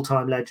the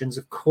all-time legends.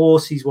 Of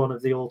course he's one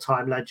of the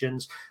all-time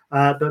legends.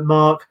 But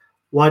Mark,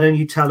 why don't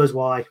you tell us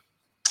why?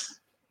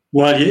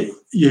 Well, you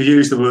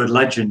use the word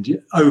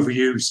legend,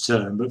 overused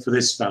term, but for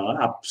this fella,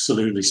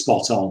 absolutely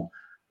spot on.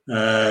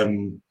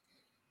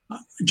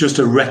 just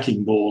a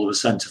wrecking ball of a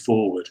centre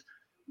forward,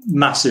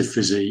 massive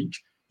physique.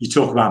 You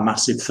talk about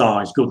massive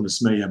thighs.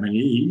 Goodness me! I mean,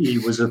 he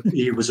was a.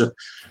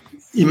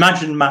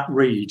 Imagine Matt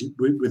Reed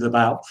with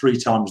about 3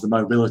 times the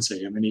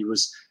mobility. I mean, he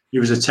was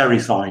a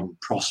terrifying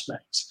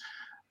prospect.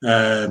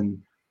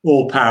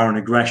 All power and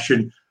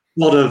aggression. A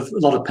lot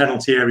of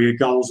penalty area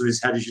goals with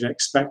his head, as you'd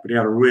expect, but he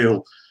had a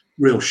real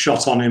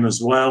shot on him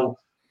as well.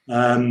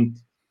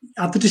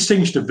 Had the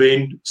distinction of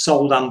being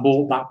sold and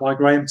bought back by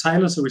Graham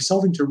Taylor. So we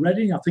sold him to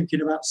Reading, I think,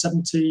 in about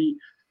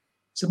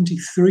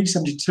 73,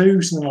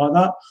 72, something like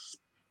that.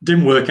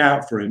 Didn't work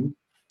out for him.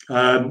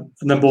 And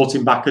then bought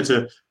him back at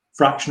a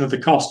fraction of the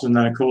cost. And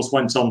then, of course,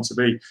 went on to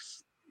be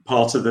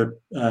part of the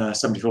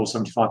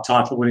 74-75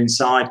 title-winning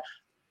side.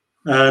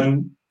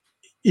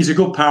 He's a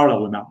good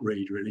parallel with Matt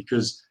Reed, really,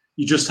 because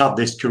you just have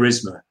this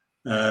charisma.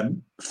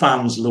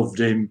 Fans loved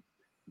him.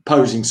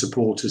 Opposing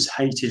supporters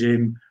hated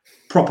him.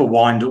 Proper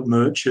wind-up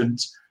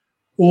merchant.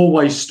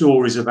 Always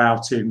stories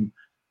about him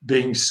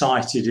being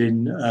cited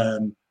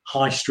in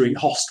high street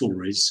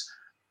hostelries,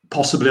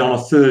 possibly on a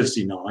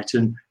Thursday night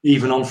and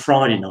even on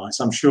Friday nights.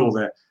 I'm sure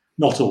they're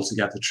not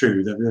altogether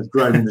true. They've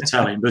grown in the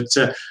telling. But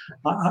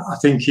I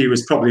think he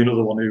was probably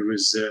another one who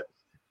was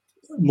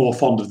more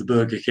fond of the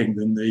Burger King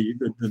than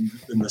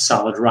the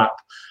salad wrap.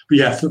 But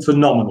yeah,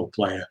 phenomenal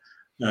player.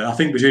 I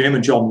think between him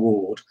and John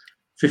Ward,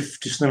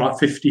 something like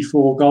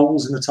 54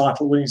 goals in the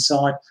title-winning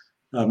side.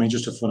 I mean,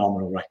 just a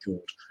phenomenal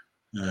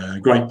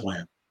record. Great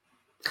player.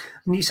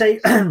 And you say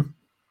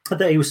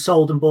that he was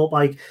sold and bought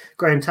by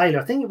Graham Taylor.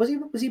 I think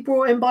was he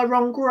brought in by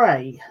Ron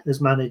Gray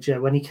as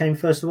manager when he came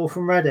first of all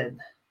from Reading?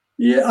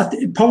 Yeah,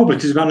 probably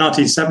because about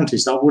 1970,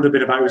 so that would have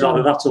been about, it was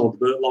either that or the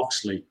Bert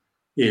Loxley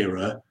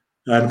era.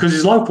 Because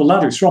he's a local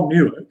lad who's from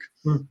Newark,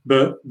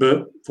 but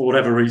for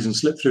whatever reason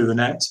slipped through the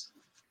net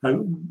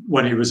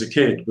when he was a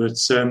kid. But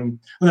and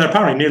then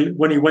apparently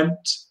when he went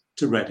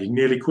to Reading,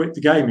 nearly quit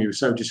the game. He was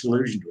so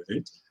disillusioned with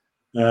it,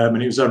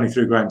 and it was only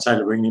through Graham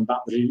Taylor bringing him back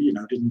that he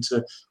didn't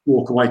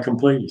walk away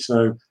completely.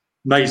 So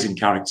amazing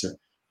character.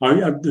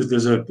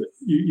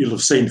 You'll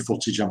have seen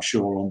footage, I'm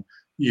sure, on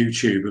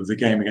YouTube of the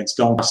game against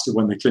Doncaster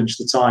when they clinched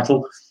the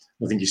title.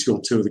 I think he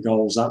scored 2 of the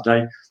goals that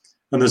day.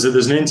 And there's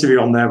an interview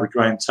on there with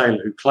Graham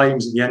Taylor who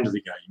claims at the end of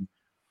the game,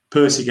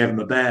 Percy gave him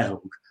a bear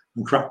hug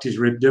and cracked his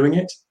rib doing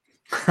it,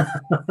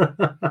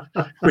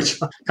 which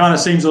kind of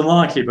seems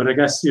unlikely, but I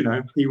guess,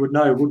 he would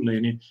know, wouldn't he?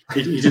 And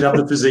he did have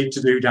the physique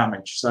to do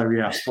damage. So,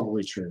 yeah, it's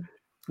probably true.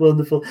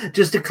 Wonderful.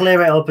 Just to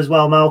clear it up as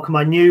well, Malcolm,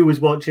 I knew was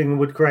watching and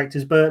would correct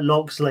as Bert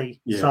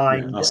Loxley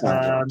signed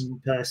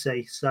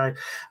Percy. So,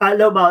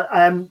 look, Mark,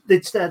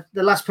 it's the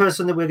last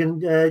person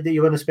that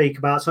you're going to speak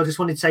about. So I just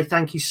wanted to say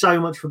thank you so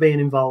much for being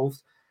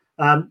involved.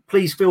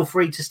 Please feel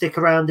free to stick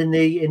around in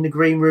the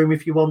green room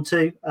if you want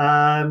to.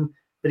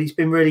 But it's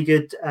been really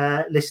good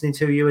listening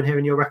to you and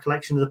hearing your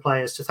recollection of the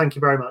players. So thank you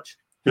very much.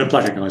 Been a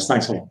pleasure, guys.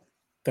 Thanks a lot.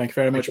 Thank you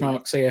very much,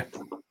 Mark. See you.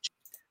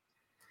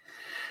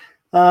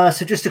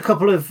 So just a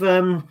couple of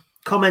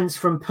comments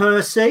from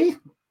Percy.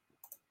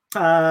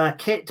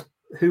 Kit,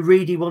 who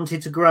really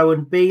wanted to grow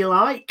and be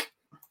like.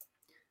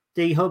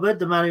 D. Hubbard,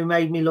 the man who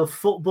made me love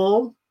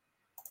football.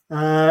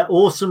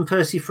 Awesome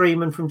Percy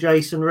Freeman from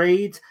Jason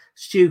Reed.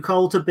 Stu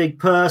Coulter, Big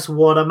Purse,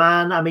 what a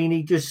man. I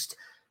mean,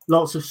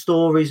 lots of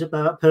stories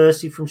about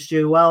Percy from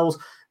Stu Wells.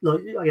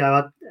 Look,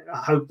 I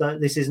hope that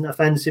this isn't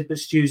offensive, but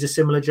Stu's a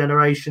similar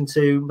generation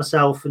to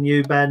myself and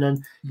you, Ben.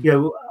 And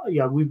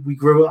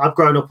I've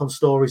grown up on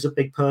stories of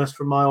Big Purse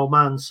from my old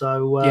man.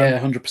 So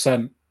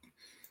 100%.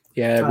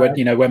 Yeah,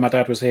 when my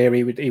dad was here,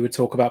 he would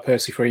talk about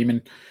Percy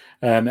Freeman,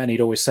 and he'd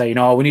always say,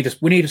 we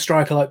need a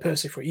striker like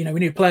Percy Freeman.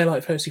 We need a player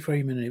like Percy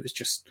Freeman. And it was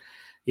just,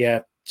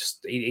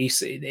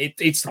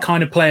 it's the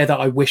kind of player that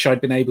I wish I'd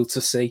been able to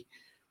see.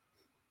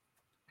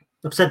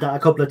 I've said that a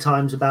couple of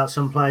times about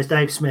some players.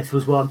 Dave Smith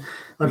was one.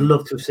 I'd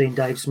love to have seen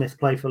Dave Smith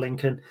play for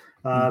Lincoln.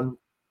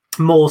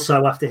 More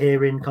so after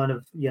hearing kind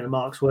of,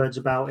 Mark's words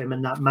about him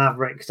and that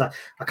Maverick, because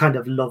I kind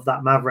of love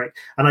that Maverick.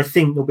 And I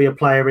think there'll be a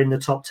player in the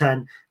top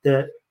 10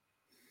 that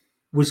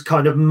was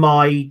kind of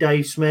my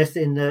Dave Smith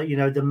in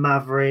the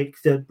Maverick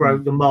that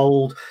broke the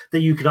mold, that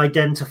you could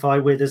identify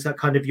with as that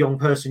kind of young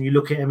person. You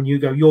look at him and you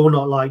go, you're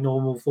not like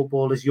normal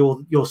footballers.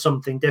 You're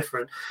something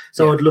different.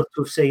 So I'd love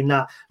to have seen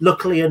that.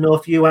 Luckily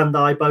enough, you and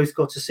I both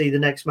got to see the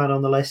next man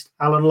on the list,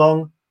 Alan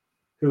Long.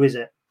 Who is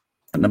it?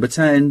 At number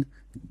 10,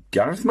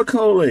 Gareth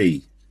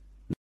McCauley.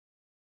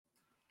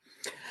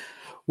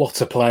 What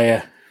a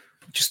player.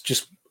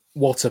 Just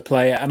what a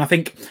player. And I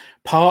think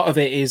part of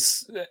it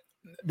is...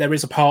 there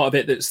is a part of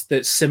it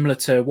that's similar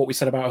to what we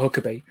said about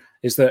Huckerby,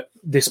 is that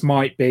this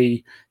might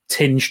be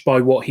tinged by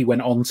what he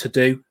went on to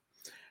do.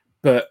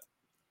 But,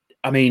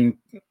 I mean,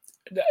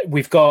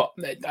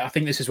 I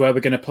think this is where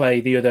we're going to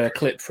play the other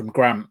clip from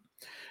Grant.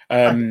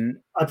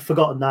 I'd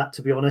forgotten that,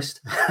 to be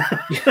honest. Do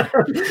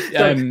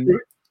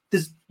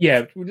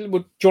you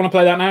want to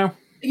play that now?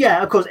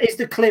 Yeah, of course. Is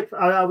the clip?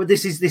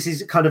 This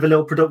is kind of a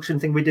little production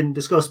thing we didn't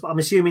discuss, but I'm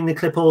assuming the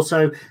clip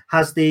also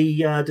has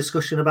the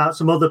discussion about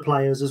some other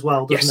players as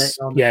well, doesn't it?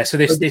 Yeah. So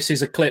this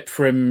is a clip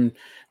from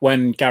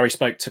when Gary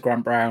spoke to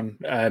Grant Brown,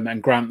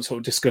 and Grant sort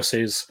of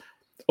discusses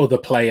other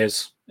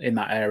players in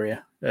that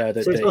area that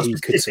he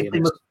could see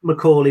in this.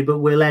 Macaulay, but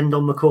we'll end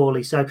on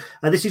Macaulay. So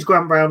this is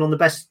Grant Brown on the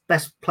best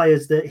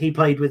players that he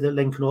played with at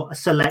Lincoln, or a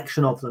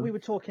selection of them. We were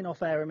talking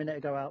off air a minute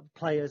ago about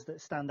players that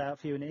stand out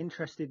for you, and it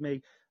interested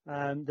me.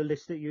 The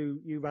list that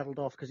you rattled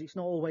off, because it's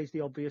not always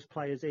the obvious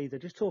players either.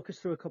 Just talk us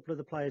through a couple of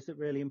the players that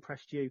really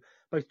impressed you,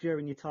 both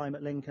during your time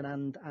at Lincoln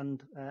and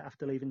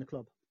after leaving the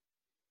club.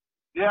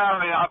 Yeah,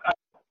 I mean, I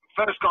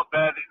first got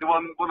there.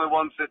 One of the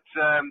ones that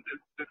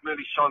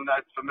really shone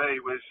out for me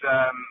was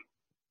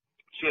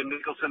Shane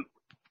Nicholson.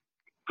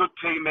 Good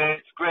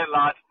teammate, great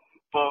lad,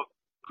 but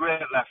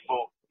great left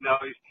foot. You know,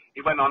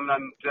 he went on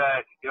and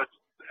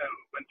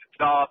went to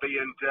Derby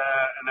and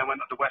then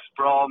went to West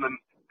Brom and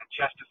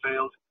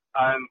Chesterfield.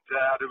 And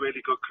had a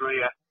really good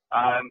career,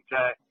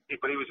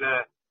 but he was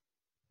a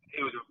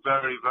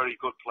very, very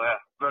good player.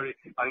 I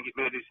think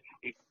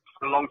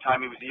for a long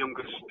time he was the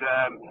youngest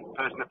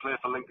person to play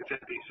for Lincoln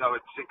City. So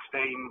at 16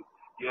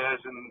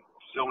 years and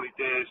so many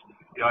days,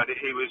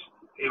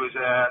 he was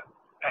an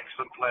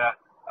excellent player.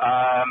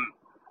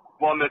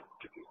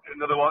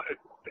 Another one,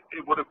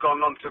 it would have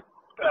gone on to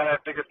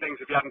bigger things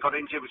if he hadn't got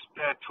injured, was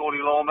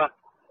Tony Lawmer.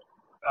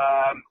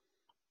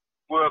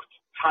 Worked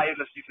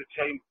tirelessly for the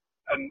team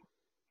and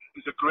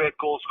was a great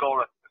goal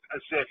scorer.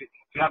 As I say, if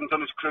he hadn't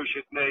done his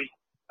cruciate knee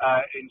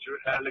injury,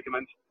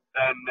 ligament,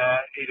 then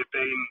he'd have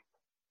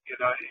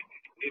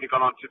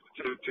gone on to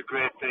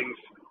great things.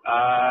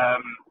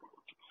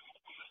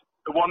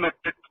 The one that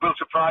will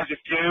surprise a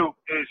few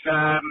is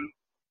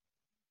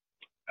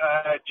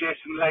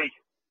Jason Lee.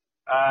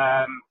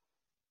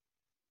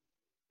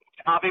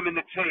 To have him in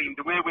the team,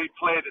 the way we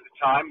played at the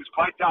time was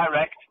quite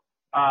direct,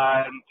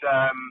 and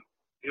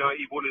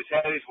he won his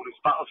head, he's won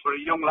his battles. For a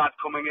young lad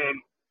coming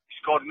in, he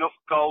scored enough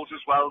goals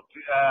as well,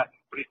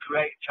 but he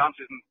created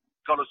chances and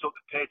got us up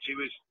the pitch. He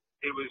was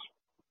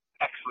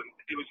excellent.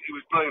 He was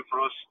brilliant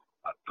for us.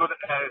 Good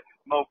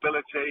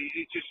mobility.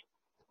 He just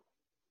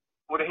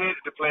would have hated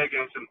to play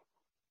against him.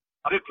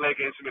 I did play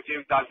against him a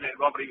few times later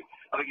on, but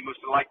I think he must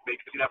have liked me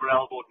because he never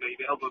elbowed me.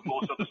 He elbowed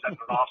most of the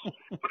centre halves,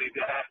 but he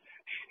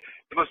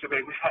must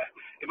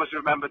have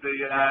remembered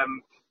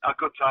our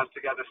good times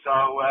together.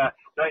 So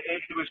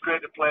he was great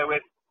to play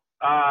with.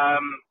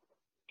 And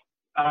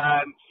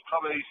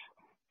probably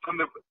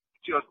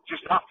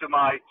just after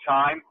my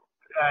time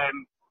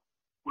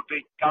would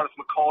be Gareth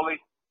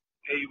McCauley.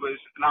 He was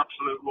an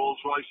absolute Rolls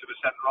Royce of a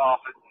centre half.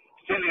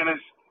 Still in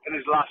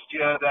his last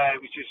year there,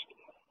 it was just.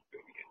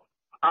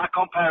 I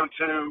compare him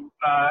to.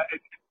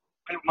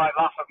 People might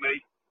laugh at me,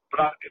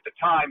 but at the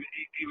time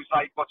he was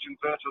like watching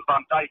Virgil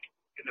van Dijk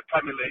in the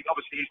Premier League.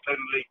 Obviously, he's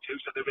playing in League Two,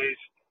 so there is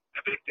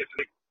a big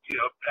different,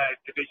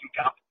 division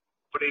gap.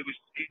 But he was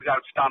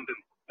outstanding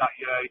that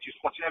year. He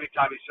just watching every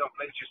time he saw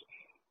play.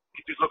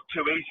 It just looked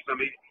too easy for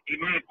me. He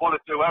made one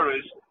or two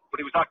errors, but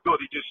he was that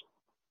good. He just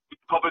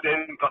covered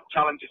in, got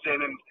challenges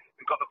in, and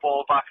got the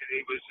ball back. And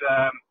he was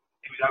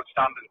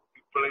outstanding.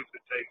 He was brilliant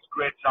for the team.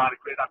 Great sign, a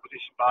great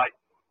acquisition by.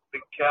 I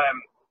think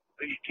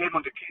he came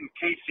under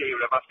Keith's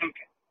era. But I think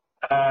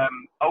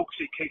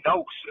Keith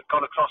Oakes had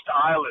gone across to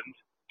Ireland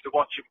to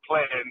watch him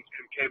play and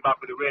came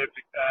back with a rave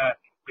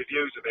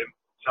reviews of him.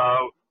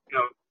 So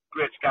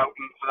great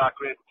scouting for that.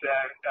 Great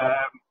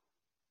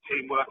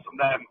teamwork from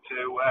them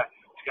to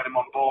get him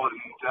on board,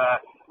 and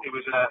he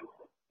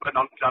went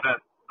on to have a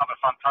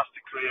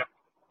fantastic career.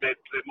 Played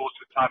most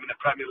of the time in the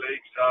Premier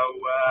League, so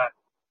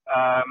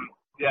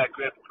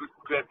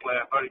great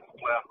player, very good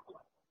player.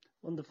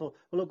 Wonderful.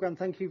 Well, look, Grant,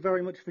 thank you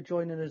very much for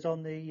joining us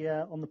on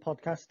the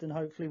podcast, and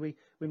hopefully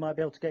we might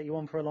be able to get you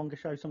on for a longer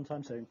show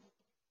sometime soon.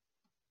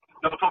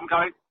 No problem,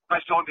 Gary.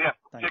 Nice talking to you.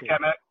 Take care,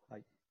 mate.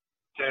 Bye.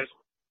 Cheers.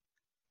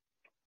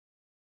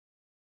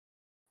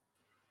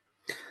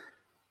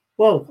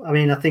 Well, I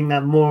mean, I think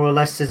that more or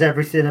less says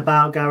everything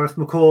about Gareth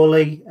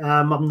McCauley.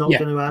 I'm not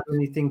going to add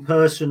anything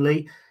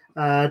personally.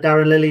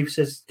 Darren Lilly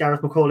says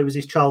Gareth McCauley was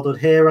his childhood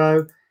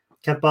hero.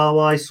 Kev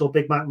Barwise saw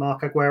Big Mac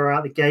Mark Aguero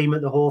out the game at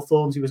the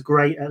Hawthorns. He was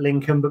great at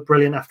Lincoln, but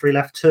brilliant after he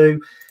left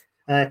too.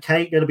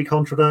 Kate, going to be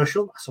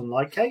controversial. That's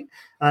unlike Kate.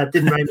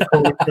 Didn't rate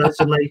McCauley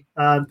personally,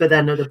 but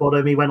then at the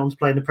bottom, he went on to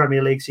play in the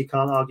Premier League, so you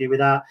can't argue with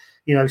that.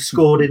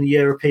 Scored in the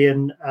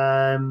European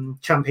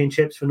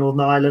Championships for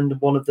Northern Ireland.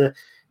 One of the,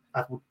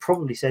 I would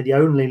probably say, the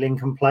only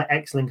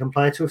ex-Lincoln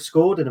player to have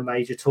scored in a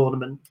major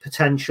tournament,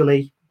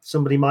 potentially.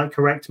 Somebody might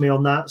correct me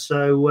on that.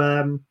 So,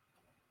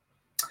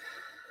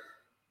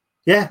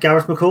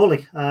 Gareth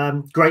McCauley.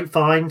 Great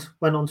find.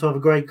 Went on to have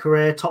a great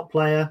career. Top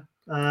player.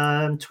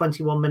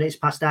 21 minutes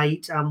past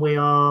 8, and we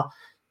are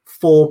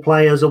 4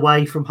 players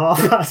away from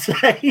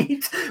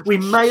 8:30. We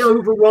may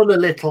overrun a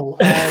little,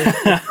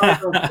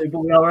 but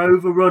we are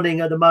overrunning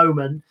at the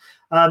moment.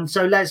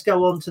 So let's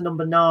go on to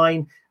number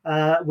 9.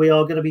 We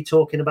are going to be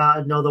talking about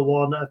another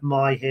one of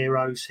my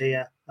heroes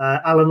here.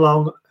 Alan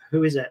Long,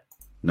 who is it?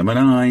 Number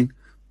 9,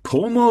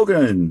 Paul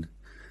Morgan.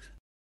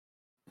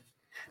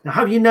 Now,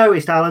 have you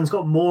noticed Alan's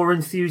got more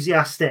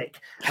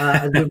enthusiastic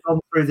as we've gone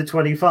through the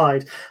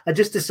 25? And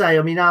just to say,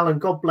 I mean, Alan,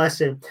 God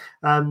bless him,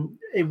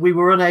 we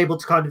were unable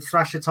to kind of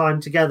thrash a time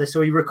together.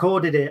 So he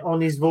recorded it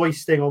on his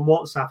voice thing on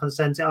WhatsApp and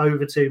sent it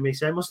over to me.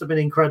 So it must have been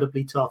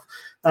incredibly tough.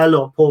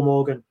 Look, Paul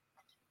Morgan,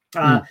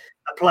 a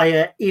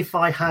player, if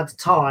I had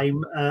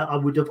time, I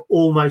would have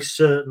almost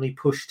certainly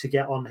pushed to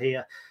get on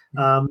here.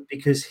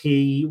 Because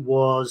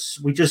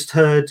we just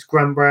heard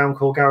Grant Brown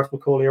call Gareth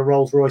McCauley a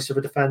Rolls Royce of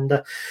a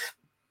defender.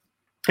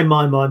 In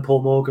my mind,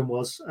 Paul Morgan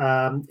was.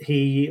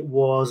 He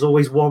was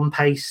always one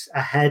pace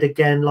ahead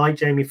again, like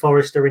Jamie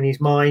Forrester in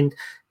his mind.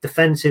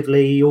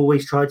 Defensively, he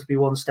always tried to be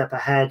one step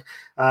ahead.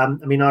 I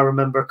mean, I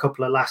remember a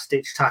couple of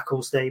last-ditch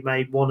tackles that he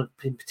made, one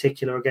in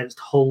particular against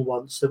Hull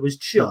once. That was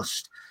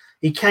just,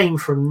 he came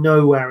from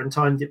nowhere and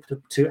timed it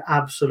to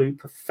absolute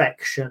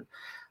perfection.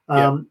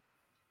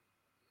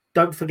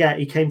 Don't forget,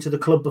 he came to the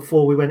club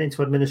before we went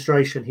into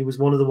administration. He was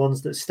one of the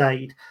ones that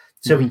stayed.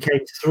 So he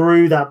came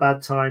through that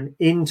bad time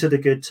into the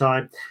good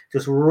time,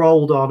 just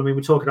rolled on. I mean,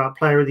 we're talking about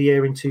Player of the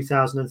Year in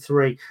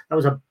 2003. That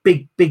was a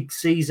big, big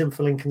season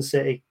for Lincoln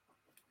City.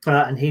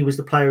 And he was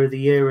the Player of the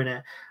Year in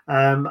it.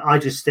 I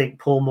just think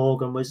Paul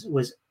Morgan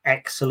was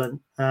excellent.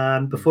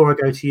 Before I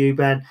go to you,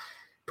 Ben,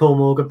 Paul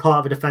Morgan, part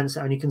of a defence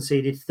that only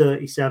conceded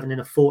 37 in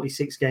a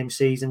 46-game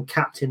season,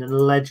 captain and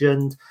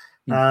legend.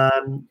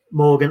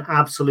 Morgan,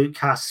 absolute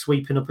cast,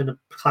 sweeping up in a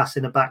class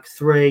in a back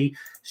three.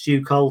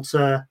 Stu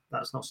Coulter,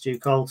 that's not Stu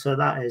Coulter,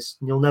 that is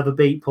You'll Never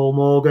Beat Paul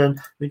Morgan,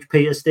 which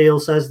Peter Steele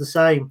says the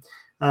same.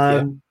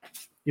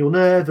 You'll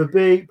never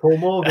beat Paul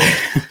Morgan.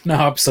 No,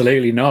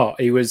 absolutely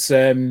not. He was,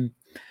 he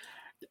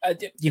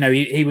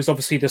was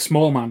obviously the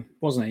small man,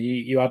 wasn't he?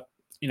 You had,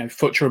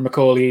 Futcher and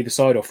McCauley either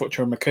side, or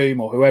Futcher and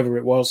McComb, or whoever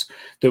it was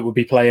that would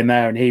be playing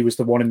there, and he was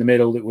the one in the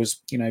middle that was,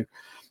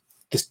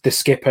 the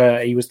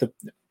skipper. He was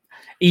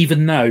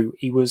even though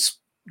he was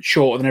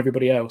shorter than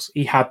everybody else,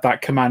 he had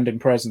that commanding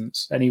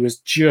presence, and he was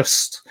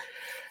just,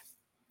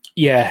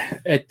 as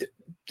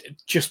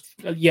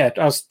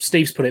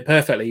Steve's put it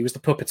perfectly, he was the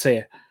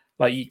puppeteer.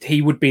 Like,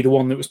 he would be the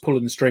one that was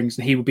pulling the strings,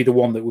 and he would be the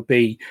one that would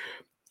be,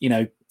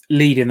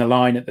 leading the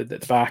line at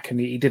the back, and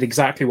he did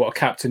exactly what a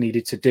captain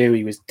needed to do.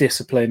 He was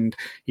disciplined,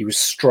 he was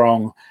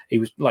strong, he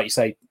was, like you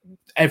say,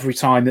 every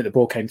time that the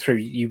ball came through,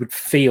 you would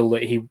feel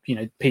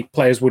that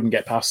players wouldn't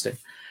get past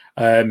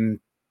him.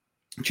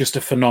 Just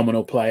a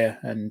phenomenal player,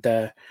 and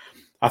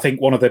I think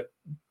one of the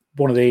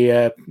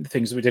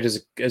things that we did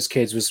as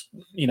kids was,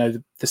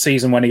 the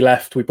season when he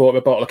left, we bought him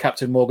a bottle of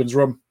Captain Morgan's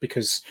rum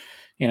because,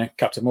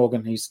 Captain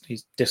Morgan,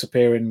 he's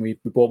disappearing. We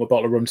bought him a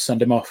bottle of rum to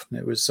send him off. And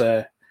it was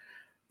a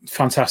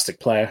fantastic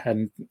player,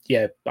 and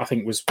I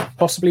think was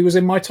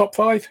in my top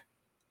 5.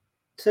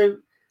 So,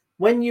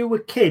 when you were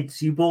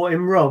kids, you bought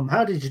him rum.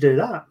 How did you do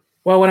that?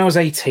 Well, when I was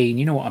 18,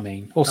 you know what I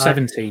mean, or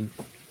 17.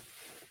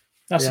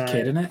 That's a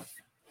kid, isn't it?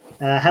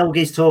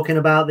 Helgi's talking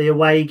about the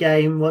away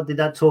game. What did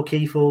that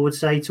Torquay forward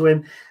say to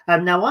him?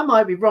 Now, I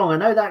might be wrong. I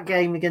know that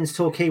game against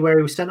Torquay where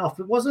he was sent off,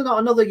 but wasn't it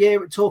another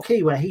year at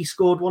Torquay where he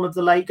scored one of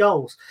the late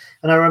goals?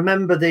 And I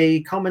remember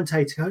the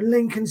commentator going,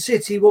 Lincoln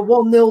City were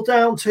 1-0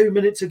 down 2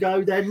 minutes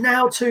ago. They're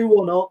now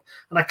 2-1 up.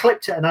 And I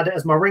clipped it and had it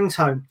as my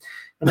ringtone.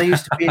 And they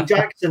used to be in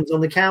Jackson's on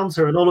the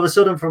counter. And all of a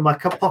sudden from my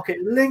pocket,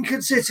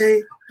 Lincoln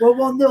City were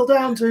 1-0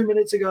 down 2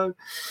 minutes ago.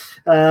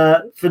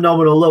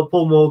 Phenomenal. Look,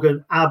 Paul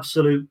Morgan,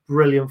 absolute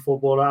brilliant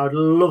footballer. I'd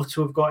love to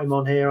have got him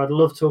on here. I'd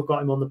love to have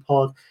got him on the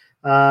pod.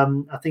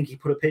 I think he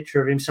put a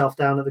picture of himself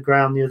down at the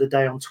ground the other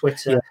day on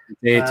Twitter.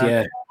 Yeah, he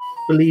did, I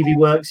believe he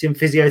works in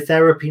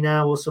physiotherapy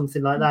now or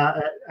something like that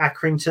at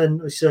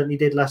Accrington. He certainly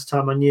did last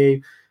time I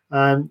knew.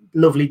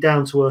 Lovely,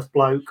 down-to-earth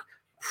bloke.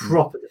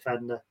 Proper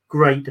defender,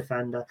 great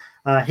defender.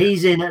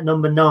 He's in at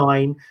number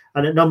 9,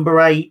 and at number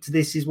 8,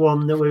 this is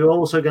one that we're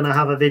also going to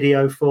have a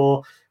video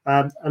for.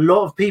 A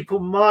lot of people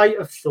might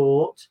have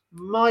thought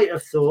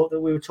that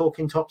we were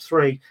talking top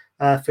 3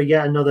 for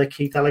yet another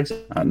Keith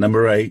Alexander. At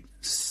number 8,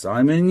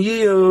 Simon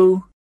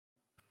Yeo.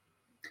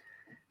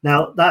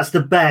 Now that's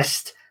the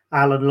best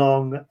Alan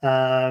Long.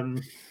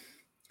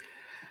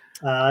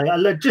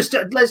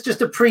 Let's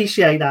just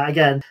appreciate that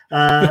again.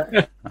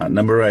 At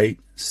number 8,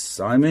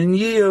 Simon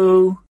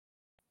Yeo.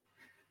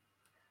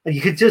 And you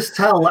could just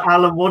tell that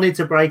Alan wanted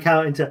to break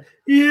out into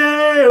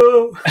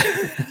Yeo.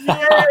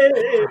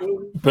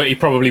 But he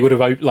probably would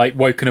have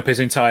woken up his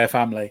entire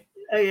family.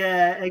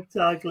 Yeah,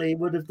 exactly. He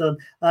would have done.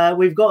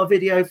 We've got a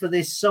video for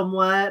this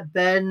somewhere.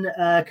 Ben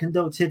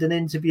conducted an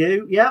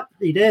interview. Yep,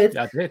 he did.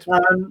 I did.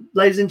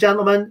 Ladies and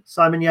gentlemen,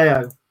 Simon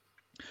Yeo.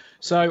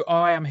 So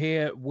I am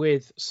here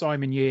with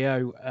Simon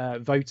Yeo,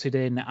 voted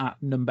in at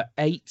number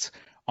 8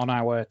 on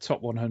our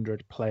top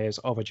 100 players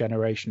of a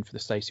generation for the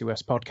Stacey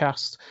West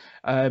podcast.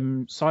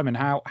 Simon,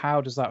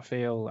 how does that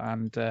feel?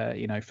 And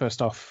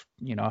first off,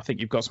 I think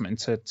you've got something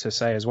to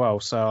say as well.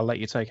 So I'll let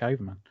you take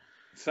over, man.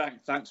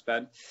 Thanks,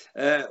 Ben.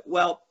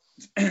 Well,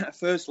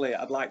 firstly,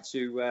 I'd like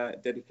to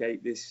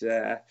dedicate this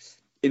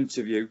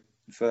interview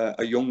for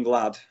a young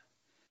lad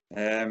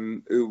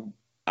who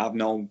I've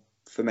known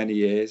for many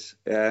years.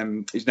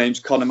 His name's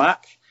Conor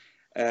Mack.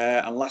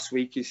 and last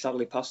week he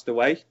sadly passed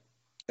away.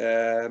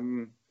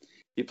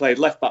 He played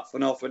left back for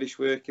North Reddish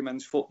Working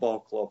Men's Football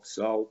Club.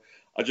 So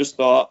I just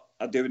thought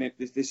I'd do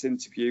this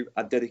interview.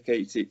 I'd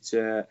dedicate it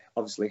to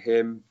obviously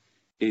him,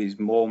 his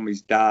mum,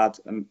 his dad,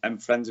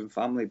 and friends and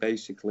family.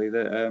 Basically,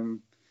 that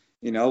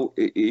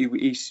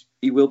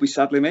he will be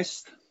sadly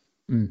missed.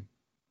 Mm.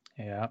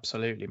 Yeah,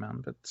 absolutely,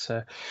 man.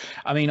 But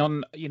I mean,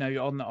 on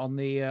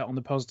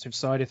the positive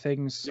side of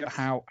things, yes.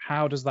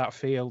 How does that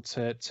feel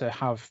to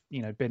have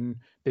been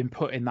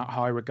put in that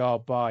high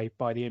regard by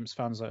the Imps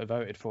fans that have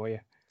voted for you?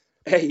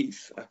 Hey,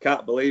 I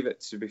can't believe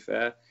it, to be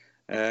fair.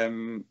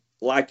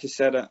 Like I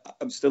said,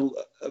 I'm still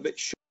a bit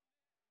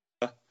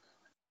shocked.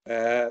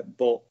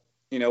 But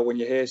when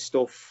you hear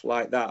stuff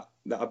like that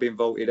I've been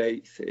voted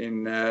 8th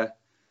in the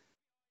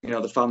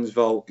fans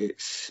vote,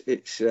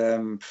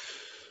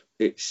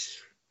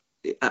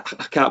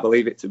 I can't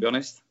believe it, to be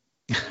honest.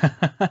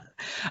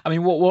 I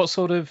mean, what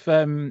sort of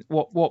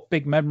what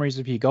big memories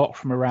have you got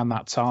from around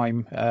that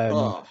time?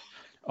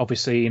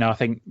 Obviously, I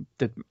think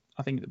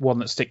one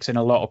that sticks in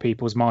a lot of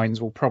people's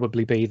minds will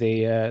probably be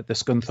the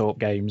Scunthorpe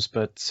games.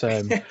 But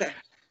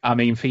I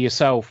mean, for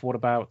yourself, what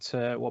about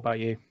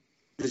you?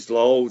 There's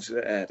loads.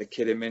 The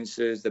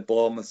Kidderminsters, the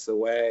Bournemouth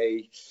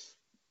away,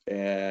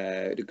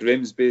 the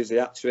Grimsbys, the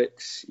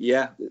hat-tricks.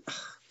 Yeah,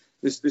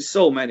 there's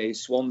so many.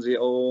 Swansea at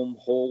home,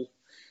 Hull.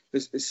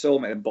 There's so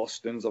many.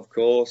 Boston's, of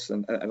course,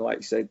 and like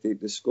you said, the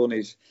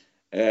Scunnies.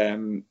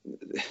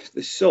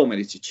 There's so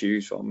many to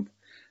choose from.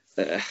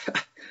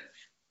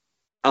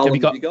 How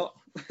long have you got?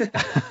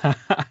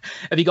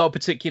 Have you got a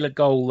particular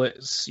goal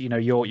that's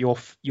your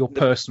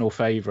personal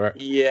favourite?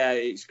 Yeah,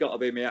 it's got to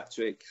be my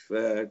hat-trick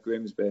for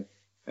Grimsby.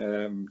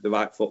 The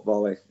right foot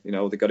volley.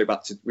 They got it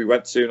back to. We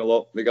went 2-0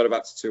 up. They got it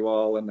back to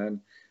 2-2, and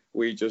then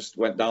we just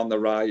went down the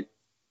right.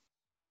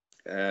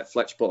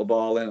 Fletch put a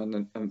ball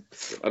in, and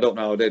I don't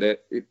know how I did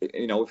it.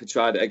 If he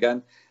tried it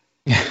again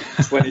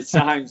 20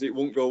 times, it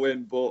won't go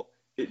in, but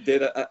it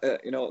did at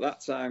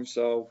that time.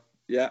 So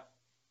yeah,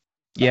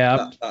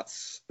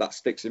 that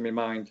sticks in my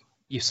mind.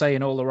 You're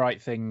saying all the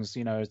right things,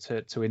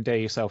 to endear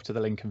yourself to the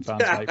Lincoln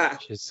fans,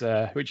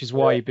 which is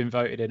why you've been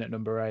voted in at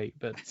number 8.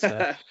 But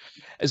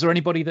is there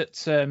anybody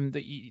that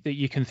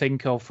you can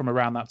think of from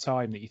around that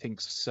time that you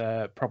think's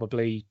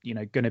probably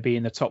going to be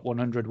in the top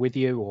 100 with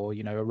you, or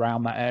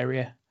around that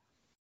area?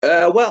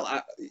 I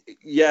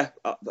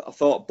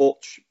thought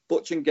Butch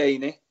and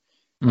Gainey,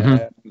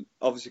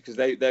 obviously, because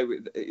they were,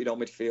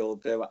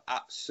 midfield, they were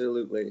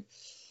absolutely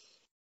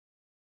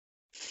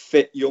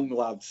fit young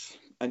lads,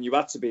 and you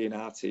had to be in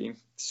our team.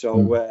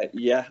 So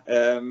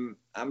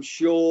I'm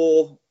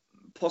sure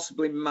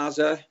possibly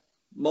Mazza,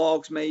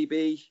 Morgs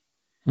maybe.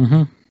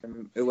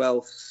 Who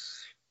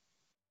else?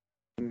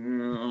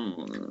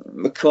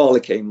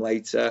 Macaulay came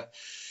later.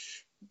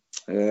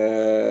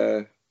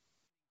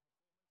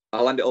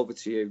 I'll hand it over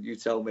to you. You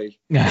tell me.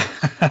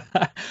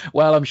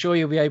 Well, I'm sure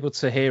you'll be able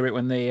to hear it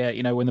when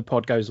the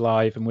pod goes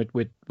live, and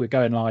we're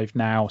going live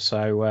now.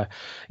 So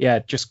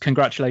just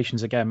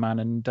congratulations again, man.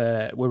 And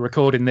we're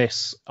recording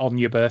this on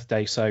your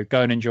birthday, so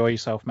go and enjoy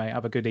yourself, mate.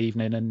 Have a good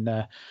evening. And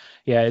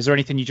is there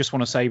anything you just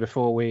want to say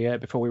before we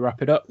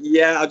wrap it up?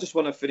 Yeah, I just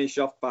want to finish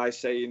off by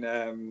saying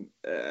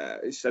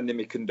sending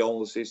me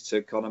condolences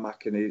to Conor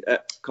Mack and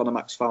Conor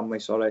Mack's family.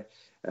 Sorry.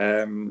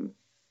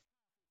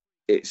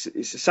 It's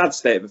a sad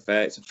state of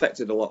affairs. It's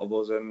affected a lot of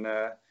us, and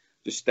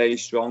just stay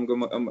strong,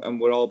 and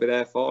we'll all be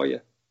there for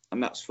you.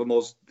 And that's from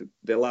us,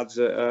 the lads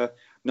at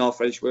North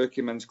Reddish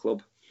Working Men's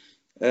Club.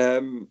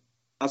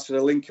 As for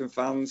the Lincoln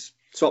fans,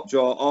 top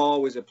draw,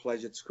 always a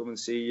pleasure to come and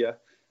see you.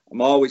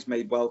 I'm always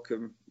made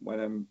welcome when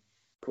I'm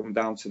coming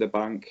down to the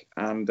bank,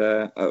 and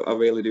I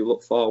really do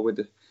look forward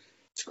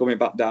to coming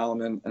back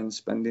down and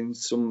spending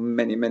some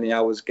many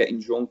hours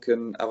getting drunk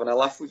and having a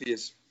laugh with you.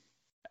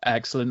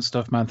 Excellent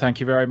stuff, man. Thank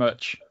you very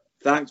much.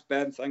 Thanks,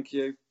 Ben. Thank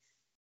you.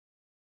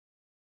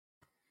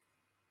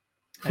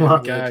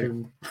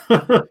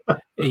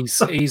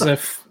 He's a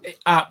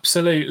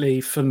absolutely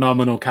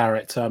phenomenal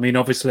character. I mean,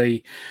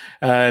 obviously,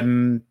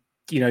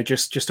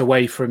 just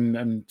away from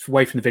the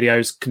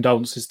videos,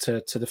 condolences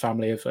to the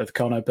family of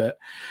Conor, but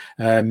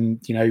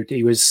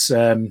he was.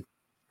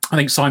 I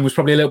think Simon was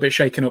probably a little bit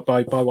shaken up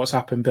by what's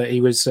happened, but he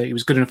was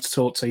good enough to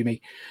talk to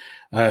me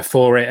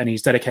for it, and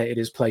he's dedicated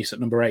his place at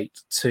number 8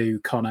 to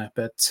Conor.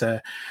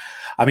 But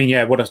I mean,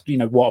 what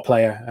a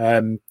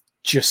player.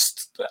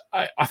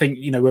 I think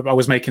I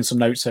was making some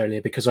notes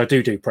earlier because I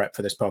do prep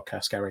for this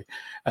podcast, Gary,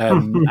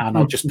 and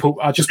I just put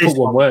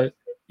one word.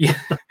 Yeah,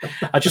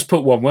 I just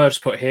put one word.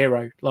 Just put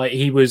hero. Like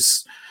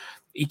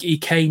he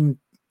came,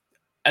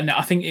 and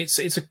I think it's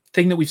a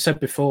thing that we've said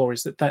before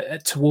is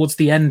that towards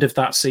the end of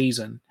that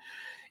season,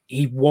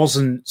 he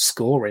wasn't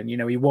scoring.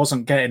 He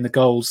wasn't getting the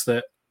goals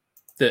that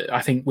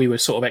I think we were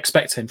sort of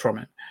expecting from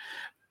him.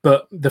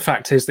 But the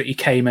fact is that he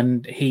came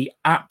and he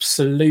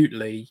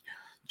absolutely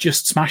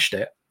just smashed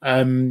it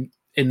in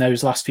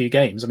those last few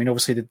games. I mean,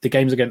 obviously the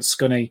games against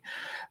Scunny,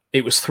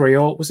 it was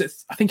 3-3. Was it?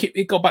 I think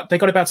it got back. They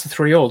got it back to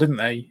 3-3, didn't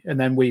they? And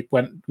then we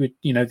went with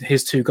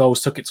his 2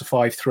 goals took it to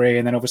 5-3,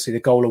 and then obviously the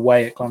goal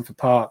away at Glanford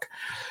Park.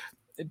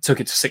 took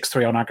it to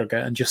 6-3 on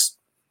aggregate, and just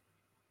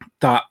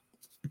that.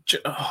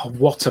 Oh,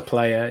 what a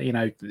player! You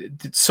know,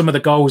 some of the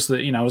goals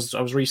that I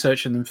was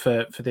researching them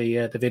for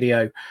the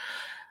video.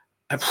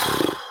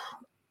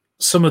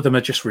 Some of them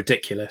are just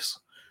ridiculous.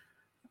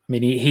 I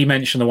mean, he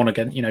mentioned the one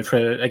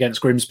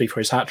against Grimsby for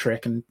his hat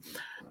trick, and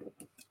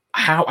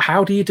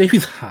how do you do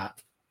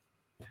that?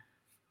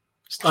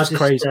 It's just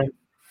crazy.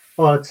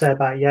 What I'd say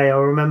about I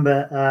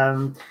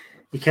remember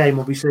he came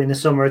obviously in the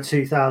summer of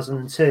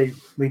 2002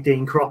 with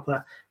Dean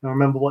Cropper. And I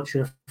remember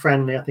watching a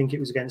friendly, I think it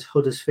was against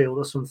Huddersfield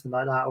or something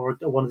like that, or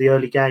one of the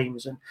early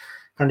games, and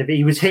kind of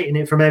he was hitting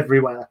it from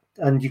everywhere.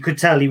 And you could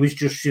tell he was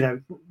just,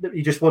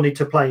 he just wanted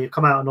to play,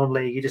 come out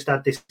non-league. He just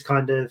had this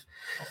kind of,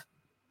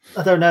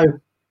 I don't know,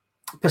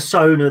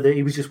 persona that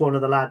he was just one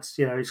of the lads.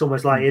 It's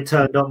almost like he had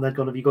turned up and they'd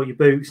gone, have you got your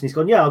boots? And he's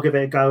gone, yeah, I'll give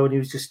it a go. And he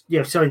was just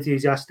so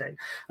enthusiastic.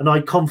 And I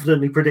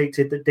confidently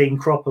predicted that Dean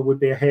Cropper would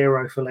be a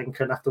hero for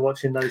Lincoln after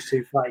watching those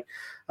two play.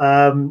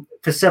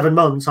 For 7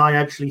 months, I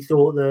actually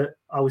thought that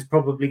I was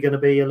probably going to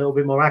be a little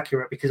bit more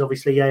accurate, because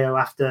obviously Yeo,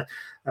 after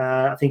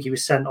I think he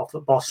was sent off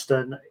at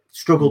Boston,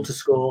 struggled to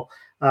score.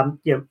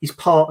 He's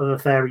part of a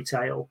fairy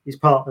tale. He's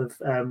part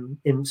of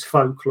Imp's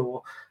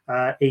folklore.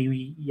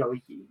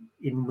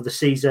 In the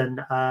season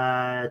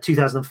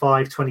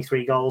 2005,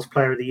 23 goals,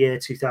 Player of the Year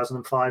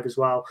 2005 as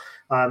well.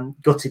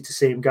 Gutted to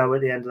see him go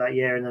at the end of that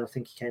year, and then I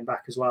think he came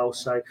back as well.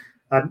 So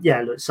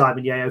look,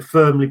 Simon Yeo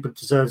firmly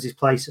deserves his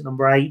place at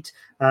number 8.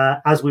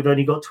 As we've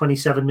only got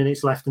 27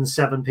 minutes left and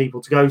 7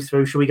 people to go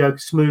through, shall we go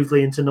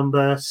smoothly into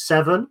number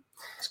 7?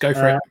 Let's go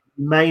for it.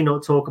 May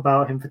not talk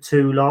about him for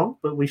too long,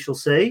 but we shall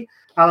see.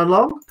 Alan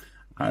Long?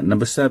 At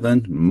number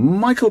 7,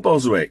 Michael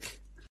Boswick.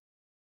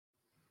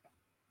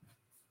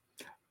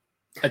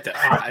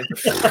 I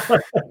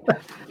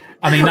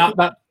mean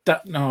that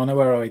no,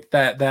 where are we?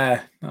 There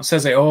that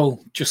says it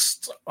all.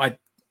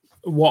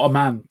 What a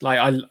man.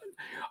 Like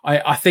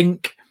I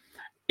think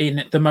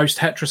in the most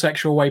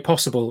heterosexual way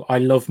possible, I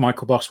love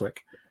Michael Boswick.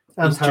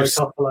 And Harry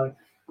Toffolo.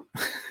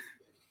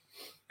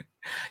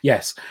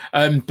 Yes,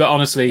 but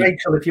honestly,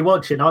 Rachel, if you're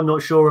watching, I'm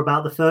not sure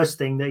about the first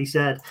thing that he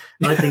said.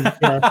 I think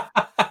I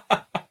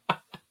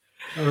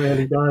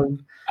really don't.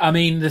 I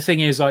mean, the thing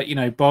is,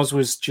 Bos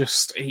was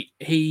just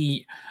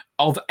he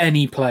of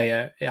any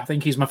player. I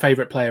think he's my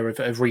favourite player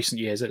of recent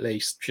years, at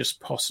least. Just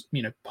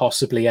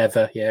possibly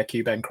ever. Yeah,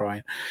 Cuban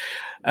crying.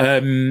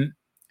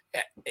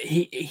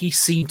 He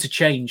seemed to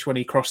change when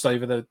he crossed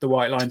over the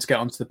white line to get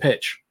onto the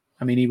pitch.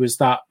 I mean, he was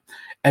that.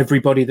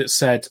 Everybody that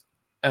said,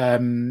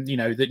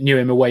 that knew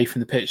him away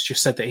from the pitch,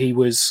 just said that he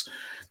was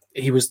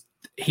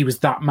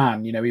that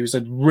man. He was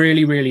a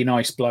really, really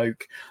nice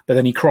bloke, but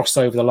then he crossed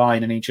over the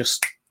line and he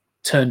just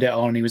turned it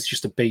on. He was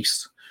just a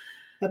beast.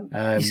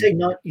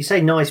 You say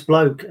nice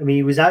bloke. I mean,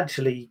 he was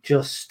actually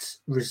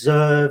just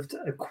reserved,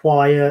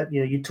 quiet.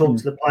 You'd talk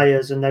to the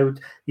players, and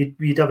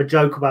you'd have a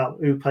joke about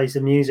who plays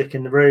the music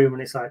in the room,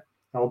 and it's like,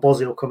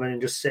 Bozzy will come in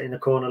and just sit in the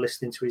corner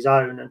listening to his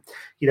own. And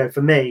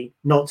for me,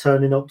 not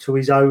turning up to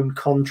his own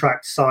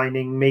contract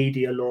signing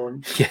media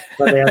launch,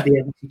 where they had the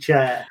empty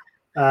chair.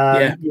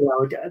 There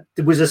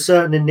was a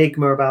certain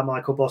enigma about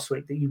Michael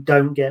Boswick that you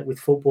don't get with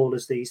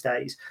footballers these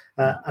days,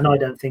 and I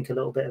don't think a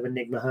little bit of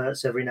enigma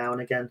hurts every now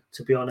and again,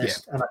 to be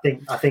honest. And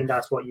I think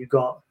that's what you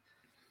got.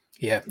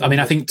 Yeah, I mean,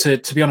 I think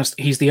to be honest,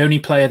 he's the only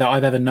player that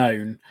I've ever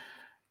known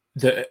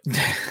that.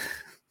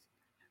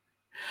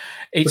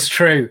 It's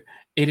true.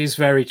 It is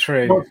very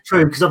true. Well, it's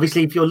true, because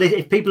obviously,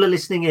 if people are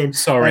listening in,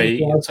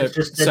 sorry,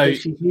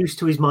 she's used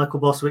to his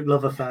Michael Boswick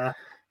love affair.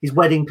 His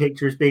wedding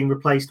picture is being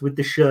replaced with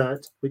the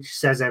shirt, which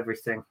says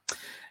everything.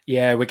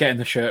 Yeah, we're getting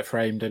the shirt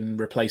framed and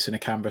replacing a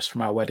canvas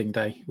from our wedding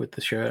day with the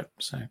shirt.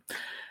 So,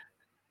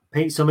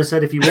 Pete Summer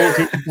said, if you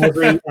walked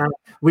in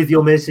with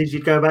your missus,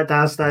 you'd go back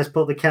downstairs,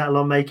 put the kettle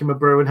on, make him a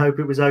brew, and hope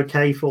it was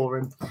okay for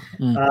him.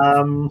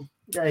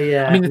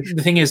 Yeah. I mean,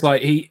 the thing is,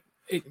 like he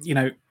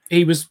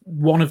was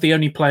one of the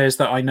only players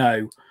that I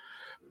know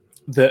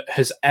that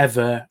has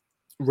ever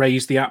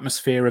raised the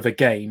atmosphere of a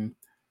game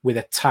with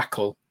a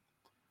tackle.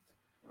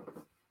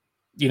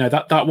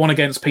 That one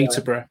against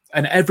Peterborough,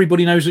 and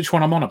everybody knows which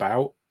one I'm on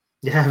about.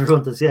 Yeah,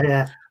 everyone does.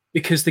 Yeah.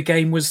 Because the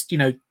game was,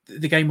 the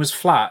game was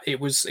flat. It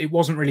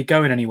wasn't really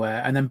going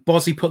anywhere, and then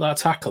Bozzy put that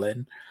tackle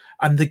in,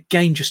 and the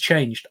game just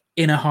changed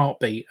in a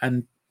heartbeat.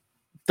 And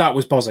that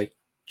was Bozzy.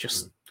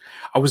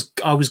 I was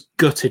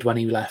gutted when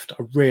he left.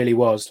 I really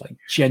was,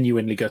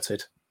 genuinely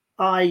gutted.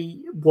 I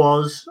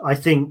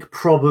think,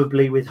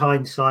 probably with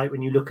hindsight,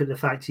 when you look at the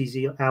fact he's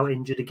out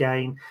injured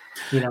again,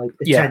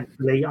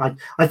 potentially. Yeah.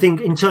 I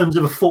think in terms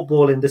of a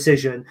footballing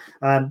decision,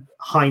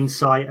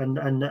 hindsight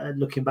and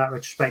looking back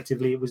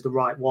retrospectively, it was the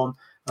right one.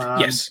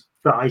 Yes.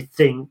 But I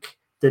think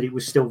that it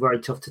was still very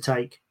tough to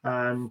take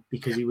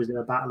because he was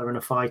a battler and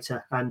a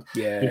fighter. And,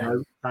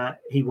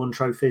 he won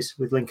trophies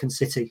with Lincoln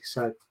City.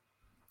 So,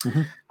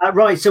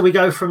 right. So we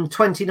go from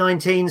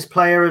 2019's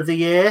Player of the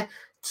Year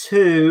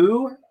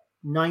to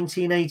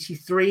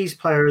 1983's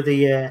Player of the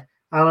Year.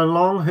 Alan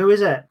Long, who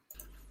is it?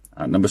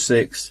 At number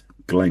 6,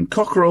 Glenn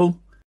Cockerell.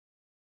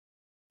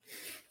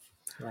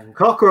 Glenn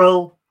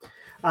Cockerell.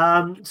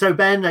 So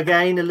Ben,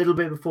 again, a little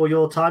bit before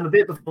your time, a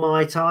bit before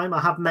my time. I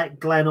have met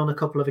Glenn on a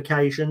couple of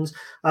occasions,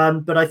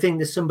 but I think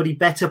there's somebody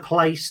better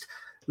placed,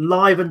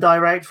 live and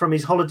direct from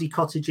his holiday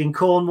cottage in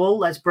Cornwall.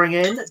 Let's bring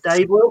in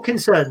Dave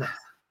Wilkinson.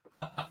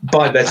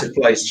 By better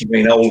place, you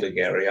mean older,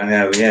 Gary? I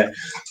know, yeah.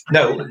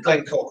 No,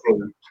 Glenn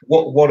Cockrell,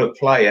 what a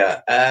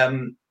player.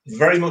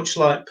 Very much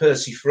like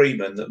Percy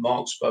Freeman that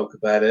Mark spoke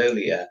about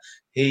earlier.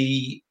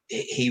 He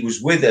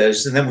was with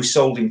us, and then we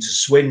sold him to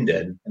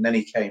Swindon, and then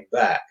he came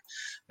back.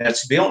 Now,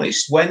 to be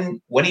honest, when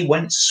he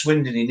went to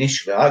Swindon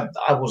initially,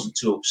 I wasn't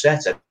too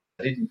upset. I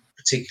didn't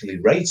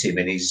particularly rate him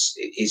in his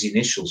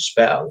initial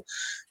spell.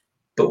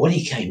 But when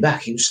he came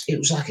back, it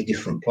was like a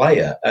different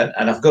player.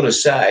 And I've got to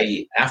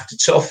say, after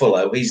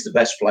Toffolo, he's the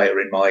best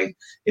player in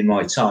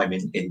my time,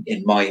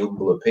 in my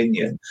humble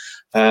opinion.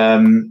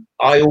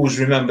 I always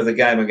remember the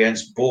game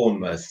against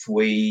Bournemouth.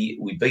 We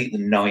beat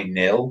them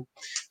 9-0.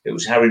 It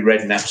was Harry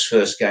Redknapp's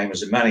first game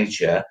as a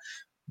manager.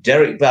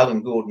 Derek Bell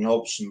and Gordon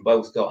Hobson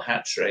both got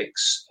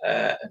hat-tricks,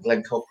 and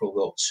Glenn Cockrell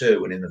got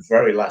 2. And in the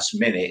very last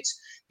minute,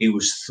 he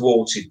was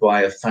thwarted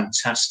by a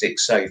fantastic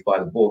save by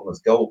the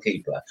Bournemouth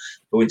goalkeeper,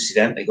 who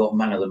incidentally got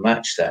man of the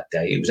match that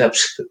day. It was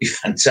absolutely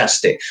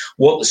fantastic.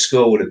 What the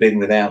score would have been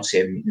without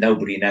him,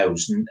 nobody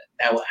knows.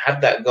 Now, had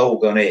that goal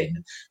gone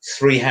in,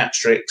 3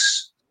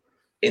 hat-tricks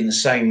in the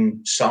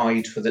same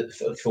side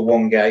for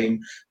one game,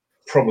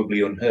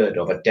 probably unheard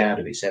of. I doubt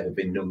if it's ever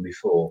been done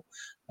before.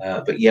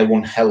 But yeah,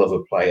 one hell of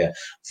a player.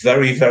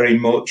 Very, very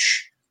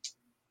much.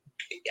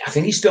 I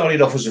think he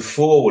started off as a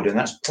forward, and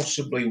that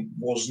possibly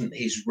wasn't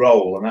his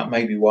role, and that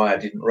may be why I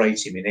didn't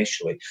rate him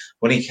initially.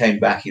 When he came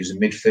back, he was a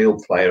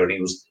midfield player, and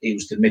he was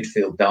the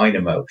midfield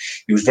dynamo.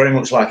 He was very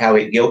much like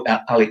Alec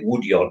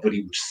Woodyard, but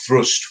he would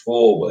thrust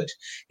forward.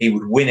 He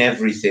would win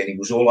everything. He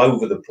was all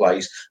over the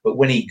place, but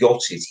when he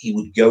got it, he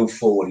would go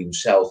forward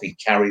himself. He'd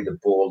carry the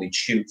ball. He'd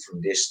shoot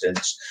from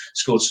distance.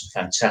 Scored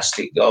some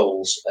fantastic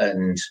goals,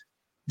 and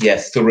yeah,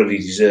 thoroughly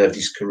deserved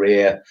his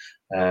career.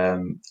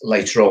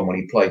 Later on, when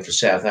he played for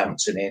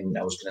Southampton in,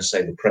 I was going to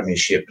say the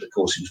Premiership, but of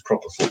course it was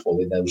proper football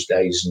in those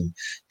days and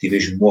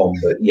Division 1.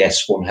 But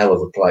yes, one hell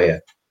of a player.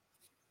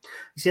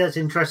 You see, that's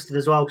interesting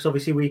as well, because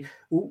obviously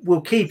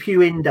we'll keep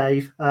you in,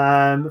 Dave,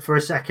 for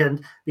a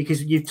second,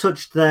 because you've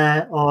touched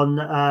there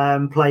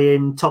on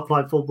playing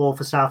top-flight football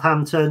for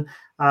Southampton.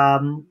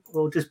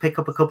 We'll just pick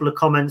up a couple of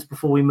comments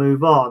before we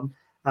move on.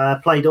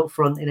 Played up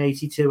front in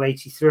 82,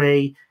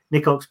 83.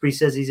 Nick Oxbury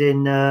says he's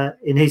in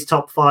his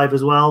top 5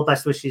 as well.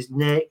 Best wishes,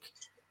 Nick.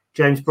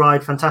 James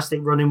Bride, fantastic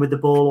running with the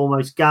ball,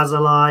 almost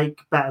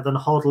Gaza-like, better than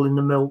Hoddle in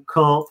the Milk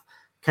Cup.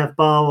 Kev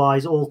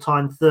Barwise,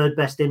 all-time 3rd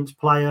best Imps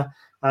player.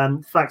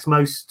 In fact,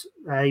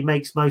 he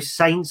makes most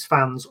Saints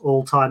fans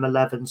all-time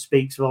 11,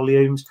 speaks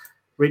volumes.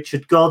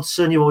 Richard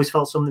Godson, you always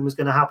felt something was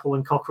going to happen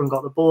when Cochrane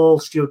got the ball.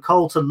 Stuart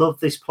Coulter, loved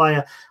this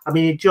player. I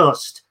mean, it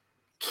just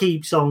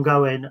keeps on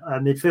going.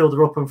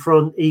 Midfielder up and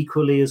front,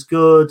 equally as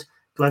good.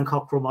 Glenn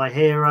Cockrell, my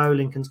hero.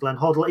 Lincoln's Glenn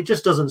Hoddle. It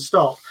just doesn't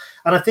stop.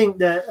 And I think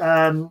that,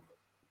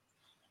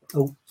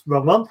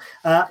 wrong one.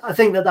 I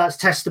think that that's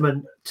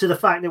testament to the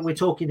fact that we're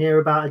talking here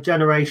about a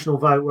generational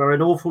vote where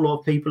an awful lot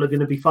of people are going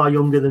to be far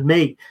younger than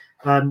me.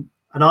 And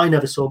I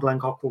never saw Glenn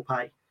Cockrell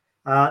play.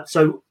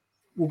 So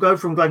we'll go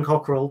from Glenn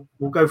Cockrell.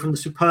 We'll go from the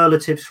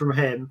superlatives from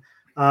him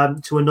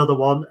to another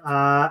one.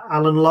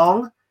 Alan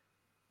Long,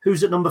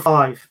 who's at number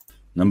 5?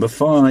 Number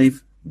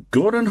 5,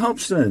 Gordon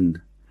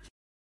Hobson.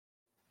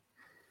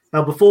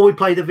 Now, before we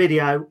play the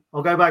video,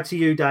 I'll go back to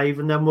you, Dave,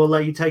 and then we'll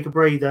let you take a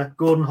breather.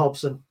 Gordon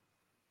Hobson.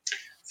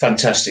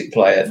 Fantastic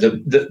player.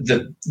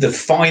 The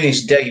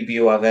finest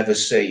debut I've ever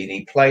seen.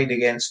 He played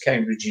against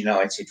Cambridge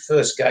United,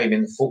 first game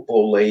in the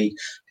Football League.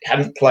 He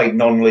hadn't played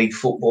non-league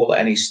football at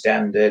any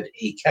standard.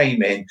 He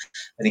came in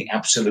and he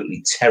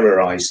absolutely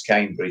terrorised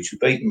Cambridge. We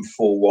beat them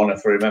 4-1,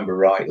 if I remember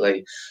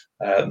rightly.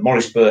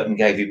 Maurice Burton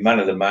gave him man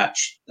of the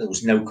match. There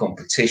was no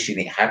competition.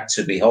 It had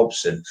to be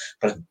Hobson.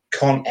 But I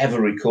can't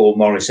ever recall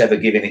Maurice ever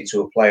giving it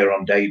to a player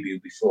on debut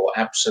before.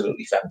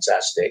 Absolutely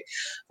fantastic.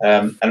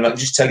 And I'll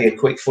just tell you a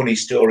quick funny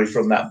story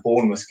from that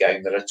Bournemouth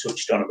game that I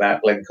touched on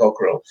about Glenn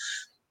Cockrell.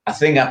 I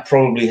think I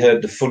probably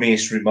heard the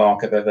funniest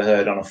remark I've ever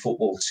heard on a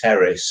football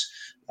terrace.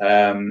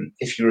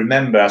 If you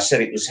remember, I said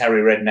it was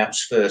Harry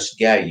Redknapp's first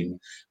game.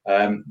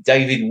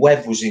 David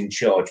Webb was in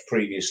charge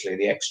previously,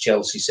 the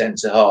ex-Chelsea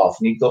centre-half,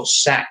 and he got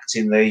sacked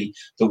in the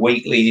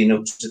week leading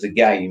up to the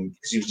game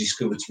because he was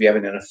discovered to be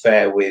having an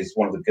affair with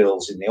one of the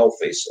girls in the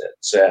office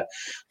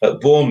at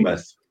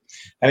Bournemouth.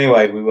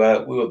 Anyway, we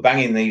were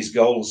banging these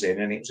goals in,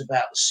 and it was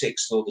about the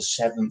 6th or the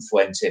 7th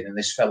went in, and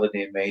this fella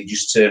near me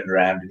just turned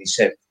around and he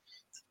said,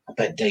 I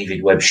bet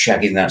David Webb's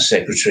shagging that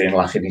secretary and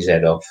laughing his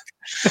head off.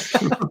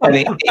 And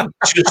it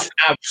just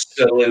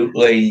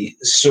absolutely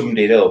summed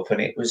it up,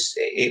 and it was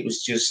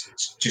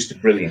just a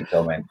brilliant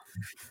comment.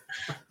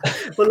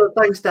 Well, look,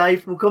 thanks,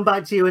 Dave. We'll come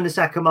back to you in a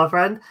second, my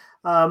friend.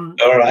 All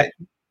right.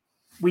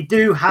 We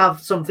do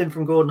have something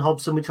from Gordon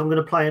Hobson, which I'm going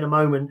to play in a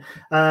moment.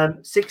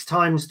 6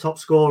 times top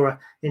scorer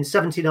in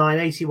 79,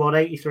 81,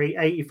 83,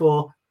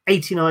 84,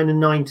 89 and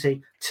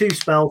 90. 2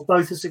 spells,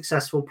 both are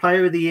successful.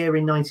 Player of the Year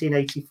in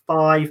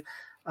 1985.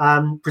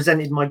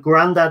 presented my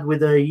granddad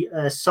with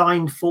a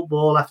signed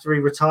football after he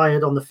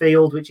retired on the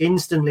field, which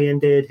instantly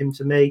endeared him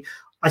to me.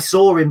 I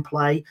saw him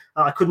play.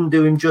 I couldn't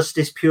do him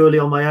justice purely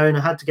on my own.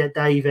 I had to get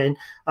Dave in.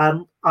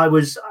 I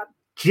was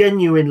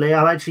genuinely,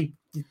 I actually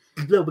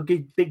a little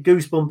bit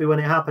goosebumpy when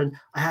it happened.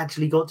 I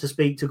actually got to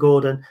speak to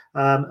Gordon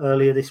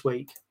earlier this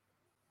week.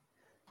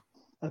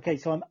 Okay,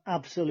 so I'm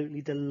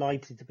absolutely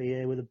delighted to be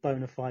here with a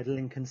bona fide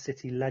Lincoln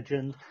City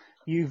legend.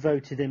 You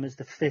voted him as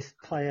the 5th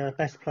player,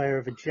 best player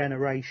of a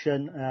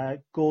generation.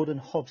 Gordon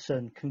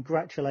Hobson,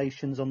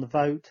 congratulations on the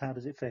vote. How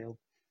does it feel?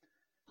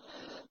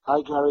 Hi,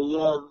 Gary.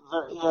 Yeah,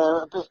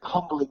 a bit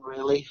humbling,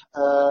 really,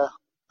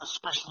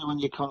 especially when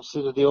you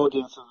consider the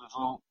audience of the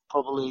vote.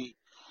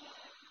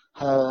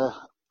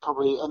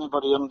 Probably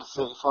anybody under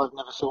 35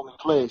 never saw me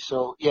play.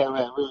 So, yeah,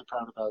 really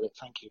proud about it.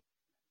 Thank you.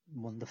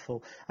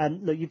 Wonderful.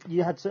 Look,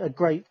 you had a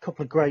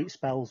couple of great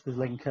spells with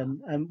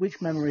Lincoln.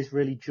 Which memories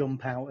really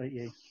jump out at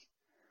you?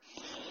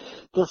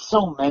 There's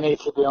so many,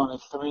 to be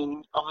honest. I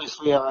mean,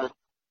 obviously, I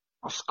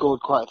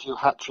scored quite a few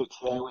hat-tricks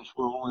there, which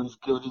were always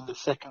good. In the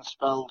second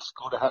spell,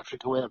 scored a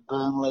hat-trick away at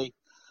Burnley.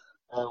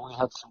 We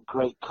had some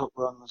great cup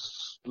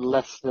runs,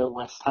 Leicester,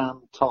 West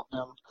Ham,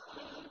 Tottenham.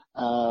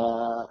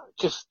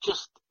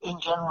 Just in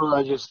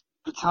general,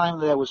 the time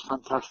there was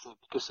fantastic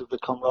because of the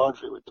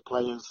camaraderie with the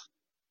players.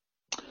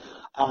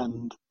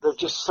 And there's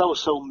just so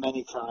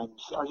many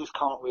times. I just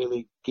can't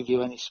really give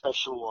you any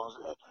special ones.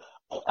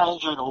 I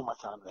enjoyed all my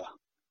time there.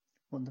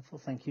 Wonderful,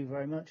 thank you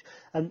very much.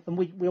 And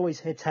we always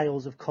hear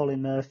tales of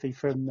Colin Murphy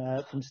from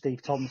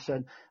Steve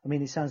Thompson. I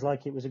mean, it sounds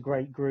like it was a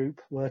great group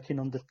working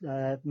under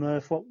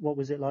Murph. What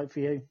was it like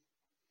for you?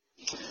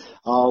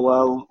 Oh,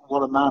 well, what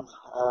a man.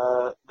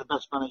 The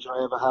best manager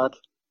I ever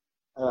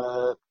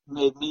had.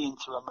 Made me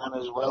into a man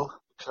as well,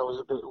 because I was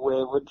a bit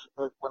wayward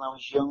when I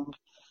was young,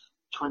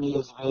 20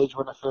 years of age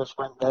when I first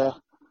went there.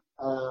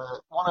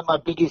 One of my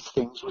biggest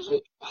things was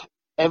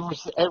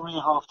every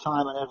half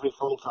time and every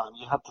full time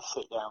you had to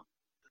sit down.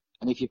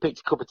 And if you picked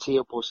a cup of tea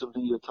up or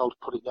something, you were told to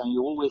put it down.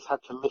 You always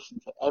had to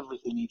listen to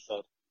everything he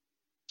said.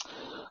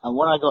 And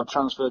when I got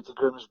transferred to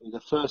Grimsby,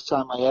 the first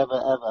time I ever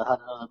had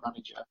another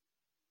manager,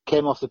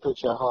 came off the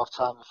pitch at half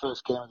time, the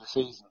first game of the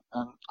season,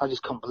 and I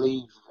just can't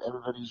believe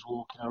everybody's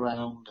walking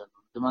around and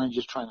the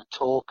manager's trying to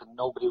talk and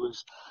nobody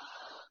was.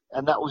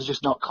 And that was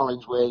just not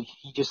Colin's way.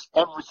 He just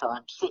every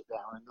time sit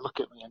down and look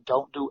at me and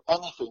don't do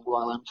anything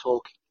while I'm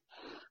talking.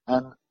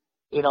 And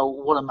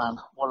what a man,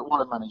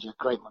 what a manager,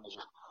 great manager.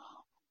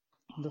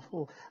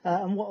 Wonderful.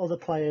 And what other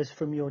players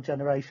from your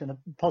generation,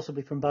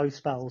 possibly from both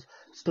spells,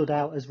 stood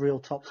out as real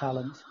top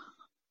talents?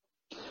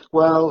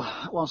 Well,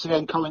 once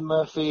again, Colin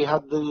Murphy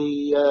had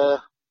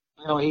the,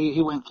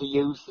 he went to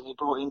youth and he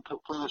brought in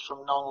players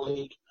from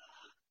non-league.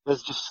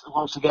 There's just,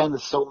 once again,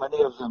 there's so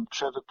many of them.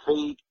 Trevor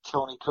Peake,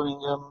 Tony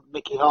Cunningham,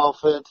 Mickey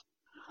Harford,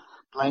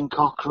 Glenn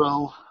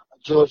Cockrell,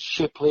 George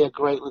Shipley, a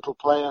great little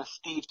player,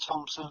 Steve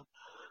Thompson.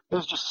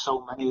 There's just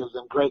so many of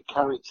them. Great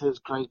characters,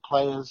 great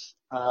players.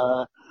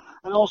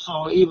 And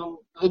also, even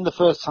in the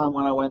first time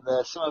when I went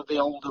there, some of the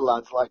older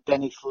lads like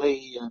Dennis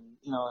Lee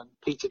and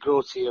Peter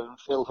Gautier and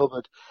Phil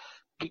Hubbard,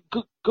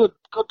 good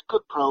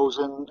pros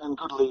and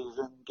good leaders,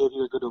 and gave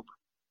you a good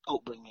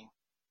upbringing.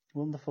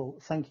 Wonderful.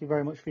 Thank you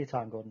very much for your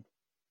time, Gordon.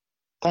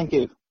 Thank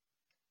you.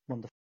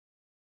 Wonderful.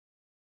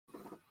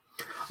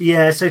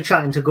 Yeah, so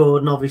chatting to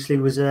Gordon obviously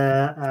was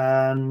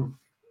a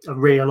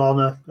real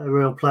honour, a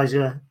real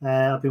pleasure.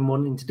 I've been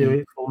wanting to do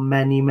it for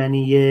many,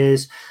 many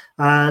years.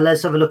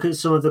 Let's have a look at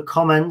some of the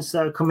comments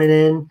that are coming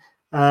in.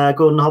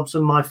 Gordon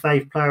Hobson, my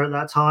fave player at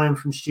that time,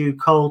 from Stu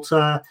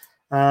Coulter.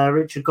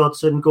 Richard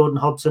Godson, Gordon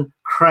Hobson,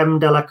 creme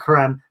de la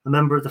creme, a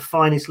member of the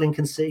finest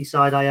Lincoln City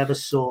side I ever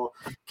saw.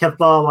 Kev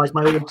Barwise,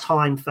 my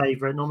all-time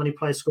favourite. Not many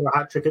players score a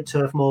hat-trick at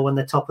Turf Moor when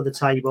they're top of the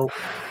table.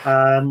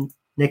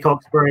 Nick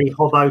Oxbury,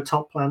 Hobbo,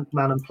 top man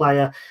and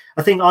player.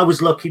 I think I was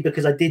lucky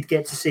because I did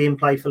get to see him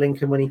play for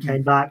Lincoln when he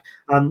came back.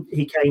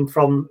 He came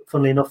from,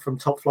 funnily enough, from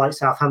top flight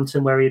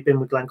Southampton, where he had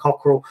been with Glenn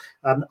Cockrell.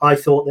 I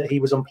thought that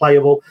he was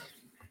unplayable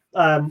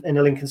in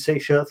a Lincoln City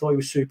shirt. I thought he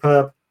was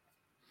superb.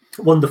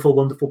 Wonderful,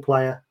 wonderful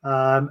player.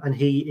 And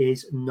he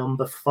is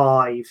number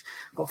 5.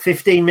 Got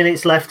 15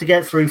 minutes left to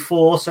get through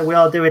 4, so we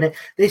are doing it.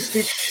 These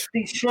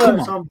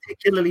shirts aren't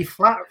particularly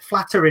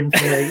flattering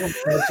for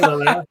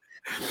me.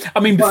 I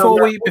mean,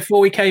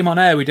 before we came on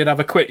air, we did have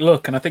a quick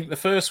look, and I think the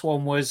first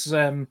one was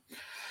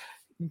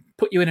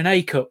put you in an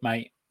A cup,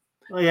 mate.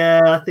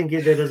 Yeah, I think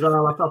it did as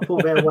well. I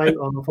put a bit of weight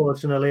on,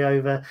 unfortunately,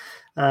 over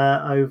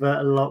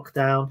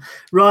lockdown.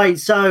 Right,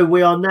 so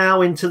we are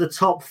now into the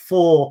top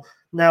 4.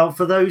 Now,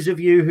 for those of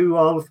you who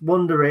are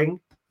wondering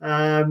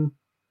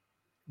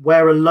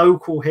where a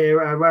local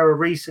hero, where a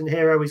recent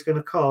hero is going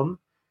to come,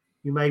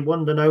 you may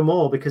wonder no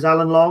more, because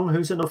Alan Long,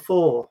 who's at number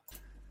 4?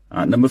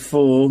 At number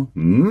 4,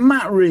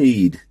 Matt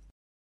Reed.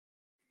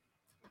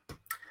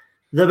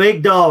 The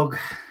big dog.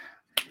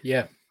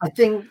 Yeah. I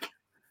think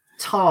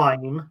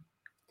time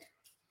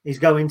is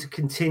going to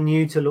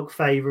continue to look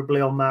favourably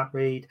on Matt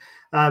Reed.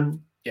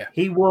 Yeah.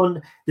 He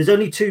won. There's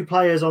only 2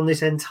 players on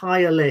this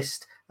entire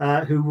list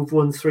who have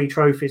won 3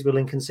 trophies with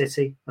Lincoln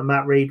City, and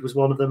Matt Reid was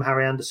one of them,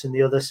 Harry Anderson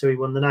the other. So he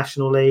won the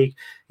National League,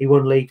 he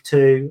won League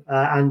Two,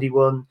 and he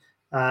won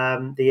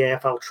the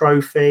AFL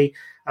Trophy.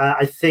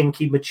 I think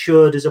he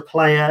matured as a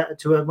player.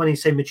 When he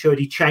say matured,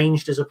 he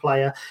changed as a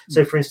player.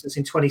 So, for instance,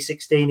 in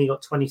 2016, he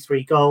got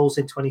 23 goals.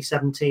 In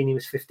 2017, he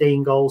was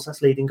 15 goals.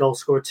 That's leading goal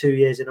scorer 2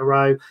 years in a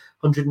row.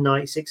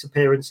 196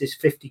 appearances,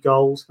 50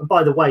 goals. And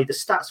by the way, the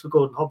stats for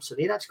Gordon Hobson,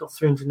 he'd actually got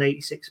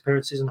 386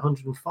 appearances and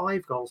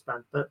 105 goals,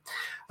 Ben. But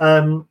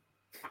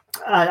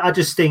I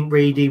just think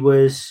Reedy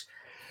was,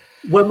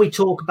 when we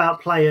talk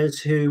about players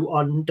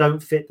who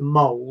don't fit the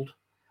mould,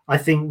 I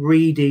think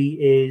Reedy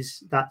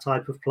is that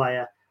type of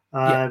player.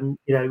 You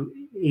know,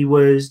 he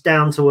was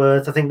down to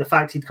earth. I think the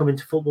fact he'd come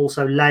into football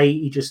so late,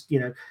 he just,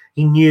 you know,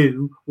 he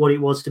knew what it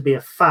was to be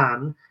a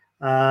fan.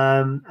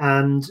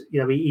 And,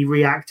 you know, he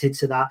reacted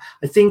to that.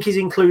 I think his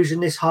inclusion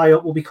this high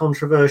up will be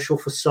controversial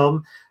for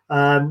some.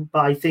 But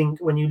I think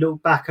when you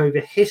look back over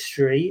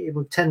history,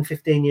 in 10,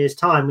 15 years'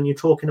 time, when you're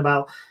talking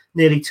about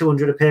nearly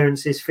 200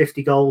 appearances,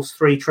 50 goals,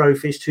 3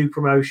 trophies, 2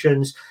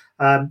 promotions,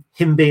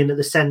 him being at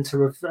the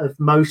centre of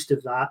most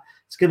of that,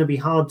 it's going to be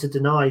hard to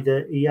deny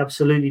that he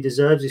absolutely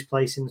deserves his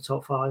place in the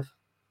top 5.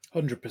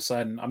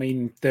 100%. I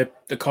mean, the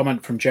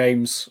comment from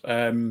James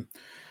Bride,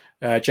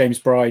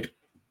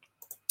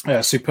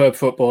 superb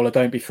footballer,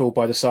 don't be fooled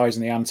by the size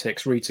and the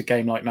antics, reads a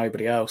game like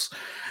nobody else.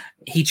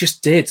 He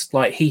just did.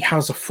 Like, he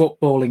has a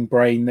footballing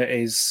brain that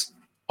is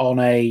on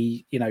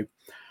a, you know,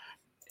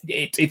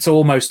 it's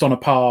almost on a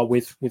par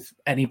with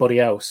anybody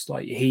else.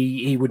 Like,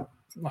 he would,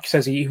 like he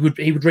says, he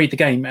would read the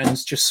game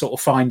and just sort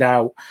of find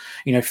out,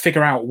 you know,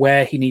 figure out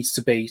where he needs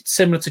to be.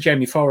 Similar to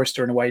Jamie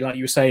Forrester in a way, like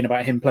you were saying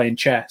about him playing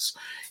chess.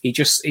 He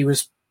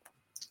was.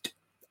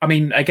 I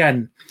mean,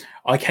 again,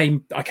 I came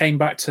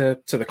back to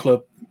the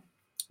club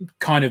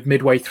kind of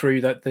midway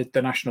through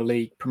the National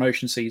League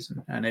promotion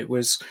season, and it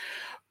was,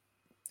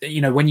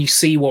 you know, when you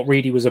see what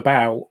Reedy was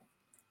about,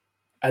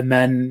 and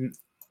then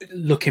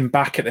looking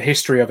back at the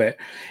history of it,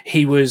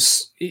 he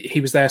was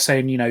there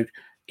saying, you know,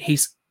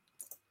 he's.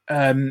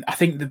 I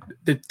think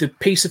the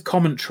piece of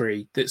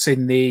commentary that's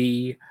in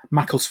the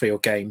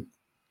Macclesfield game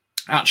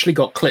actually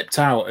got clipped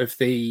out of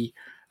the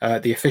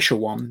official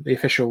one, the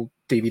official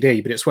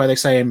DVD, but it's where they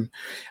say him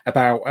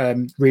about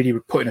really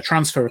putting a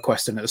transfer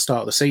request in at the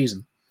start of the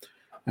season,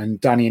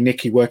 and Danny and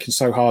Nicky working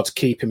so hard to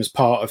keep him as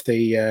part of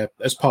the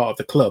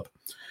club,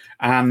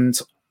 and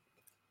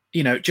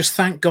you know, just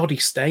thank God he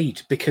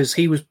stayed, because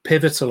he was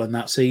pivotal in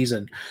that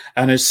season.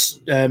 And as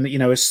you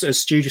know, as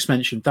Stu just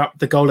mentioned, that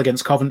the goal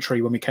against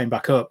Coventry when we came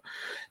back up,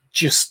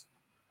 just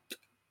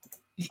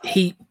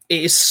it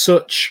is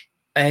such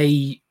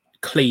a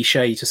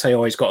cliche to say,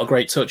 oh, he's got a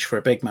great touch for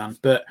a big man,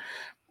 but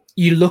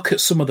you look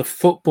at some of the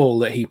football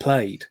that he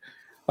played.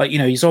 Like, you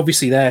know, he's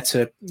obviously there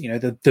to, you know,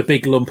 the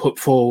big lump up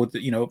forward,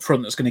 you know, up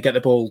front that's going to get the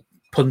ball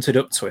punted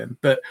up to him.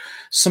 But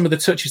some of the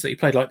touches that he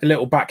played, like the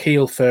little back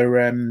heel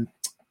for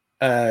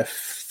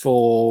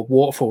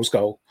Waterfall's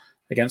goal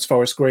against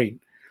Forest Green,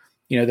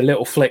 you know, the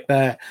little flick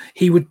there,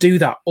 he would do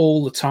that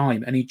all the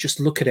time, and he'd just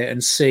look at it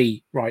and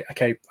see, right,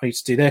 okay, I need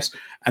to do this,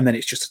 and then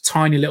it's just a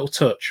tiny little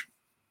touch.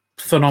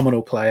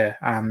 Phenomenal player,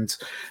 and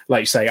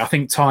like you say, I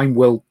think time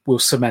will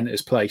cement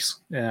his place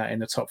in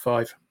the top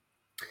 5.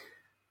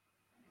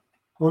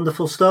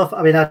 Wonderful stuff.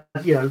 I mean,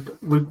 you know,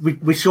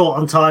 we're short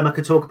on time. I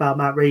could talk about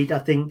Matt Reid. I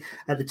think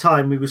at the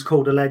time he was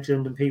called a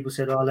legend, and people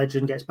said, "Oh,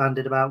 legend gets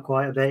bandied about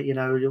quite a bit." You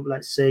know,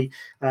 let's see.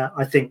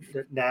 I think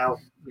that now,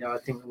 you know, I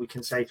think we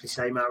can safely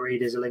say Matt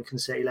Reid is a Lincoln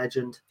City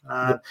legend.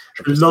 The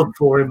love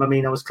for him. I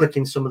mean, I was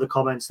clicking some of the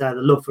comments there.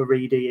 The love for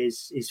Reedy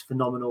is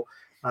phenomenal.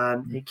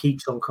 It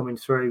keeps on coming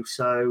through.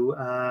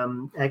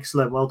 So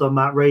excellent. Well done,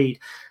 Matt Reid.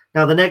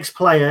 Now, the next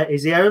player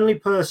is the only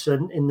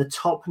person in the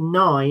top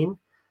 9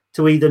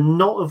 to either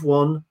not have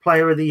won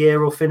Player of the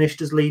Year or finished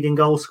as leading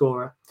goal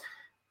scorer.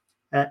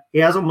 He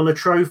hasn't won a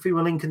trophy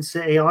with Lincoln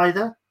City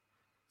either.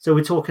 So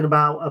we're talking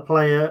about a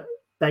player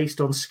based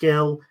on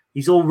skill.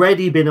 He's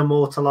already been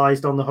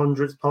immortalised on the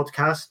 100th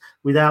podcast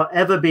without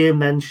ever being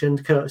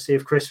mentioned, courtesy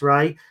of Chris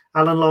Ray.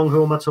 Alan Long,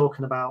 who am I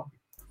talking about?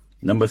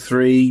 Number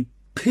 3,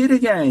 Peter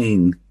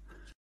Gain.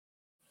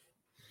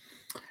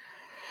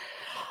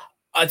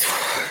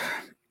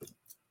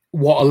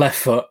 What a left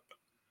foot.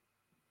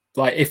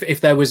 Like,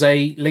 if there was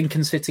a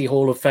Lincoln City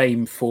Hall of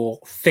Fame for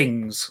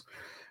things,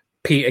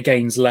 Peter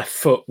Gain's left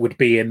foot would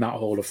be in that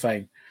Hall of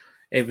Fame.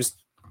 It was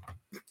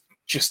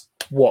just,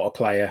 what a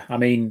player. I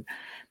mean,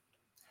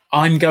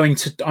 I'm going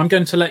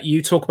to let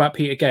you talk about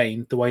Peter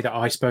Gain the way that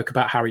I spoke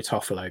about Harry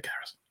Toffolo,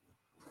 Gareth.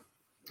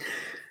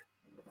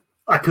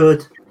 I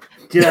could.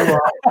 Do you know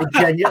what?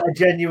 I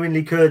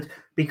genuinely could,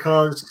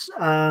 because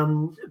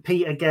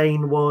Peter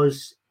Gain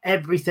was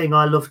everything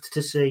I loved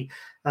to see.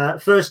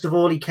 First of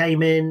all, he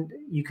came in,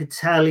 you could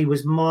tell he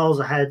was miles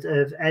ahead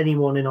of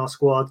anyone in our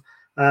squad,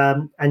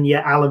 and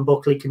yet Alan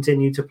Buckley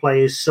continued to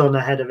play his son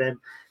ahead of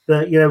him.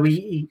 But, you know,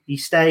 he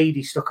stayed,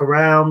 he stuck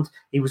around.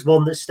 He was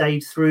one that stayed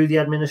through the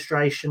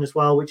administration as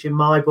well, which in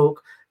my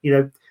book, you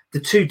know, the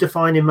two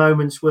defining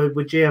moments were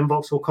GM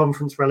Vauxhall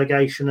Conference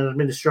relegation and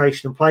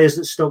administration, and players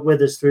that stuck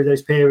with us through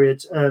those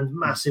periods earned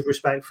massive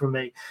respect from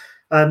me.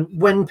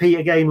 When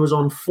Peter Gain was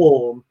on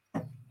form,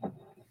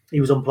 he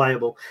was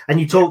unplayable.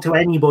 And you talk to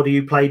anybody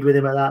who played with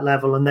him at that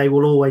level, and they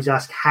will always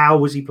ask, how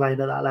was he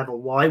playing at that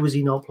level? Why was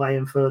he not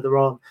playing further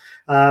on?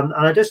 And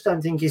I just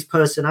don't think his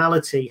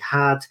personality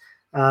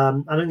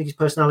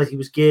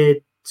was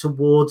geared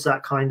towards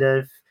that kind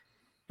of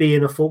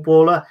being a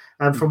footballer.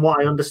 And from what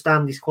I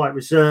understand, he's quite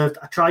reserved.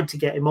 I tried to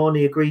get him on.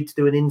 He agreed to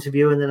do an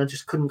interview, and then I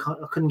just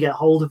couldn't get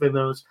hold of him.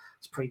 And I was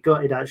pretty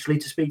gutted, actually,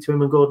 to speak to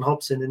him and Gordon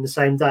Hobson in the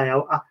same day.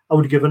 I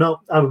would have given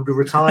up. I would have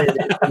retired.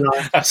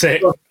 That's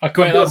it. I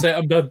quit. That's it.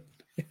 I'm done.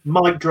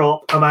 Mic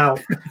drop. I'm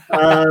out.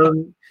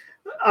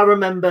 I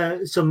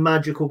remember some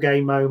magical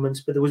game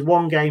moments, but there was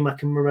one game I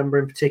can remember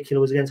in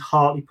particular was against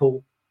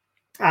Hartlepool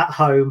at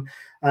home.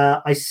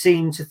 I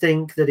seem to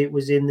think that it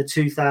was in the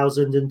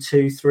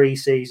 2002-03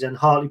 season.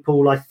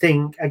 Hartlepool, I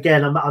think,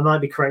 again, I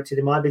might be corrected,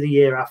 it might be the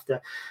year after,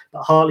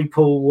 but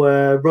Hartlepool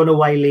were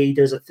runaway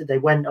leaders. They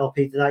went up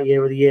either that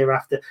year or the year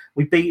after.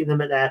 We beat them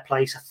at their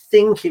place. I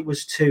think it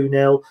was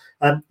 2-0.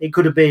 It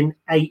could have been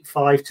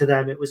 8-5 to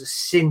them. It was a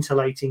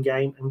scintillating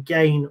game, and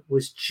Gain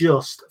was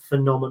just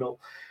phenomenal.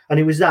 And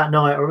it was that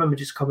night, I remember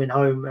just coming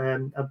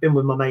home. I've been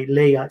with my mate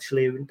Lee,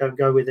 actually, who don't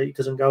go with it. He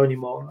doesn't go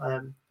anymore.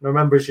 And I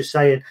remember us just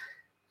saying,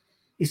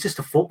 he's just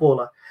a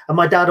footballer. And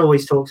my dad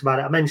always talks about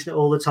it. I mention it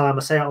all the time.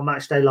 I say it on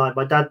Matchday Live.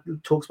 My dad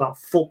talks about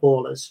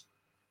footballers,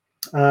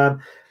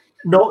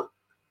 not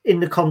in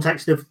the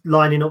context of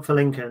lining up for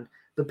Lincoln,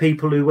 but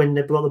people who, when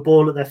they've got the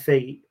ball at their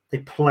feet, they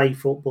play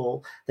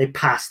football, they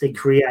pass, they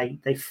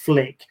create, they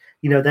flick.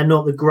 You know, they're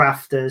not the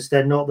grafters,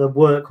 they're not the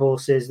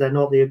workhorses, they're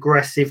not the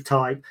aggressive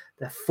type,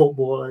 they're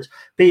footballers.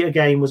 Peter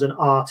Gain was an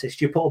artist.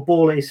 You put a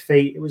ball at his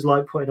feet, it was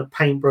like putting a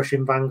paintbrush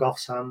in Van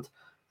Gogh's hand.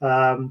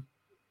 And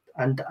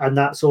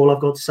that's all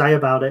I've got to say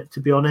about it, to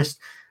be honest.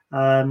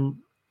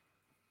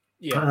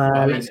 You're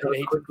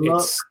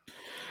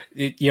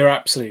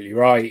absolutely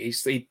right.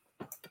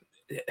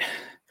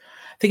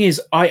 Thing is,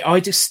 I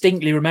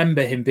distinctly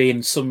remember him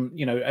being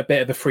a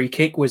bit of a free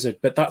kick wizard,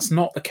 but that's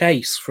not the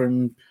case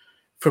from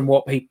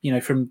what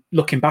from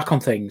looking back on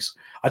things.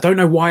 I don't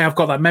know why I've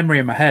got that memory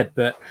in my head,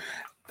 but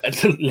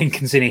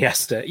Lincoln's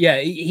Iniesta. Yeah,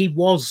 he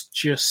was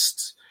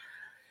just.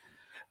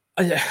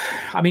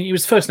 I mean, he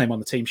was the first name on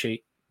the team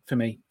sheet for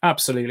me.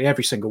 Absolutely,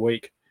 every single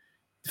week,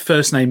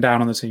 first name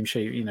down on the team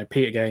sheet.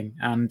 Peter Gain,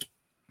 and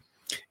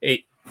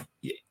he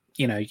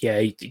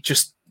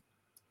just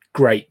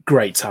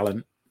great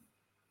talent.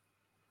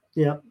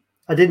 Yeah,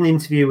 I did an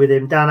interview with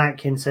him. Dan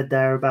Atkins said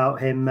there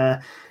about him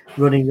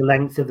running the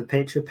length of the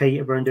pitch at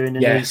Peterborough and doing the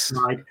knee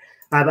slide.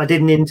 I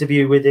did an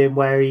interview with him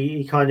where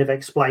he kind of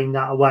explained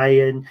that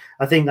away, and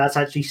I think that's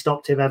actually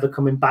stopped him ever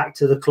coming back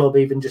to the club,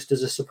 even just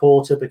as a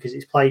supporter, because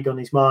it's played on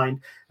his mind.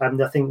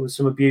 And I think there was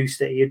some abuse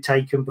that he had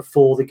taken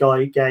before the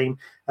game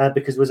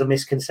because there was a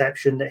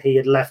misconception that he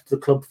had left the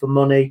club for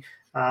money.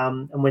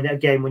 And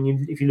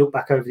if you look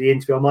back over the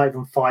interview, I might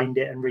even find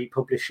it and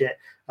republish it.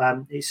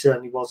 It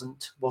certainly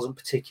wasn't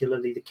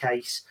particularly the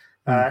case.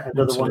 Another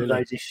Absolutely. One of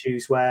those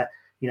issues where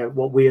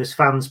what we as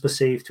fans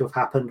perceived to have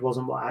happened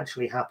wasn't what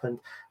actually happened.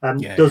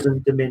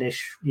 Doesn't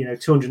diminish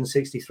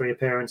 263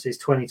 appearances,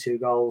 22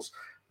 goals,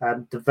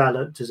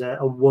 developed as a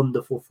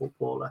wonderful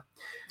footballer.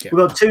 We've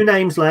got two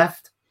names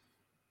left.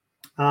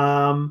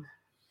 We're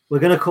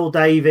going to call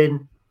Dave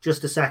in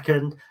just a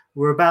second.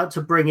 We're about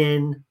to bring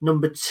in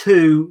number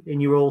 2 in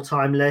your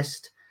all-time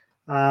list.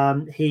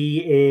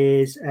 He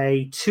is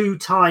a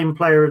 2-time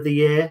Player of the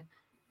Year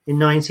in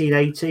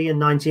 1980 and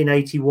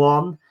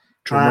 1981.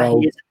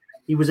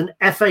 He was an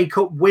FA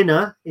Cup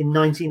winner in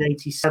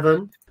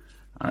 1987.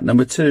 At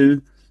number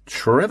 2,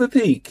 Trevor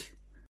Peake.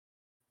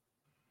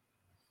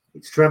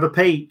 It's Trevor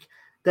Peake.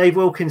 Dave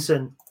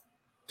Wilkinson,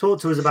 talk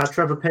to us about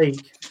Trevor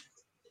Peake.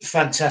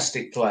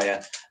 Fantastic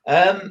player.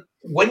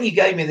 When you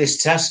gave me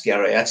this task,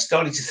 Gary, I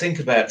started to think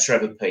about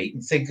Trevor Peake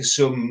and think of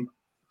some,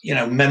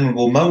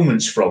 memorable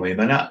moments from him,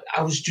 and I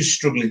was just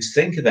struggling to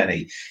think of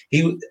any.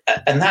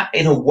 And that,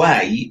 in a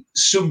way,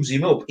 sums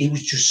him up. He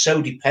was just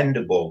so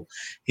dependable.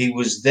 He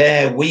was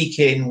there week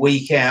in,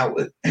 week out.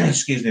 with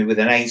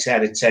an 8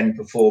 out of 10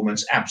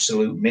 performance,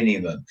 absolute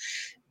minimum.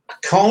 I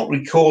can't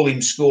recall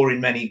him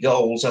scoring many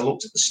goals. I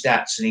looked at the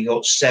stats, and he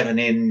got 7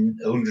 in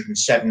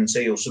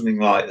 170 or something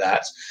like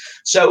that.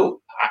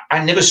 So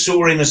I never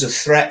saw him as a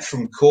threat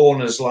from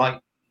corners like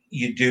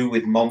you do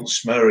with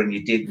Montsma and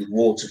you did with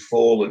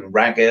Waterfall and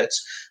Raggett,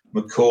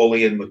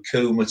 Macaulay and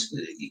Macomb,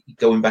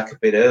 going back a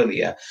bit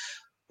earlier.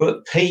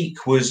 But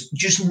Peake was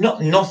just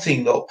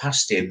nothing got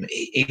past him.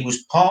 He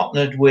was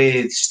partnered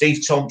with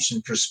Steve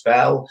Thompson for a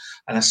spell,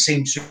 and I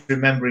seem to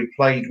remember he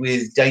played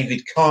with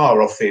David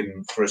Carr off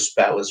him for a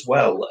spell as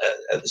well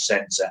at the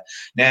centre.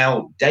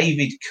 Now,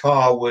 David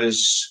Carr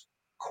was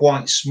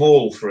quite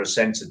small for a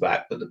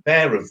centre-back, but the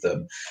pair of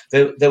them,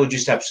 they were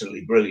just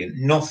absolutely brilliant.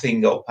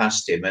 Nothing got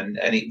past him, and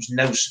it was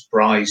no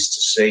surprise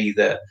to see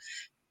that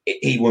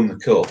he won the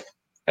cup.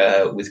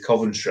 with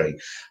Coventry.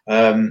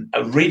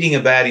 Reading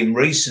about him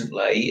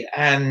recently,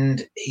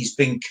 and he's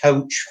been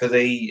coach for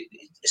the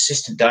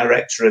assistant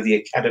director of the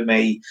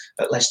academy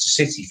at Leicester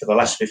City for the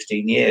last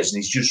 15 years, and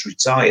he's just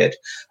retired.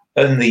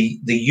 And the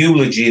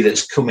eulogy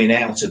that's coming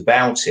out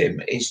about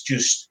him is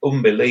just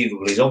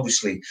unbelievable. He's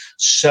obviously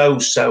so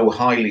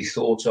highly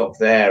thought of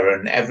there,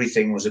 and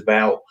everything was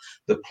about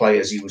the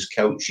players he was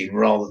coaching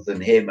rather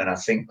than him. And I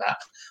think that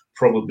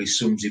probably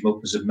sums him up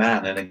as a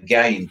man. And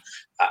again,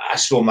 I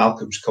saw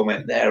Malcolm's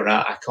comment there, and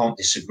I can't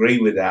disagree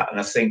with that. And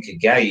I think,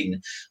 again,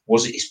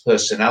 was it his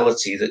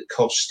personality that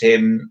cost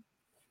him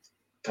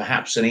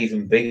perhaps an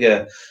even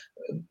bigger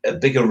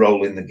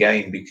role in the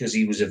game, because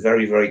he was a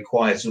very, very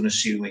quiet,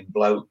 unassuming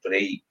bloke, but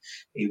he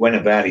went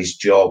about his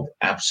job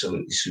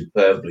absolutely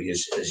superbly,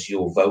 as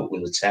your vote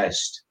will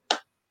attest.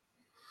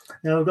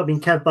 I've been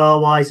Kev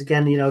Barwise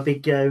again,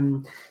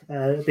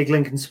 a big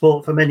Lincoln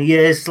support for many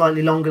years,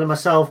 slightly longer than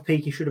myself.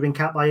 Peaky should have been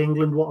capped by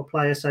England. What a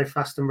player, so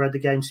fast and read the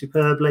game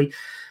superbly.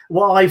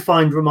 What I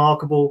find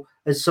remarkable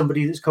as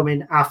somebody that's come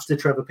in after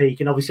Trevor Peake,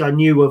 and obviously I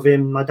knew of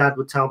him, my dad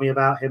would tell me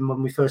about him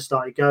when we first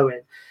started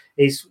going,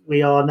 is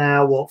we are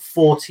now,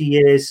 40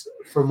 years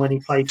from when he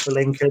played for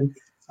Lincoln.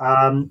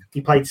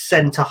 He played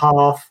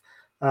centre-half,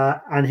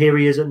 and here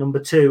he is at number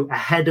 2,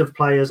 ahead of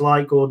players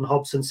like Gordon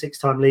Hobson,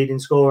 6-time leading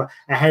scorer,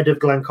 ahead of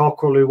Glenn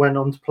Cockrell, who went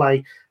on to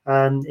play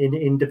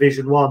in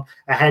Division 1,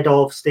 ahead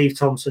of Steve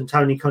Thompson,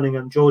 Tony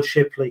Cunningham, George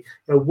Shipley.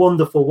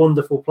 Wonderful,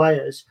 wonderful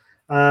players.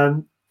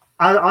 I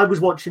was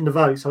watching the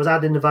votes. I was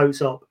adding the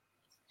votes up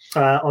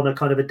on a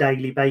kind of a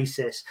daily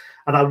basis,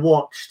 and I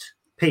watched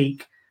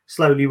Peake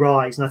slowly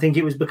rise. And I think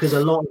it was because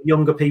a lot of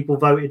younger people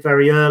voted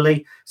very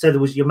early. So there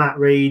was your Matt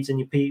Reeds and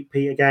your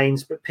Peter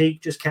Gaines, but Peake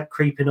just kept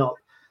creeping up.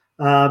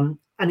 And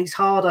it's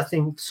hard, I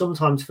think,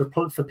 sometimes for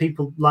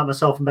people like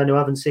myself and Ben who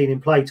haven't seen him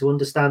play to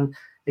understand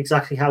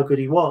exactly how good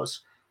he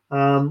was.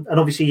 And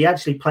obviously he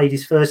actually played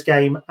his first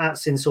game at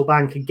Sincil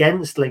Bank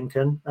against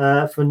Lincoln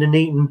for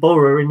Nuneaton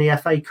Borough in the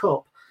FA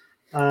Cup.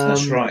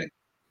 That's right.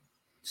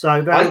 So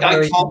I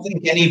can't think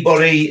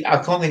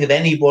of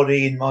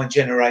anybody in my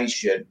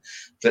generation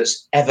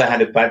that's ever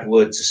had a bad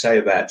word to say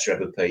about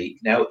Trevor Peake.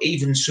 Now,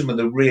 even some of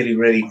the really,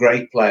 really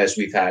great players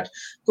we've had,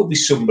 could be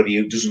somebody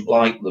who doesn't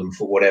like them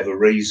for whatever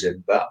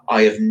reason, but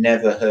I have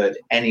never heard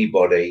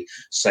anybody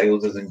say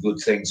other than good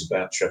things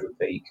about Trevor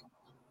Peake.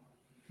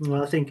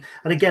 Well, I think,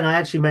 and again, I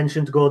actually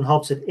mentioned to Gordon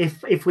Hobson,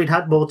 if we'd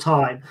had more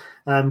time,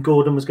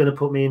 Gordon was going to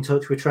put me in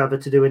touch with Trevor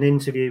to do an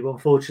interview, but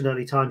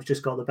unfortunately, time's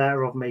just got the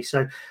better of me.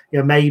 So,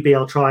 maybe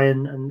I'll try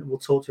and we'll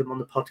talk to him on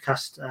the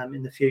podcast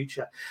in the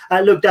future.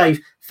 Look, Dave,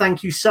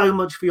 thank you so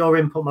much for your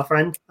input, my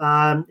friend.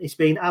 It's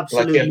been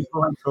absolutely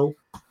vital.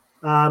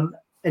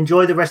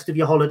 Enjoy the rest of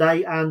your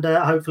holiday, and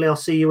hopefully I'll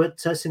see you at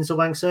Sincil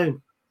Bank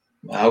soon.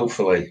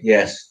 Hopefully,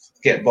 yes.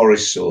 Get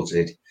Boris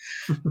sorted.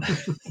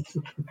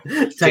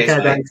 Take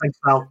care, Dave. Thanks,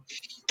 pal.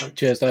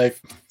 Cheers,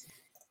 Dave.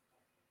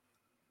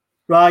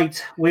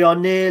 Right, we are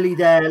nearly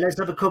there. Let's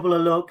have a couple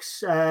of looks.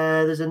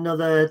 There's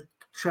another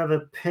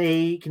Trevor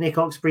Peake. Nick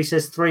Oxbury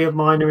says 3 of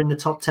mine are in the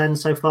top 10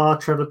 so far.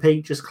 Trevor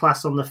Peake, just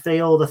class on the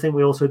field. I think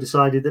we also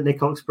decided that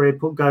Nick Oxbury had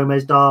put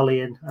Gomez Darley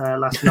in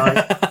last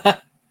night.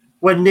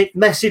 When Nick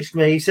messaged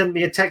me, he sent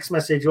me a text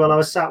message while I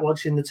was sat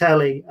watching the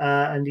telly,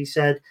 and he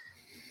said,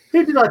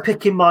 "Who did I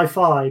pick in my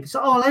 5?"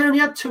 So, I only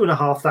had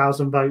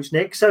 2,500 votes,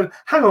 Nick. So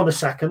hang on a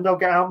second, I'll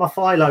get out my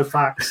Philo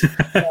facts.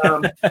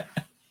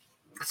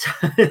 So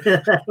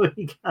there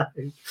we go.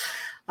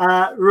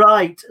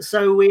 Right,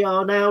 so we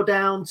are now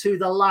down to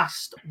the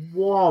last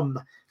one.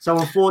 So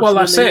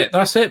unfortunately,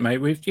 that's it, mate.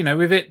 We've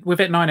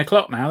hit 9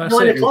 o'clock now. That's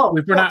 9 it. o'clock.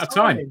 We've run out of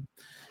time.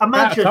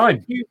 Imagine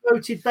if you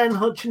voted Ben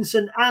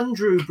Hutchinson and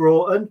Drew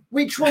Broughton,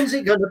 which one's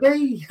it going to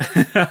be?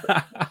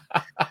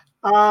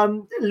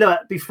 Look,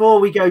 before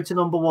we go to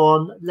number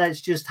 1, let's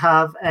just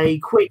have a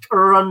quick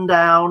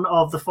rundown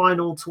of the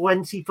final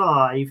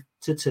 25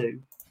 to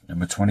 2.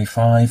 Number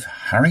 25,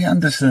 Harry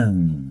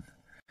Anderson.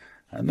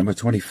 At number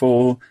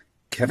 24,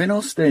 Kevin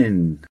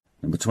Austin.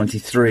 Number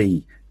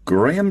 23,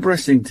 Graham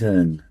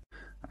Bressington.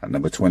 At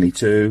number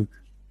 22,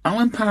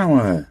 Alan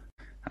Power.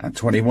 At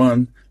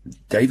 21,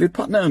 David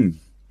Putnam.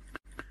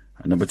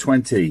 At number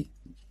 20,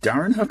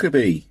 Darren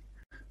Huckabee.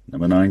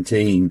 Number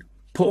 19,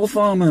 Paul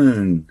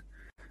Farman.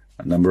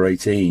 At number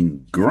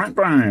 18, Grant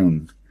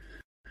Brown.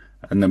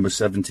 At number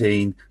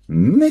 17,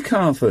 Mick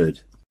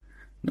Harford.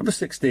 Number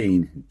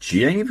 16,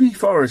 Jamie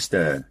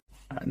Forrester.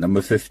 At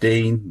number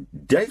 15,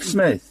 Dave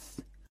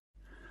Smith.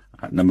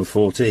 At number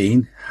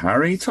 14,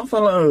 Harry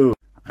Toffolo.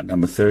 At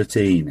number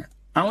 13,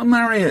 Alan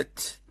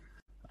Marriott.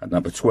 At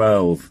number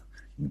 12,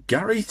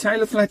 Gary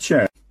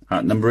Taylor-Fletcher.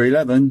 At number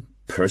 11,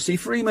 Percy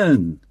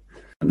Freeman.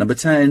 At number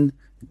 10,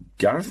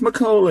 Gareth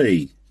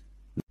Macaulay.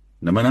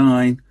 Number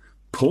 9,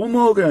 Paul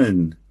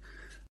Morgan.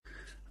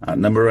 At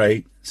number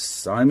 8,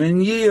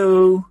 Simon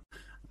Yeo.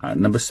 At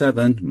number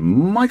 7,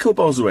 Michael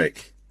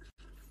Boswick.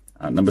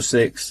 At number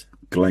 6,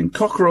 Glenn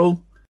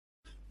Cockrell.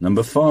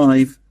 Number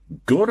 5,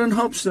 Gordon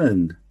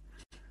Hobson.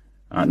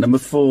 At number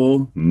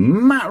 4,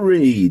 Matt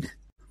Reed.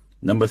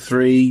 Number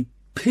 3,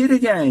 Peter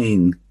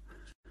Gain.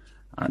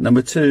 At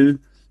number 2,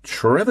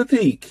 Trevor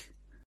Peake.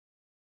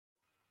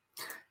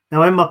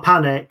 Now, in my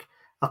panic,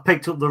 I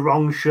picked up the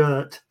wrong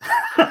shirt.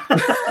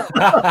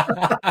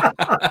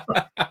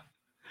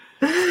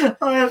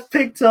 I have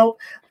picked up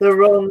the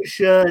wrong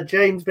shirt.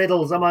 James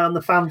Biddles, am I on the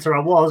Fanta? I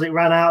was. It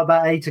ran out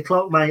about 8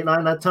 o'clock, mate, and I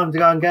haven't had time to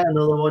go and get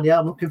another one yet.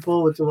 I'm looking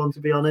forward to one, to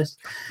be honest.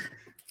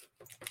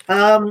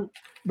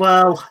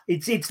 Well,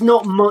 it's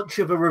not much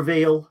of a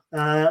reveal,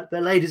 but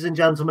ladies and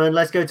gentlemen,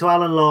 let's go to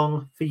Alan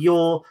Long for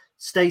your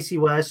Stacey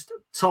West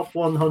top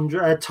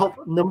 100, top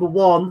number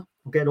 1.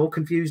 I'm getting all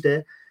confused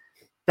here.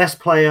 Best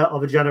player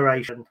of a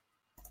generation.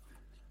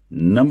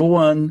 Number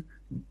 1,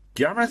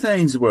 Gareth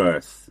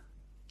Ainsworth.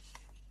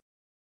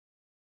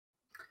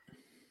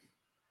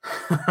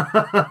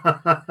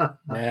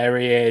 There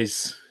he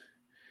is.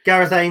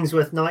 Gareth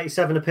Ainsworth,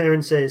 97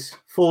 appearances,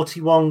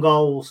 41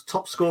 goals,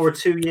 top scorer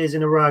 2 years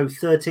in a row,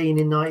 13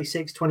 in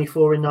 96,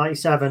 24 in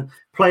 97.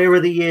 Player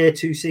of the year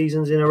 2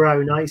 seasons in a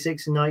row,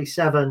 96 and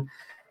 97.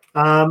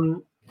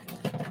 The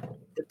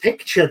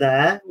picture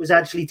there was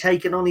actually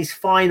taken on his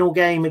final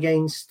game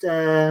against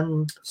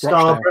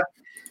Scarborough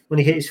when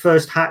he hit his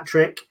first hat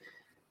trick.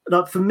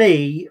 But for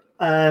me,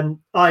 I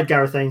had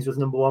Gareth Ainsworth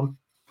number 1.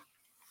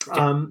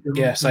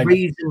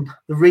 The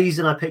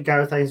reason I picked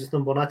Gareth Ainsworth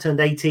number 1, I turned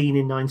 18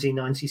 in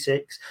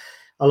 1996.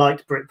 I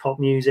liked Britpop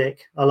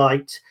music. I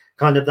liked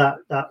kind of that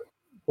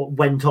what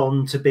went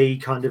on to be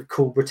kind of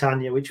Cool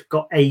Britannia, which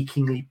got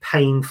achingly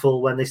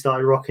painful when they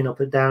started rocking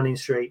up at Downing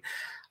Street.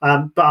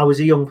 But I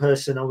was a young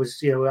person. I was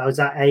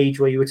that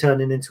age where you were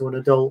turning into an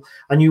adult,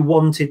 and you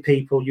wanted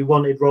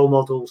role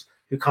models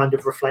who kind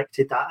of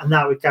reflected that. And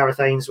that with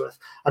Gareth Ainsworth,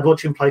 I'd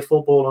watch him play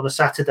football on a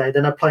Saturday.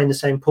 Then I'd play in the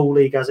same pool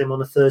league as him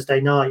on a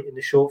Thursday night in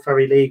the Short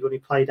Ferry League when he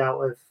played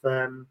out of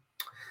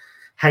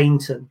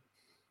Hainton.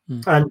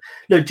 And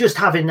look, just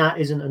having that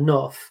isn't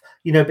enough,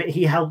 but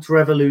he helped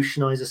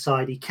revolutionise a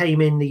side. He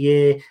came in the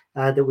year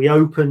that we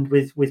opened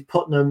with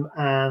Putnam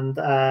and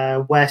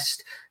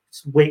West.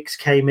 Wicks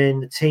came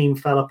in, the team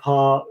fell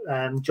apart.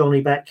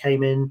 Johnny Beck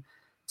came in,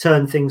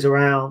 turned things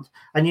around.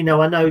 And,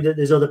 I know that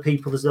there's other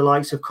people, there's the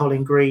likes of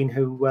Colin Green,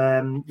 who,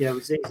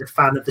 is a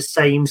fan of the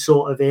same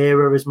sort of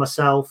era as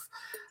myself.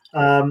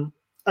 And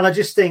I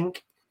just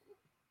think,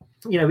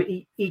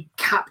 he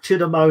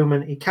captured a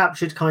moment. He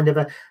captured kind of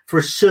for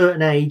a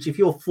certain age, if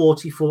you're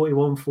 40,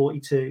 41,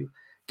 42,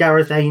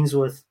 Gareth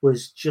Ainsworth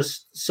was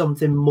just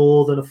something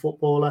more than a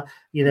footballer.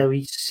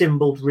 He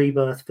symboled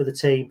rebirth for the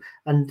team.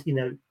 And,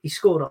 he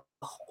scored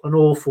an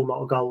awful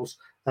lot of goals.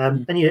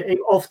 And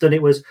often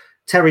it was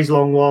Terry's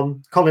long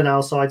one, Colin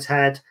Alside's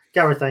head,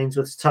 Gareth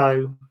Ainsworth's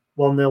toe,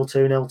 1-0,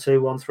 2-0,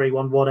 2-1,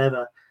 3-1,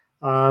 whatever.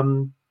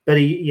 But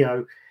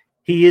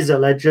he is a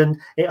legend.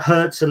 It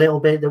hurts a little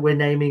bit that we're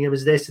naming him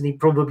as this, and he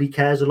probably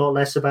cares a lot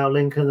less about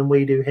Lincoln than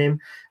we do him.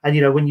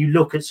 And, when you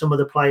look at some of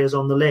the players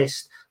on the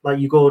list, like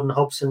your Gordon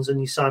Hobsons and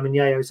your Simon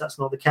Yayos, that's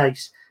not the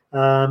case.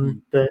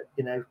 But,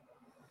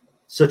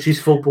 such is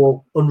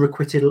football,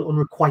 unrequited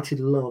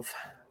love.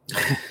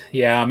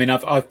 Yeah, I mean,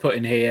 I've put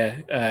in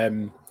here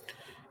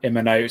in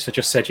my notes, I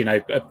just said,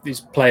 he's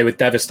a player with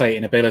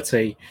devastating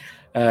ability.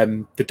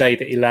 The day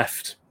that he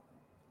left,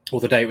 or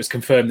the day it was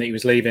confirmed that he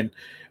was leaving,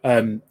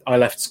 I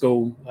left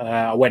school.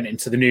 I went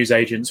into the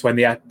newsagents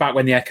back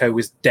when the Echo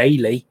was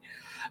daily.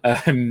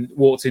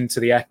 Walked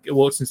into the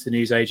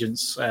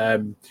newsagents,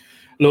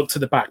 looked at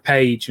the back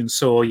page and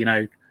saw,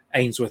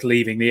 Ainsworth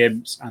leaving the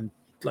Imps, and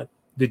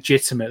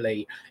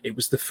legitimately, it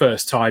was the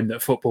first time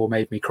that football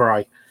made me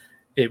cry.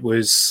 It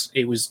was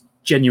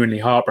genuinely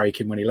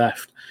heartbreaking when he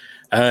left.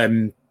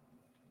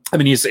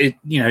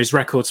 His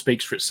record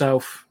speaks for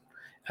itself.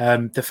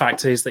 The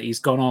fact is that he's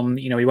gone on,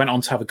 he went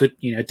on to have a good,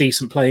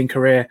 decent playing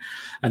career,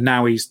 and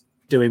now he's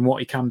doing what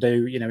he can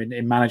do,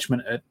 in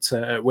management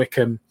at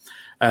Wycombe.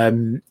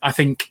 I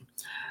think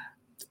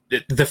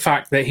the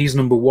fact that he's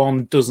number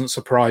 1 doesn't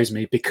surprise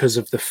me because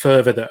of the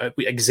fervour that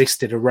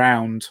existed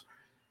around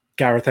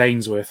Gareth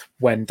Ainsworth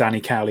when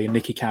Danny Cowley and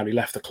Nicky Cowley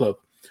left the club.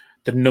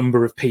 The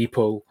number of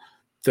people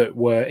that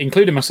were,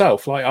 including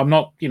myself, I'm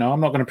not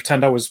going to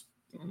pretend I was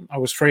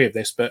free of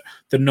this, but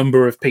the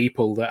number of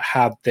people that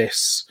had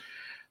this,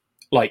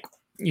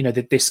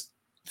 this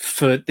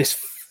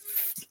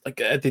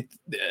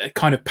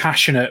kind of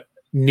passionate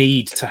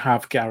need to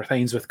have Gareth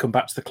Ainsworth come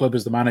back to the club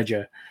as the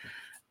manager,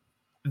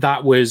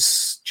 that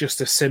was just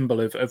a symbol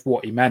of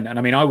what he meant. And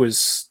I mean, I would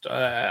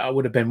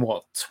have been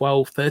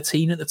 12,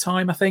 13 at the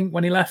time, I think,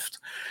 when he left.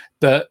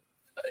 But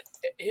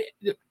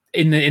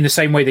in the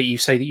same way that you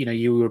say that,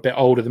 you were a bit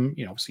older than,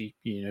 obviously,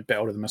 a bit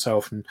older than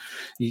myself, and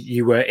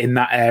you were in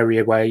that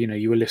area where,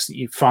 you were listening,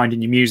 you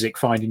finding your music,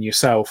 finding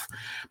yourself.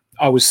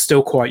 I was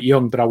still quite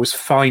young, but I was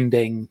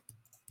finding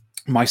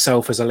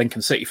myself as a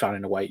Lincoln City fan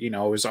in a way. I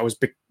was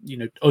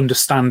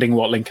understanding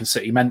what Lincoln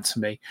City meant to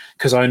me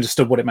because I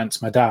understood what it meant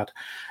to my dad.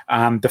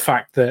 And the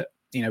fact that,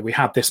 we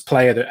had this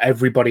player that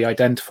everybody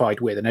identified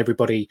with, and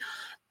everybody,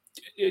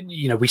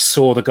 we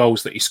saw the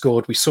goals that he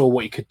scored, we saw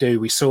what he could do,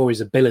 we saw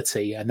his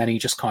ability, and then he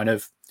just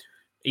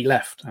he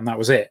left, and that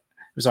was it.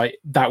 It was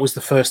that was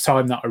the first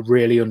time that I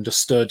really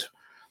understood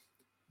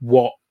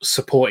what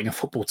supporting a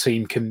football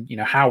team can,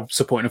 how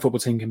supporting a football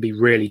team can be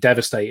really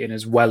devastating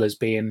as well as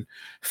being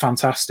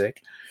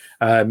fantastic.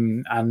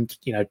 And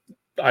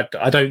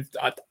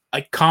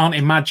I can't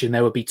imagine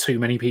there would be too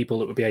many people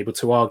that would be able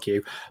to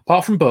argue,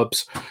 apart from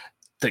Bubs,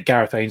 that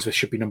Gareth Ainsworth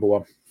should be number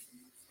one.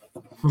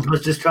 I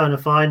was just trying to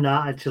find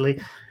that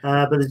actually,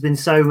 but there's been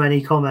so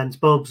many comments.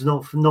 Bubs,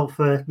 not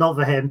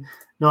for him,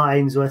 not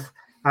Ainsworth.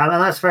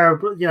 And that's fair,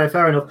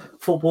 fair enough.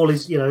 Football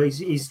is,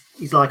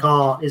 he's like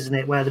art, isn't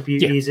it? Where the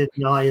beauty is in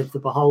the eye of the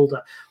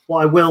beholder.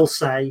 What I will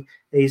say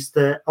is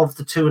that of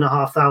the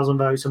 2,500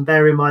 votes, and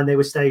bear in mind they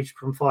were staged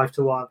from 5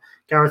 to 1,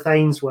 Gareth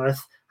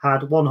Ainsworth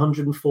had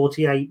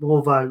 148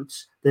 more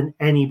votes than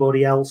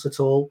anybody else at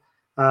all.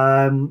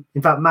 In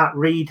fact, Matt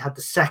Reed had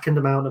the second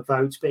amount of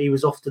votes, but he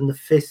was often the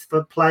fifth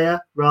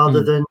player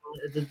rather than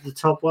the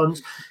top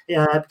ones.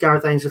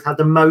 Gareth Ainsworth had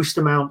the most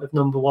amount of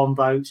number one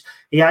votes.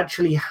 He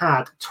actually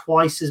had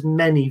twice as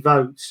many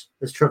votes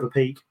as Trevor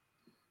Peake.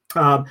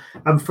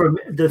 And from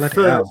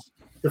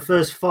the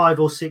first 5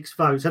 or 6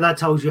 votes, and that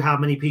tells you how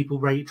many people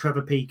rate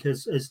Trevor Peake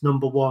as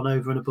number one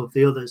over and above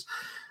the others.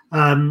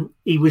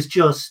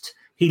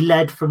 He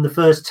led from the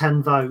first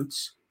 10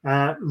 votes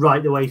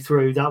right the way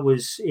through.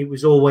 It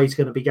was always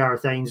going to be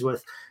Gareth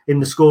Ainsworth in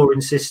the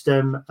scoring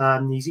system.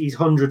 He's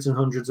hundreds and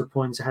hundreds of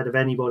points ahead of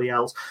anybody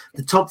else.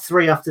 The top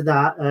 3 after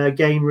that,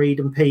 Gain, Reed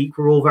and Peake,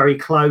 were all very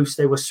close.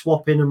 They were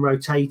swapping and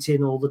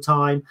rotating all the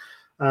time.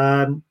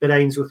 But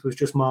Ainsworth was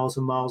just miles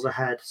and miles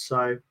ahead.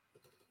 So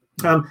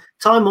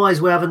time-wise,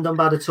 we haven't done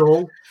bad at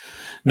all.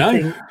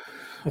 No,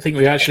 I think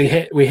we actually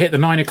hit the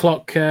 9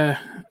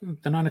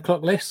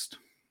 o'clock list.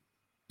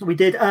 We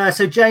did.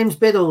 So James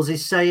Biddles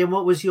is saying,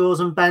 what was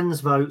yours and Ben's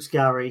votes,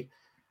 Gary?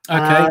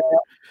 Okay.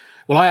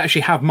 Well, I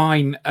actually have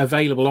mine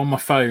available on my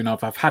phone.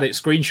 I've had it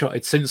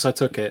screenshotted since I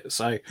took it.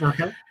 So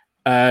okay.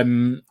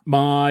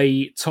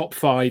 My top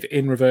 5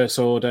 in reverse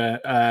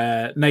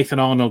order. Nathan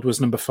Arnold was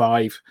number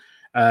 5.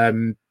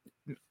 The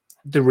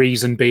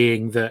reason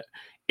being that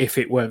if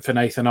it weren't for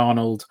Nathan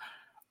Arnold,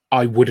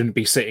 I wouldn't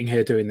be sitting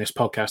here doing this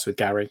podcast with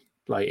Gary.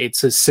 Like,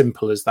 it's as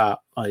simple as that.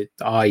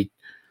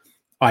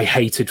 I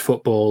hated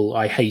football.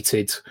 I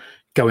hated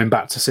going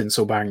back to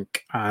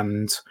Sincilbank,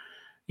 and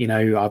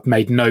I've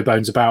made no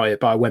bones about it.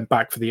 But I went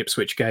back for the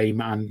Ipswich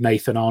game, and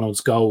Nathan Arnold's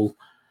goal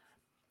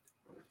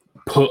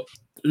put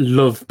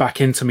love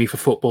back into me for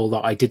football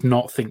that I did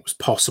not think was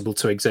possible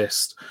to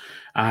exist.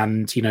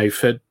 And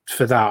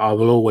for that, I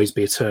will always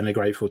be eternally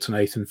grateful to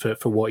Nathan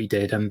for what he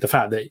did, and the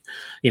fact that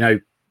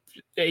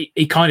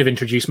he kind of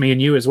introduced me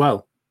and you as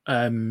well.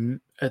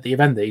 At the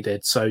event that he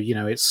did. So,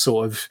 it's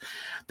sort of,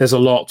 there's a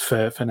lot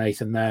for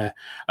Nathan there.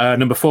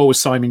 Number 4 was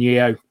Simon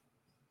Yeo.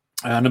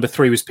 Number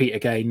 3 was Peter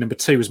Gain. Number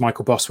 2 was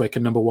Michael Boswick.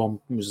 And number 1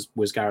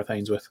 was Gareth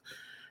Ainsworth.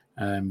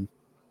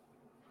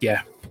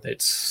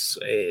 It's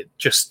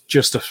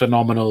just a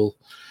phenomenal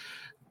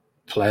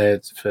player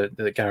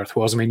that Gareth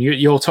was. I mean,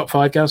 your top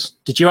 5, Gaz?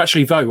 Did you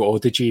actually vote, or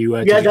did you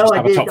have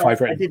a top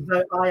 5 written? I did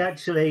vote. I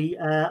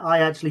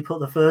actually put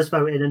the first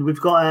vote in, and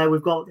we've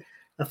got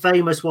a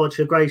famous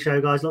watcher. Great show,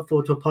 guys. Look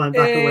forward to a pint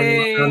back when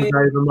it comes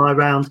over my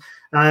round.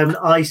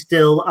 I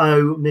still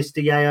owe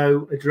Mr.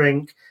 Yeo a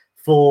drink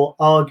for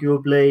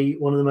arguably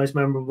one of the most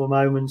memorable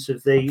moments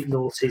of the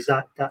noughties,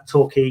 that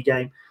Torquay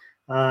game.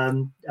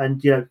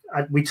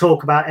 We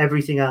talk about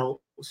everything else.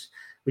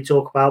 We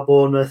talk about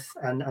Bournemouth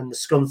and the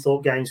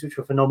Scunthorpe games, which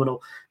were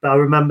phenomenal. But I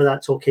remember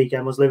that Torquay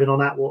game. I was living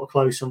on Atwater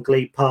Close on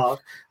Glebe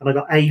Park, and I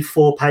got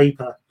A4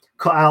 paper,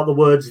 cut out the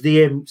words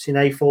 "The Imps" in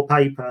A4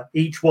 paper.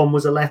 Each one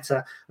was a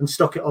letter, and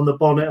stuck it on the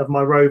bonnet of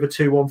my Rover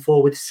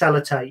 214 with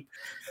sellotape.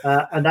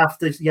 And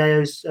after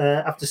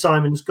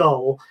Simon's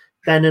goal,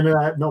 Lee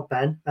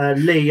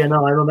and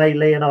I, my mate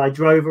Lee and I,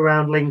 drove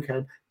around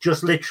Lincoln,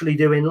 just literally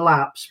doing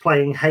laps,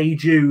 playing "Hey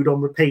Jude"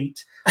 on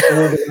repeat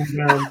all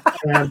the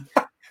way around.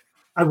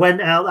 I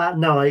went out that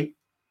night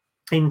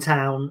in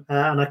town,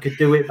 and I could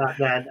do it back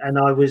then. And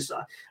I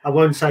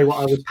won't say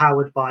what I was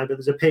powered by, but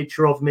there's a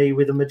picture of me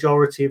with a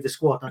majority of the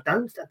squad. I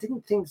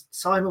didn't think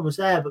Simon was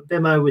there, but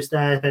Bimo was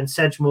there, Ben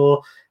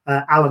Sedgemore,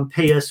 Alan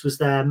Pierce was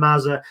there,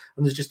 Mazza,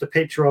 and there's just a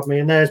picture of me,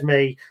 and there's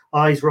me,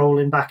 eyes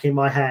rolling back in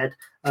my head,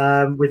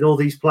 with all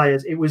these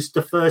players. It was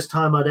the first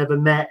time I'd ever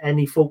met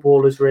any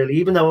footballers, really.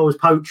 Even though I was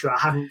poacher, I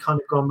hadn't kind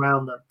of gone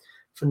round them.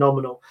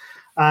 Phenomenal.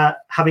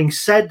 Having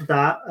said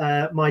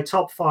that, my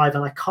top 5,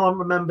 and I can't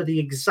remember the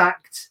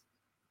exact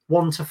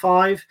 1 to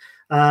 5,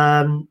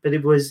 but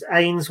it was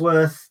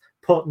Ainsworth,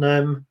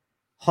 Putnam,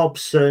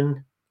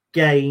 Hobson,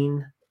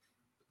 Gain,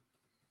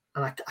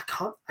 and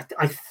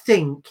I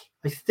think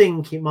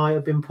it might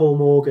have been Paul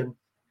Morgan.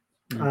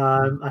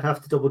 I'd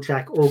have to double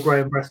check, or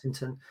Graham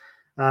Bressington.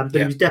 But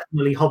it was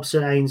definitely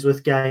Hobson,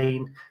 Ainsworth,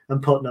 Gain,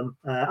 and Putnam.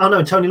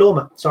 Tony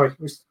Lormer. Sorry, it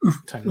was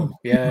Tony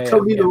Lormer.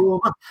 Tony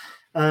Lormer.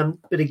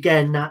 But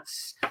again, I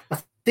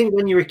think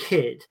when you're a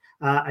kid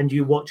and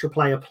you watch a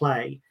player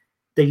play,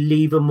 they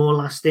leave a more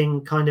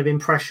lasting kind of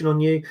impression on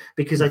you,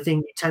 because I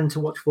think you tend to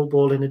watch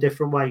football in a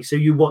different way. So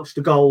you watch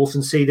the goals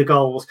and see the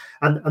goals,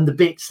 and the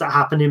bits that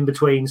happen in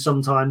between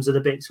sometimes are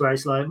the bits where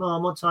it's like,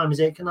 Mom, what time is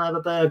it? Can I have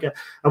a burger?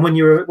 And when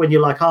you're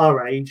like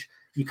our age,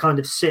 you kind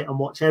of sit and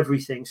watch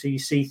everything, so you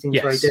see things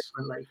very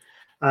differently.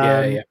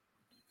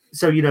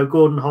 So, you know,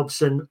 Gordon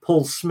Hobson,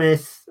 Paul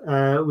Smith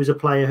was a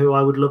player who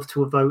I would love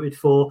to have voted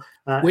for.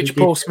 Which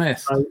Paul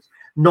Smith?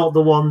 Not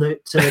the one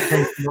that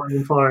came from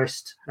Nottingham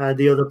Forest,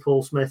 the other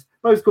Paul Smith.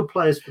 Both good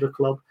players for the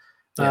club.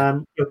 Yeah.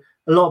 You know,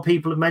 a lot of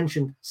people have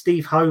mentioned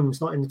Steve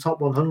Holmes not in the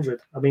top 100.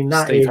 I mean,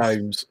 Steve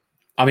Holmes.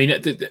 I mean,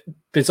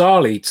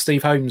 bizarrely,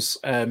 Steve Holmes.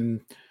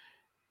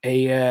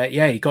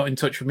 He got in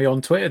touch with me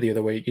on Twitter the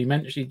other week. He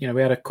mentioned, you know,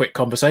 we had a quick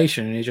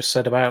conversation, and he just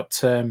said about.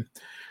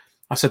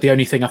 I said the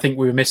only thing I think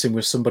we were missing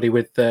was somebody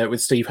with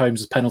Steve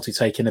Holmes' penalty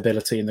taking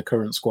ability in the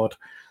current squad,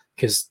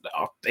 because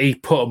he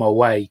put them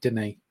away,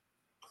 didn't he?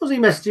 What was he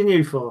messaging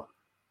you for?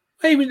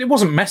 It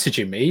wasn't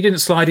messaging me. He didn't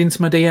slide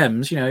into my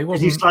DMs. You know, he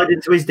wasn't. Did you slide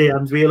into his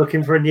DMs? Were you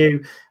looking for a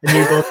new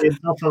body in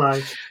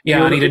Buffalo?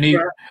 Yeah,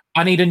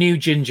 I need a new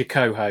ginger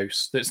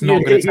co-host that's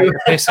not going to take the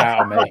piss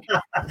out of me.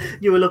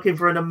 You were looking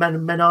for a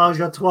menage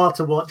a trois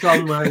to watch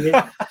on, were you?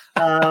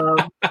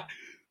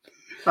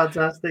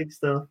 Fantastic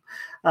stuff.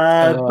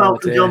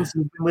 Malcolm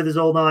Johnson's been with us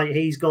all night.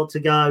 He's got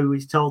to go.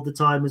 He's told the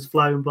time has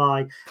flown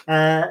by.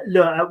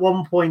 Look, at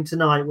one point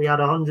tonight, we had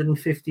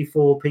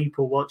 154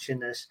 people watching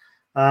this.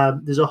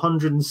 There's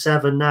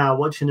 107 now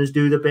watching us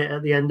do the bit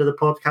at the end of the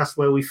podcast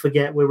where we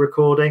forget we're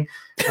recording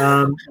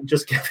and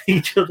just give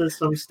each other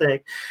some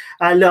stick.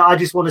 Look, I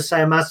just want to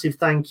say a massive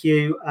thank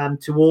you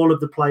to all of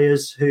the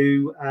players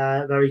who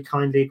very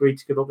kindly agreed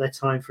to give up their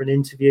time for an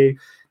interview.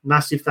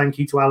 Massive thank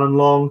you to Alan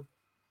Long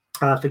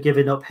for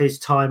giving up his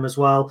time as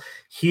well.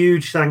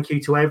 Huge thank you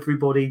to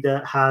everybody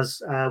that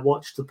has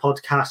watched the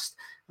podcast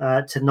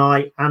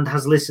tonight and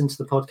has listened to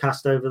the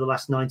podcast over the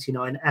last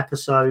 99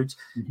 episodes.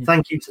 Mm-hmm.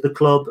 Thank you to the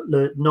club.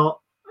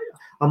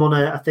 I'm on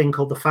a thing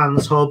called the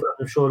Fans Hub.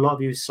 I'm sure a lot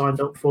of you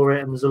signed up for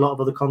it, and there's a lot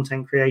of other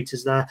content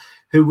creators there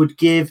who would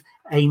give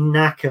a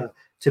knacker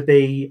to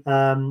be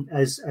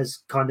as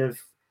kind of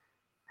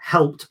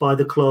helped by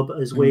the club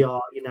as we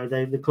are. You know,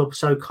 the club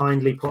so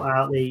kindly put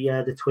out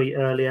the tweet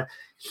earlier.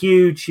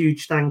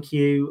 Huge thank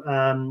you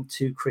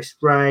to Chris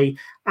Gray,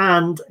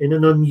 and in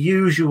an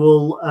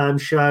unusual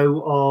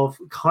show of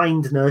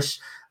kindness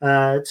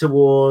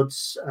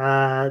towards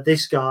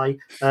this guy,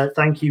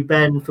 thank you,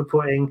 Ben, for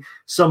putting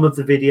some of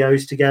the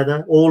videos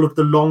together, all of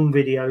the long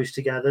videos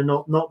together,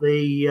 not my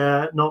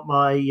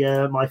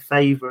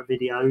favorite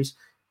videos.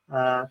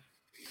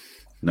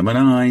 Number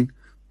 9,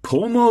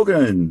 Paul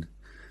Morgan.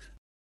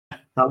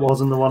 That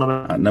wasn't the one I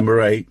meant. At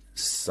number 8,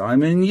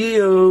 Simon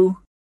Yeo.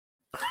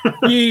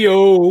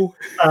 Yeo.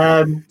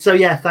 So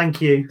yeah,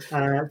 thank you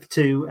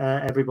to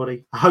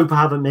everybody. I hope I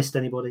haven't missed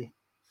anybody.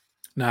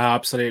 No,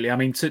 absolutely. I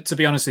mean, to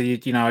be honest with you,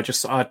 you know, I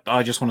just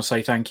want to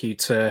say thank you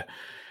to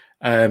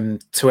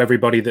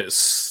everybody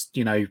that's,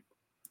 you know,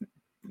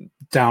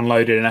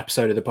 downloaded an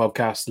episode of the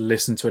podcast,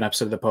 listened to an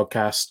episode of the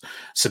podcast,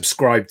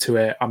 subscribed to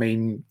it. I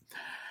mean,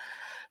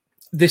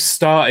 this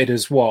started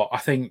as what I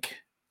think.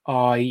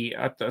 I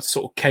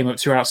sort of came up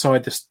to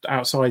outside the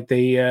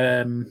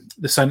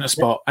centre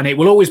spot, and it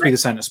will always be the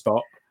centre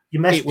spot.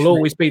 It will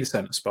always be the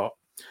centre spot.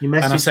 You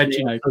messaged and I said,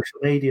 me on social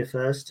media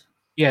first.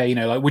 Yeah, you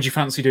know, like, would you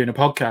fancy doing a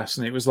podcast?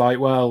 And it was like,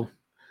 well,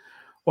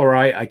 all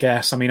right, I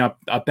guess. I mean, I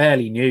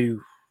barely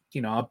knew,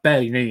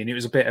 and it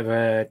was a bit of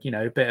a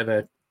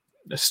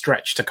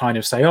stretch to kind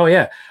of say, oh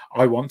yeah,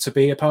 I want to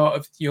be a part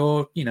of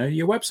your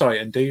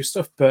website and do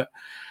stuff, but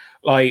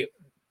like.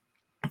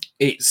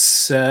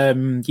 It's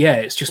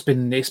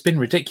it's been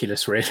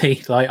ridiculous,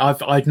 really. Like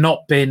I've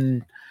not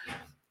been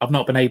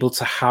able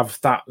to have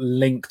that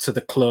link to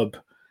the club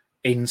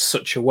in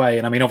such a way.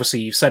 And I mean,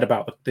 obviously, you've said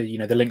about the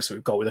links that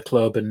we've got with the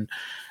club and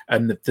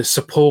the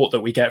support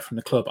that we get from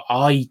the club.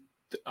 I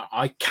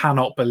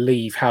cannot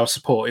believe how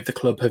supportive the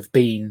club have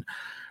been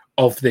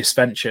of this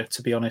venture.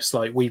 To be honest,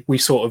 like we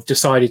sort of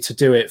decided to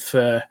do it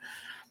for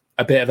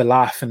a bit of a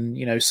laugh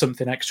and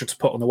something extra to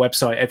put on the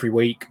website every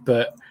week,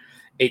 but.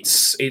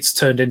 It's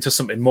turned into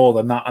something more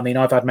than that. I mean,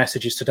 I've had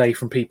messages today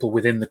from people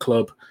within the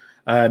club.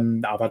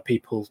 I've had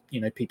people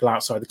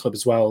outside the club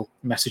as well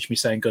message me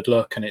saying good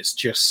luck, and it's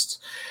just,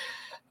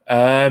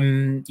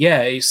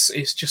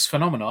 it's just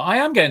phenomenal. I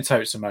am getting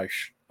totes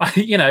emotion.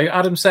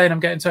 Adam saying I'm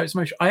getting totes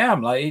emotion. I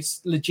am. Like, it's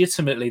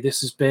legitimately,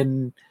 this has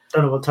been.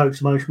 Don't know what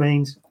totes emotion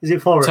means. Is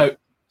it foreign?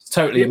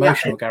 Totally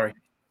emotional, Gary.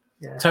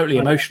 Yeah, totally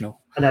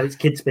emotional. I know it's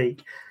kid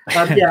speak.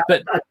 But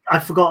I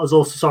forgot I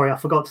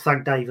forgot to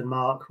thank Dave and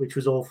Mark, which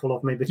was awful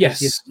of me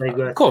because they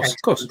were of course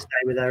today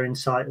with their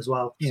insight as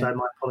well. Yeah. So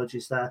my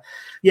apologies there.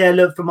 Yeah,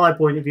 look, from my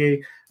point of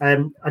view,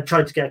 I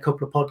tried to get a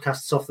couple of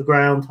podcasts off the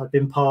ground. I've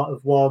been part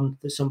of one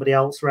that somebody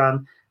else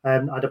ran.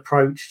 I'd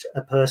approached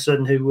a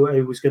person who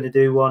was going to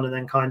do one, and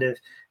then kind of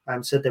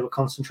said they were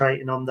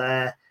concentrating on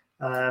their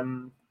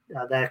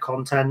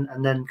content,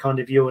 and then kind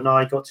of you and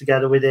I got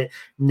together with it.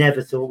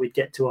 Never thought we'd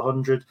get to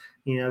 100.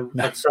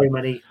 Had so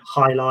many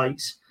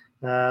highlights.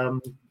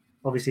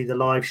 obviously the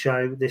live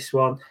show, this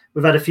one.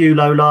 We've had a few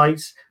low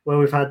lights where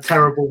we've had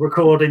terrible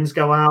recordings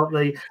go out.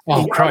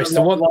 Christ,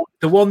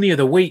 the one the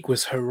other week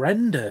was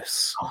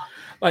horrendous.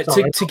 Like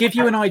to give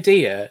you an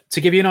idea,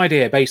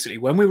 basically,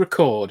 when we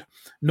record,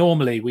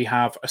 normally we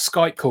have a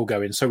Skype call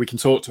going so we can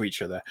talk to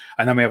each other,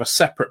 and then we have a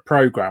separate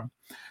program.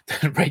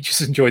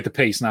 Rachel's enjoyed the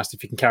piece and asked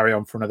if you can carry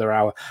on for another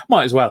hour.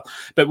 Might as well.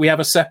 But we have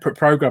a separate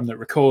program that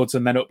records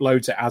and then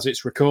uploads it as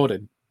it's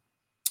recording.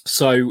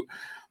 So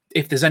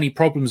if there's any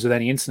problems with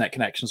any internet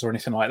connections or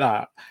anything like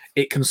that,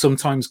 it can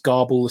sometimes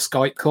garble the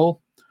Skype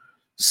call.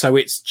 So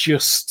it's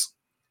just,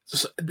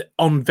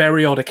 on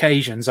very odd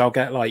occasions, I'll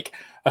get like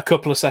a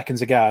couple of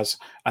seconds of gas,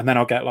 and then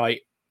I'll get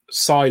like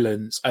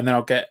silence, and then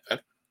I'll get a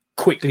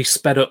quickly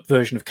sped up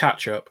version of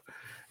catch up.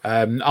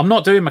 I'm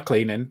not doing my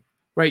cleaning.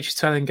 Rachel's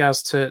telling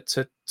Gaz to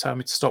tell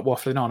me to stop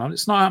waffling on.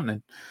 It's not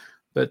happening.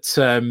 But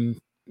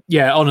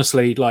yeah,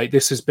 honestly, like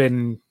this has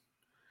been,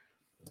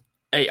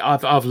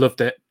 I've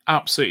loved it.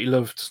 Absolutely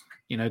loved,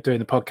 doing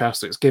the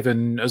podcast. It's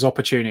given us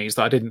opportunities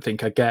that I didn't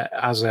think I'd get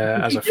as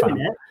a fan.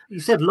 You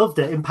said loved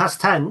it in past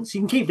tense.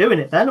 You can keep doing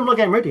it then. I'm not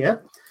getting rid of you.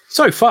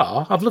 So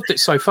far, I've loved it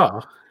so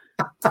far.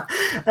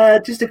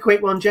 Just a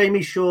quick one.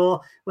 Jamie Shaw,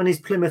 when his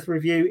Plymouth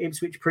review,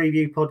 Ipswich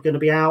preview pod going to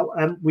be out?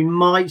 We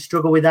might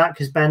struggle with that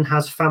because Ben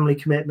has family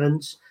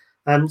commitments.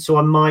 So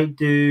I might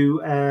do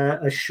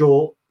a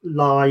short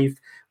live.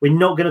 We're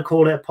not going to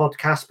call it a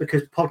podcast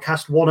because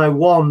podcast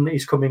 101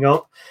 is coming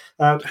up.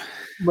 We're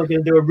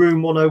going to do a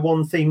Room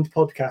 101 themed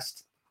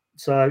podcast.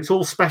 So it's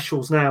all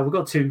specials now. We've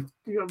got to.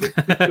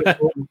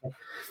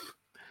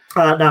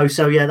 No,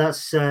 so yeah,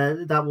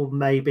 that will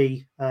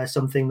maybe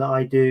something that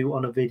I do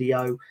on a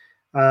video.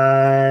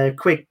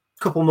 Quick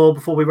couple more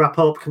before we wrap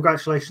up.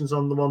 Congratulations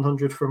on the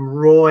 100 from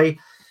Roy,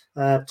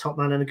 top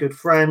man and a good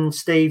friend.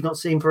 Steve, not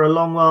seen for a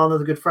long while,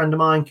 another good friend of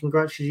mine.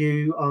 Congratulations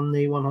you on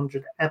the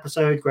 100th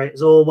episode. Great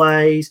as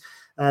always.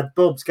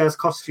 Bub's Gaz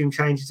costume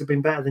changes have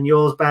been better than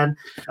yours, Ben.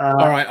 All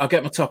right, I'll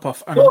get my top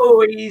off.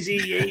 Oh,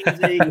 easy.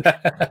 And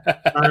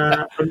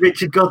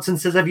Richard Godson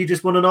says, have you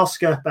just won an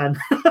Oscar, Ben?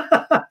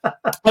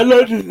 I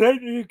love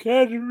the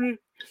Academy.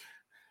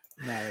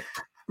 No.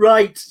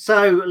 Right,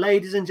 so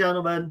ladies and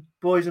gentlemen,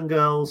 boys and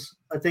girls,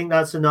 I think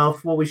that's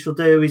enough. What we shall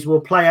do is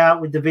we'll play out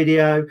with the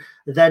video,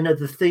 then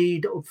the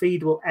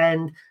feed will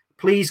end.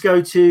 Please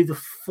go to the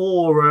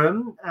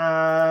forum.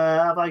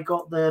 Have I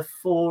got the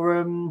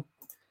forum?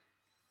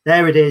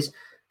 There it is.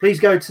 Please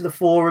go to the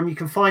forum. You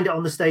can find it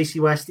on the Stacey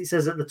West. It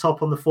says at the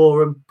top on the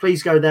forum.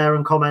 Please go there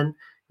and comment.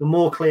 The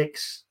more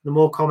clicks, the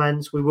more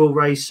comments, we will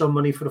raise some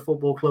money for the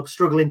football club.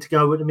 Struggling to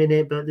go at the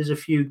minute, but there's a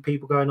few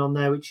people going on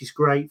there, which is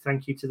great.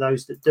 Thank you to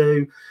those that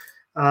do.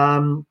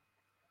 And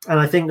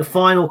I think the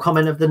final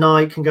comment of the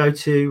night can go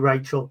to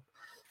Rachel.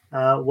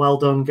 Well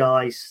done,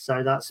 guys.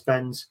 So that's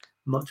Ben's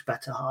much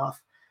better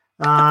half.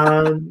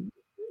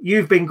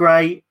 You've been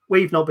great.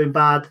 We've not been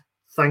bad.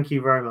 Thank you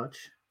very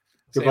much.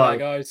 Goodbye,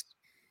 guys.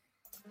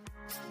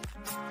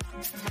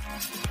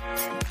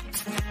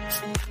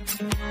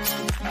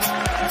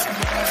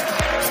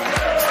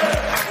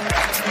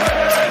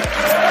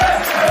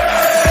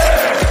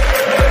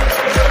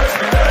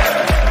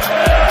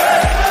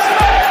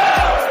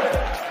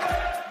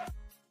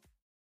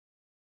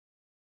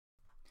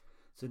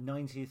 It's the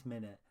 90th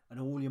minute and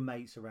all your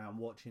mates around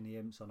watching the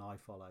Imps on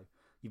iFollow.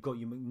 You've got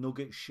your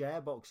McNugget share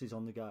boxes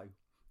on the go.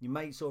 Your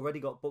mate's already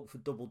got booked for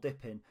double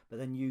dipping, but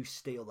then you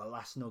steal the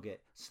last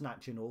nugget,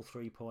 snatching all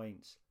 3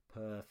 points.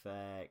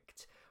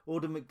 Perfect.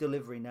 Order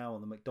McDelivery now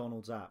on the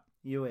McDonald's app.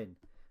 You in?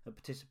 At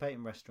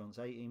participating restaurants,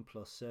 18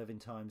 plus, serving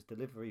times,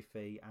 delivery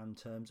fee and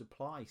terms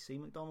apply. See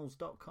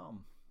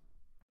mcdonalds.com.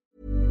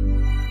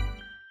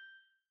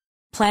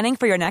 Planning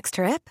for your next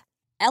trip?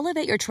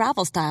 Elevate your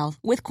travel style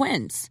with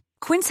Quince.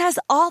 Quince has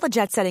all the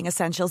jet-setting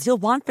essentials you'll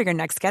want for your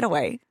next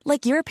getaway,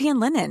 like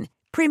European linen,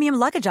 premium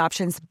luggage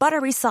options,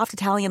 buttery soft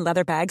Italian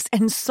leather bags,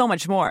 and so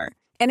much more.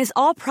 And is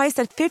all priced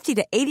at 50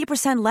 to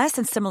 80% less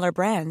than similar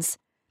brands.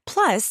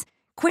 Plus,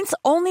 Quince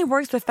only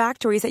works with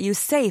factories that use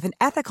safe and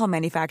ethical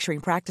manufacturing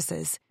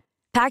practices.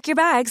 Pack your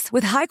bags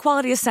with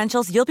high-quality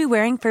essentials you'll be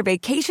wearing for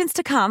vacations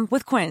to come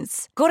with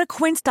Quince. Go to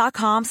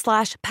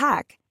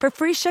quince.com/pack for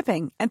free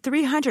shipping and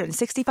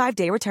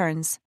 365-day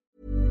returns.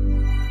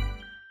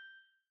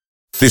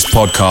 This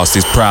podcast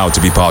is proud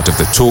to be part of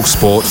the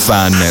TalkSport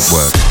Fan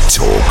Network.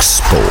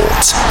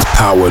 TalkSport.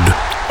 Powered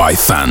by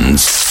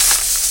fans.